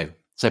he? No.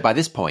 So by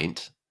this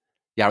point,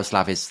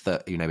 Yaroslav is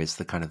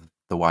the kind of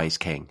the wise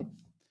king.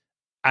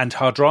 And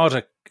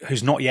Hardrada,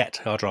 who's not yet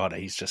Hardrada,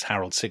 he's just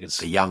Harold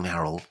Sigurdsson. The young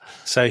Harold.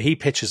 So he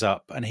pitches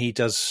up and he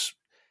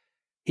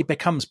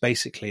becomes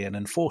basically an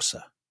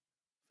enforcer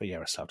for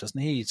Yaroslav, doesn't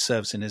he? He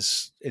serves in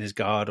his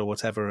guard or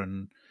whatever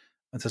and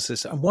does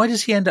this. And why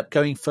does he end up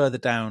going further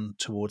down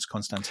towards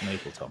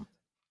Constantinople, Tom?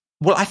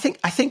 Well, I think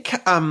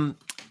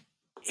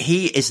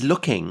he is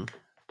looking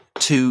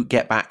to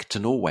get back to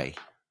Norway.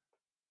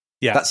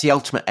 Yeah. That's the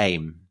ultimate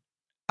aim.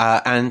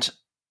 And,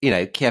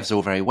 Kiev's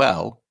all very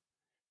well,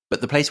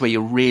 but the place where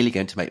you're really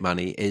going to make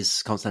money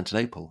is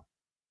Constantinople.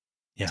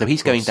 Yeah, so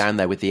he's going down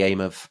there with the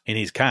aim of... He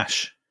needs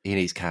cash.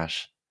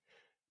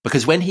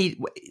 Because when he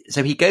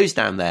goes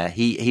down there,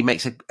 he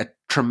makes a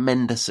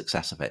tremendous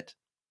success of it.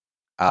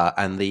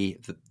 And the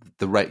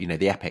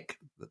epic,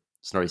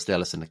 Snorri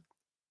Sturluson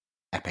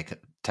epic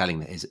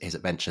telling his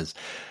adventures.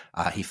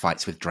 He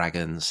fights with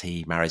dragons.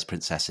 He marries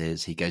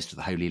princesses. He goes to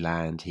the Holy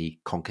Land. He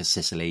conquers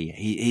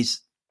Sicily.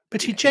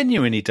 But he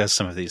genuinely does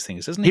some of these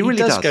things, doesn't he? He really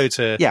does.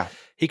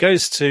 He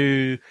goes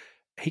to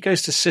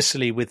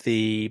Sicily with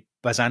the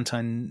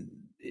Byzantine.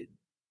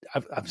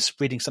 I'm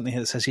reading something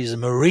here that says he's a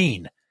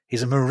marine.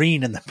 He's a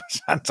marine in the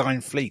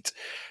Byzantine fleet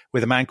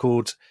with a man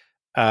called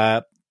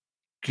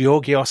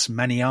Georgios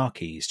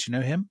Maniakes. Do you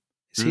know him?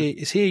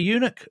 Is he a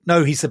eunuch?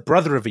 No, he's the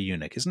brother of a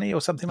eunuch, isn't he, or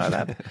something like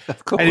that?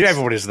 Of course,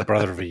 everybody's the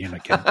brother of a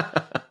eunuch.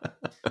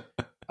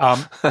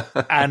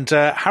 And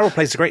Harold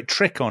plays a great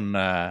trick on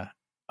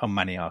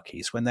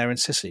Maniakes when they're in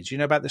Sicily. Do you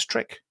know about this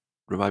trick?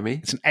 Remind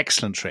me. It's an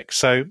excellent trick.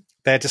 So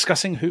they're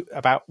discussing who's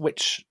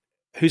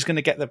going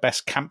to get the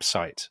best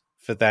campsite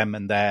for them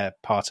and their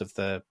part of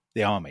the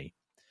army,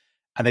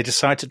 and they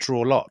decide to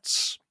draw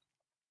lots.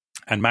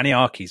 And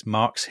Maniakes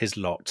marks his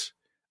lot.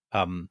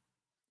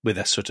 With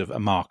a sort of a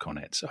mark on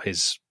it, or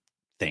his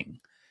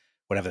thing,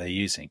 whatever they're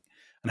using.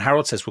 And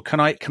Harold says, "Well, can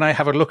I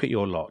have a look at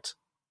your lot,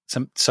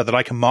 so that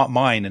I can mark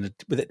mine in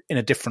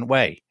a different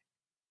way?"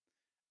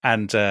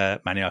 And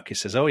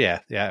Maniakes says, "Oh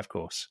yeah, of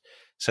course."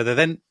 So they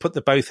then put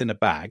the both in a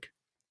bag,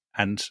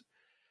 and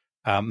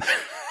another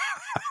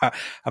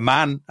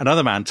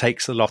man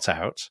takes the lot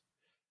out,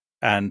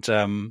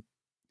 and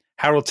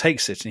Harold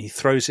takes it and he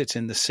throws it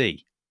in the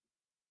sea.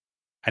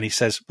 And he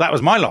says, "That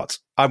was my lot.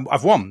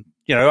 I've won.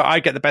 You know, I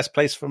get the best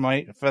place for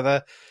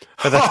the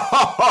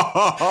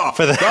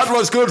That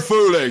was good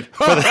fooling.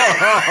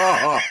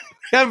 I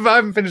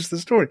haven't finished the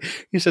story.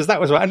 He says, that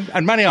was right.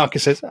 And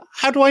Maniarchus says,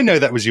 how do I know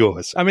that was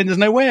yours? I mean, there's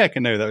no way I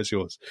can know that was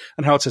yours.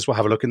 And Harold says, well,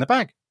 have a look in the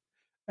bag.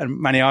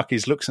 And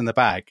Maniarchus looks in the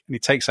bag and he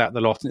takes out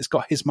the lot and it's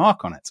got his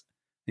mark on it.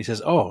 He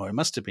says, oh, it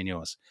must have been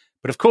yours.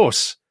 But of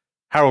course,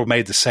 Harold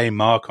made the same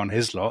mark on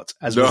his lot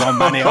as was on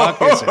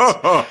Maniarchus's.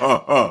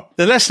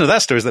 The lesson of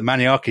that story is that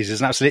Maniarchus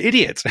is an absolute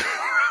idiot.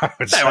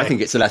 I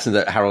think it's a lesson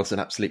that Harold's an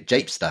absolute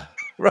japester.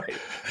 Right.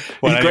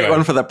 Well, he's a great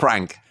one for the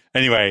prank.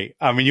 Anyway,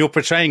 I mean, you're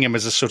portraying him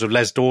as a sort of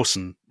Les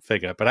Dawson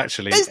figure, but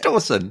actually... Les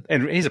Dawson?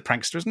 He's a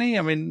prankster, isn't he?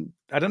 I mean,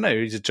 I don't know.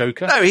 He's a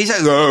joker. No, he's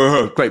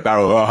a great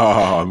barrel.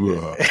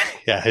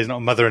 Yeah, he's not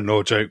a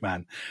mother-in-law joke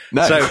man.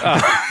 No.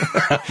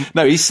 So,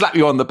 no, he slapped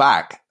you on the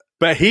back.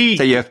 But so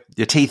your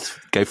teeth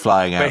go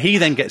flying out. But he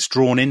then gets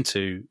drawn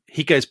into...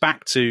 He goes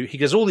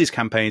all these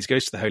campaigns,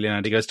 goes to the Holy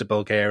Land, he goes to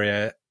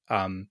Bulgaria,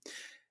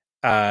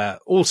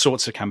 all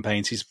sorts of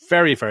campaigns. He's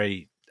very,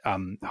 very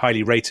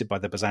highly rated by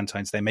the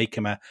Byzantines. They make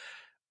him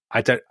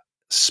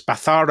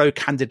Spatharo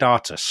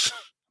Candidatus.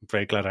 I'm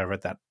very glad I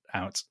read that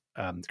out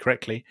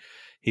correctly.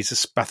 He's a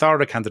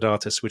Spatharo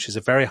Candidatus, which is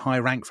a very high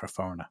rank for a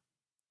foreigner.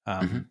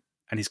 And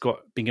he's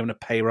been given a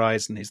pay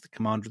rise, and he's the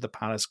commander of the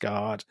palace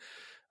guard,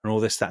 and all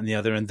this, that, and the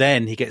other. And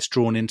then he gets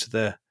drawn into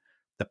the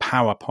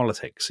power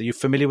politics. Are you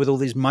familiar with all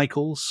these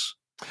Michaels?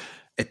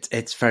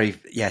 It's very,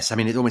 yes. I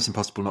mean, it's almost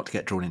impossible not to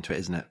get drawn into it,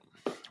 isn't it?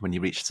 When you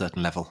reach a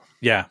certain level.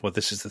 Yeah, well,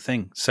 this is the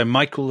thing. So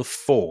Michael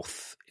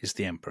IV is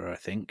the emperor, I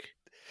think.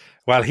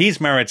 Well, he's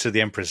married to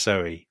the Empress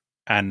Zoe,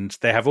 and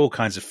they have all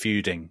kinds of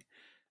feuding.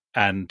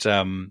 And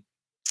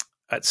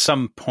at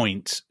some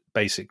point,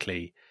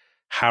 basically,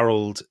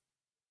 Harold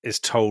is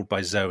told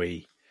by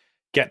Zoe,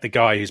 get the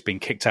guy who's been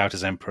kicked out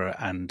as emperor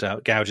and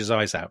gouge his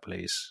eyes out,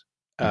 please.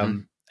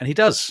 And he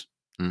does.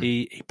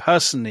 He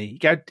personally, he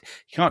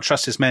can't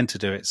trust his men to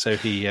do it, so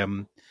he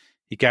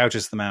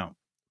gouges them out.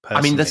 Personally.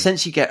 I mean, the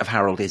sense you get of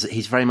Harold is that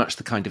he's very much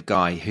the kind of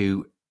guy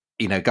who,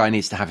 guy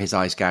needs to have his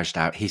eyes gouged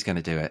out. He's going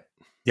to do it.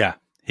 Yeah,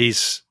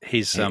 he's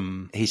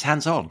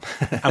hands on.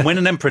 And when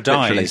an emperor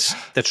dies,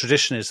 the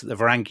tradition is that the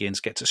Varangians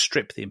get to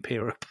strip the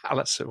imperial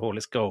palace of all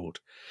its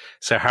gold.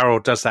 So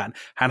Harold does that,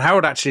 and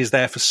Harold actually is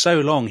there for so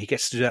long he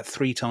gets to do that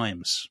 3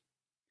 times.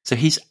 So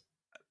he's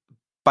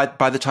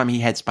by the time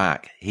he heads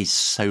back, he's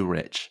so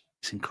rich.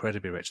 He's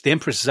incredibly rich. The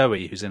Empress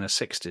Zoe, who's in her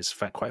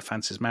 60s, quite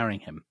fancies marrying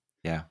him.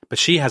 Yeah. But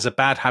she has a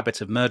bad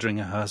habit of murdering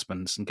her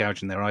husbands and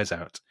gouging their eyes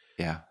out.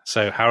 Yeah.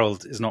 So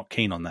Harold is not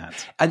keen on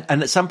that. And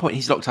at some point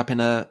he's locked up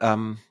in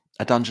a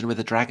dungeon with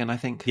a dragon, I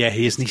think. Yeah,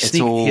 he is. He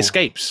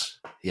escapes.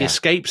 Yeah. He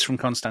escapes from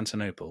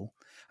Constantinople.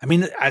 I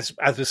mean, as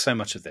with so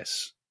much of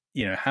this,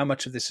 how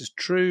much of this is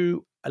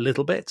true? A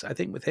little bit, I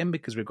think, with him,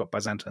 because we've got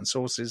Byzantine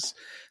sources.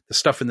 The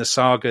stuff in the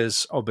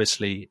sagas,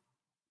 obviously,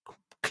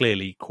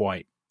 clearly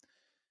quite,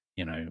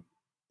 the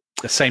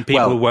same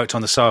people who worked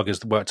on the sagas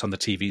that worked on the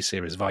TV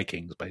series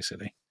Vikings,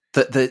 basically.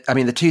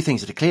 The 2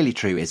 things that are clearly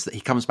true is that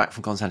he comes back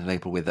from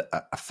Constantinople with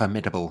a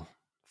formidable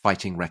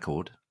fighting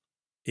record.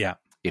 Yeah.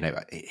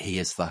 He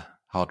is the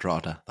hard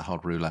rider, the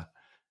hard ruler.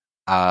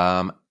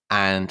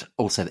 And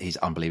also that he's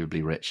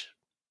unbelievably rich.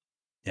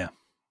 Yeah.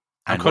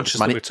 I'm conscious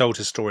that we've told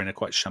his story in a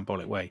quite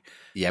shambolic way.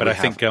 Yeah, but I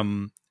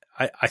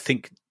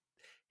think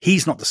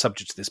he's not the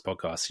subject of this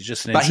podcast. He's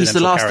just an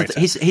incidental character.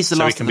 He's the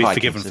last of the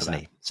Vikings, isn't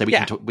he? So we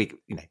can talk.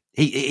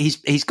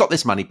 He's got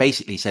this money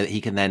basically so that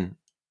he can then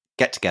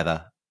get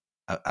together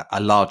a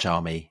large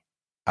army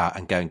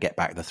and go and get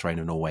back the throne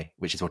of Norway,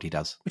 which is what he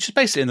does. Which is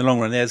basically in the long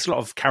run. There's a lot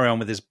of carry on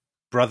with his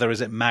brother.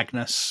 Is it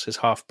Magnus, his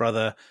half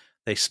brother?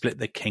 They split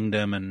the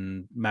kingdom,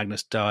 and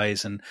Magnus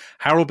dies, and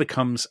Harold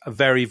becomes a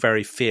very,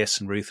 very fierce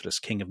and ruthless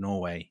king of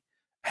Norway.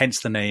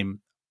 Hence the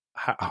name.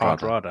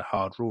 Hard rider,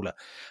 hard ruler.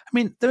 I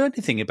mean, the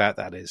only thing about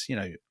that is,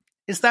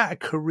 is that a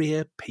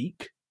career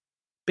peak?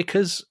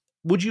 Because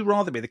would you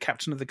rather be the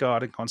captain of the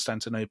guard in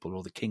Constantinople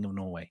or the king of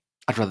Norway?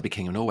 I'd rather be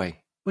king of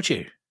Norway. Would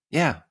you?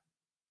 Yeah.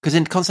 Because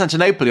in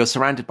Constantinople, you're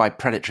surrounded by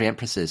predatory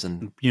empresses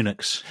and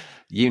eunuchs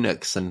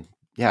and,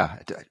 yeah.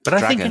 But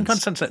dragons. I think in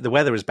Constantinople, the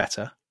weather is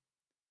better.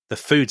 The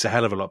food's a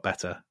hell of a lot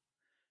better.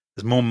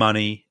 There's more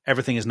money.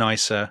 Everything is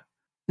nicer.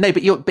 No,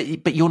 but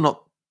you're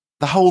not.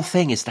 The whole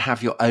thing is to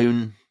have your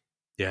own.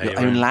 Yeah, your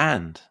own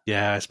land.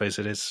 Yeah, I suppose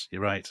it is.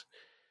 You're right.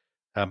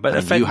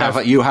 But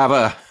you have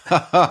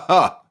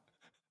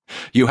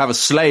a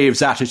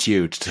slave's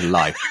attitude to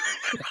life.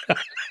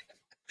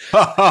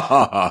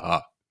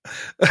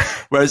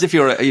 Whereas if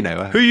you're,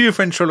 who are you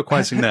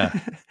ventriloquizing there?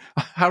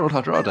 Harold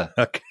Hardrada.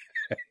 Okay.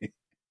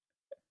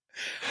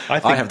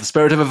 I have the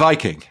spirit of a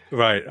Viking.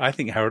 Right. I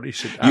think Harold, you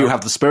should. You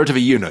have the spirit of a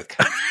eunuch.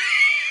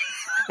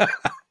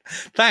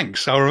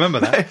 Thanks. I'll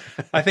remember that.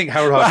 I think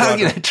Harold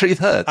Hardrada. Well, truth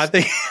hurts. I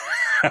think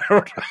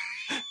Harold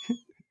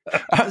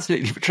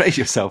absolutely betrayed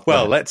yourself.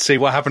 Well, let's see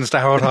what happens to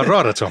Harold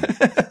Hardrada, Tom.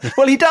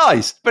 Well, he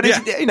dies, but it's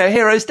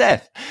hero's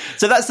death.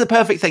 So that's the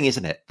perfect thing,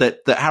 isn't it? That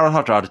Harold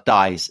Hardrada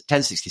dies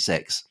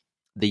 1066,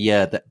 the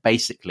year that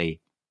basically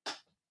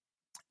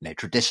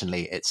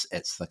traditionally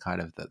it's the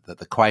kind of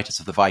the quietus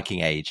of the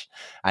Viking age,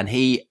 and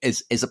he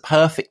is a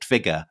perfect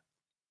figure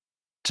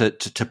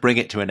to bring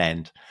it to an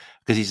end,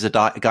 because he's a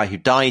guy who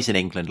dies in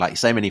England like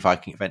so many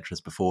Viking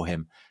adventurers before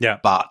him. Yeah,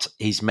 but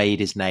he's made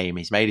his name,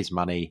 he's made his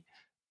money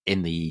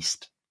in the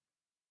East.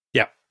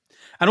 Yeah,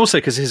 and also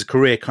because his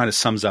career kind of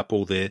sums up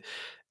all the.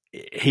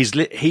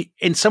 He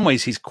in some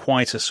ways he's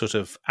quite a sort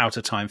of out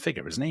of time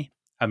figure, isn't he?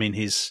 I mean,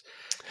 these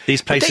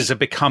places are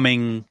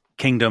becoming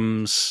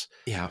kingdoms.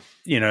 Yeah,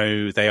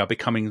 they are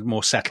becoming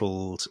more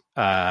settled,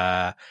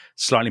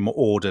 slightly more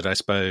ordered, I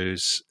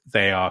suppose.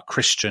 They are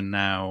Christian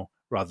now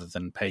rather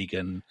than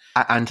pagan.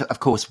 And of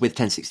course, with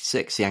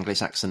 1066, the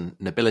Anglo-Saxon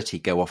nobility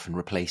go off and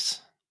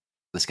replace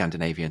the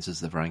Scandinavians as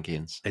the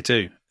Varangians. They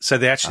do. So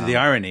the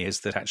irony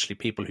is that actually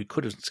people who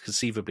could have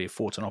conceivably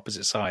fought on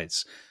opposite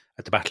sides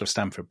at the Battle of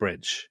Stamford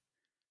Bridge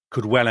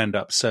could well end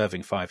up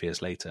serving 5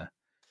 years later,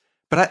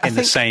 but I think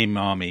the same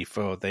army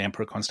for the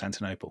Emperor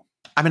Constantinople.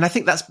 I mean, I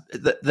think that's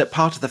the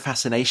part of the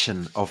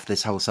fascination of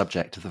this whole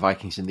subject of the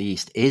Vikings in the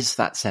East is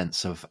that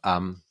sense of,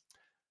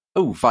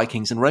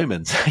 Vikings and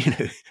Romans.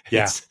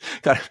 It's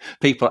kind of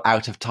people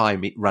out of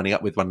time running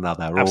up with one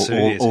another,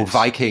 or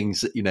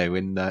Vikings,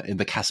 in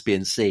the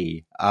Caspian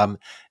Sea.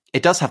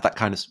 It does have that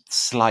kind of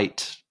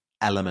slight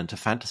element of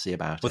fantasy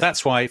about it. Well,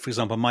 that's why, for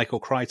example, Michael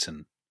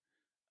Crichton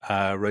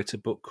wrote a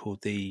book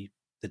called the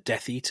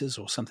Death Eaters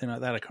or something like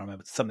that. I can't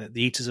remember.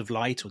 The Eaters of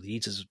Light or the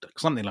Eaters of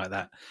something like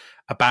that,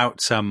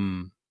 about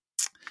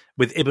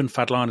with Ibn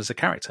Fadlan as a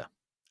character,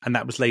 and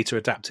that was later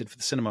adapted for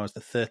the cinema as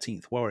the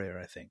 13th Warrior,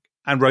 I think.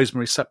 And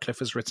Rosemary Sutcliffe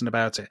has written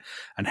about it,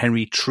 and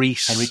Henry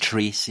Treece.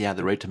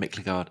 The Road to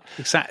Micklegard.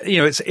 Exactly.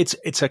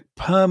 It's a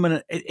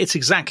permanent. It's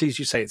exactly as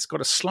you say. It's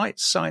got a slight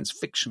science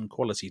fiction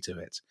quality to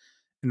it,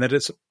 in that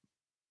it's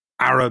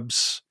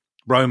Arabs,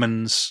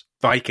 Romans,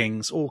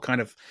 Vikings, all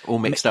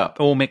mixed up,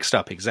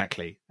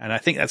 exactly. And I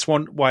think that's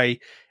why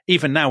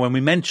even now when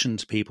we mention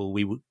to people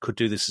we could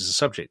do this as a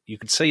subject, you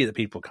could see that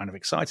people are kind of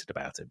excited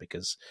about it,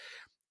 because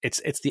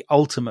it's the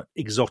ultimate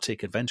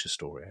exotic adventure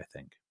story, I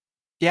think.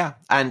 Yeah,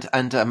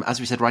 and as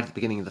we said right at the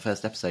beginning of the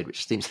first episode,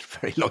 which seems a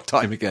very long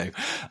time ago,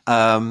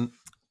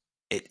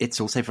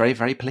 it's also very,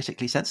 very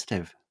politically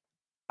sensitive.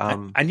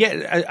 And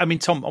yet, I mean,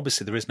 Tom,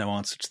 obviously there is no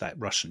answer to that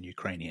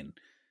Russian-Ukrainian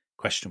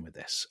question with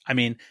this. I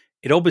mean,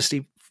 it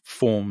obviously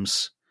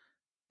forms,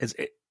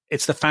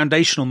 it's the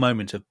foundational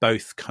moment of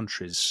both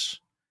countries'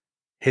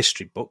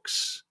 history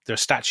books. There are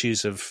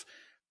statues of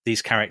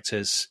these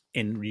characters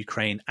in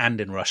Ukraine and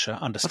in Russia,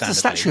 understandably.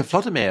 What's the statue of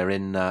Vladimir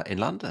in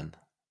London?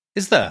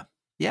 Is there?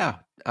 Yeah.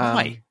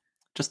 Why?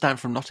 Just down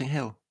from Notting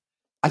Hill.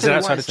 Is it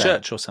outside a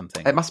church or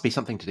something? It must be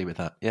something to do with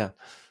that, yeah.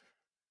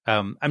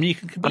 I mean, you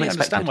can completely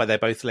understand why they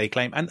both lay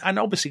claim. And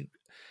obviously,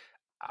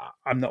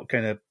 I'm not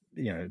going to,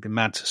 be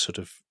mad to sort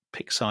of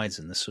pick sides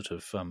in this sort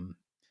of,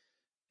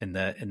 in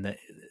the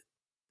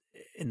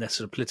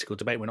sort of political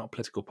debate. We're not a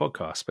political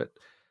podcast, but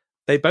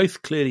they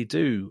both clearly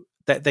do.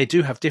 They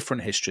do have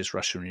different histories,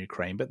 Russia and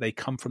Ukraine, but they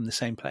come from the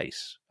same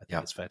place. I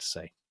think it's fair to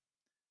say.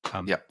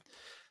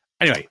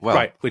 Anyway,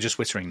 right, we're just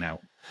whittering now.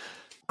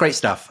 Great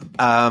stuff.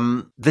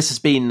 This has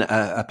been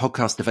a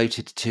podcast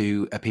devoted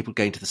to people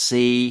going to the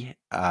sea,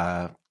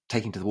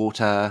 taking to the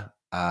water,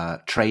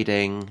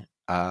 trading,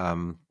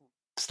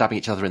 stabbing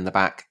each other in the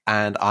back.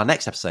 And our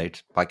next episode,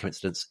 by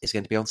coincidence, is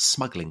going to be on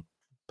smuggling.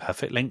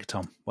 Perfect link,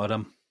 Tom. Well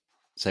done.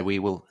 So we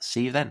will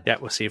see you then. Yeah,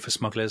 we'll see you for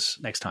smugglers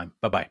next time.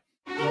 Bye-bye.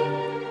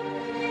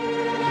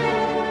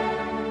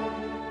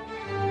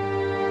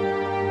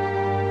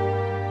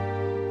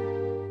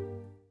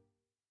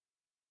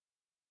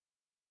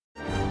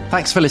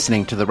 Thanks for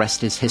listening to The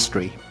Rest is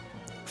History.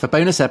 For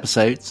bonus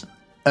episodes,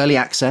 early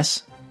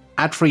access,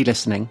 ad-free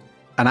listening,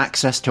 and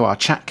access to our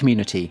chat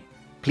community,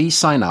 please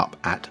sign up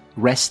at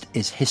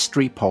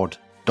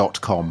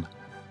restishistorypod.com.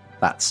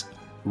 That's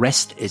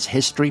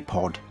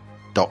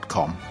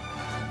restishistorypod.com.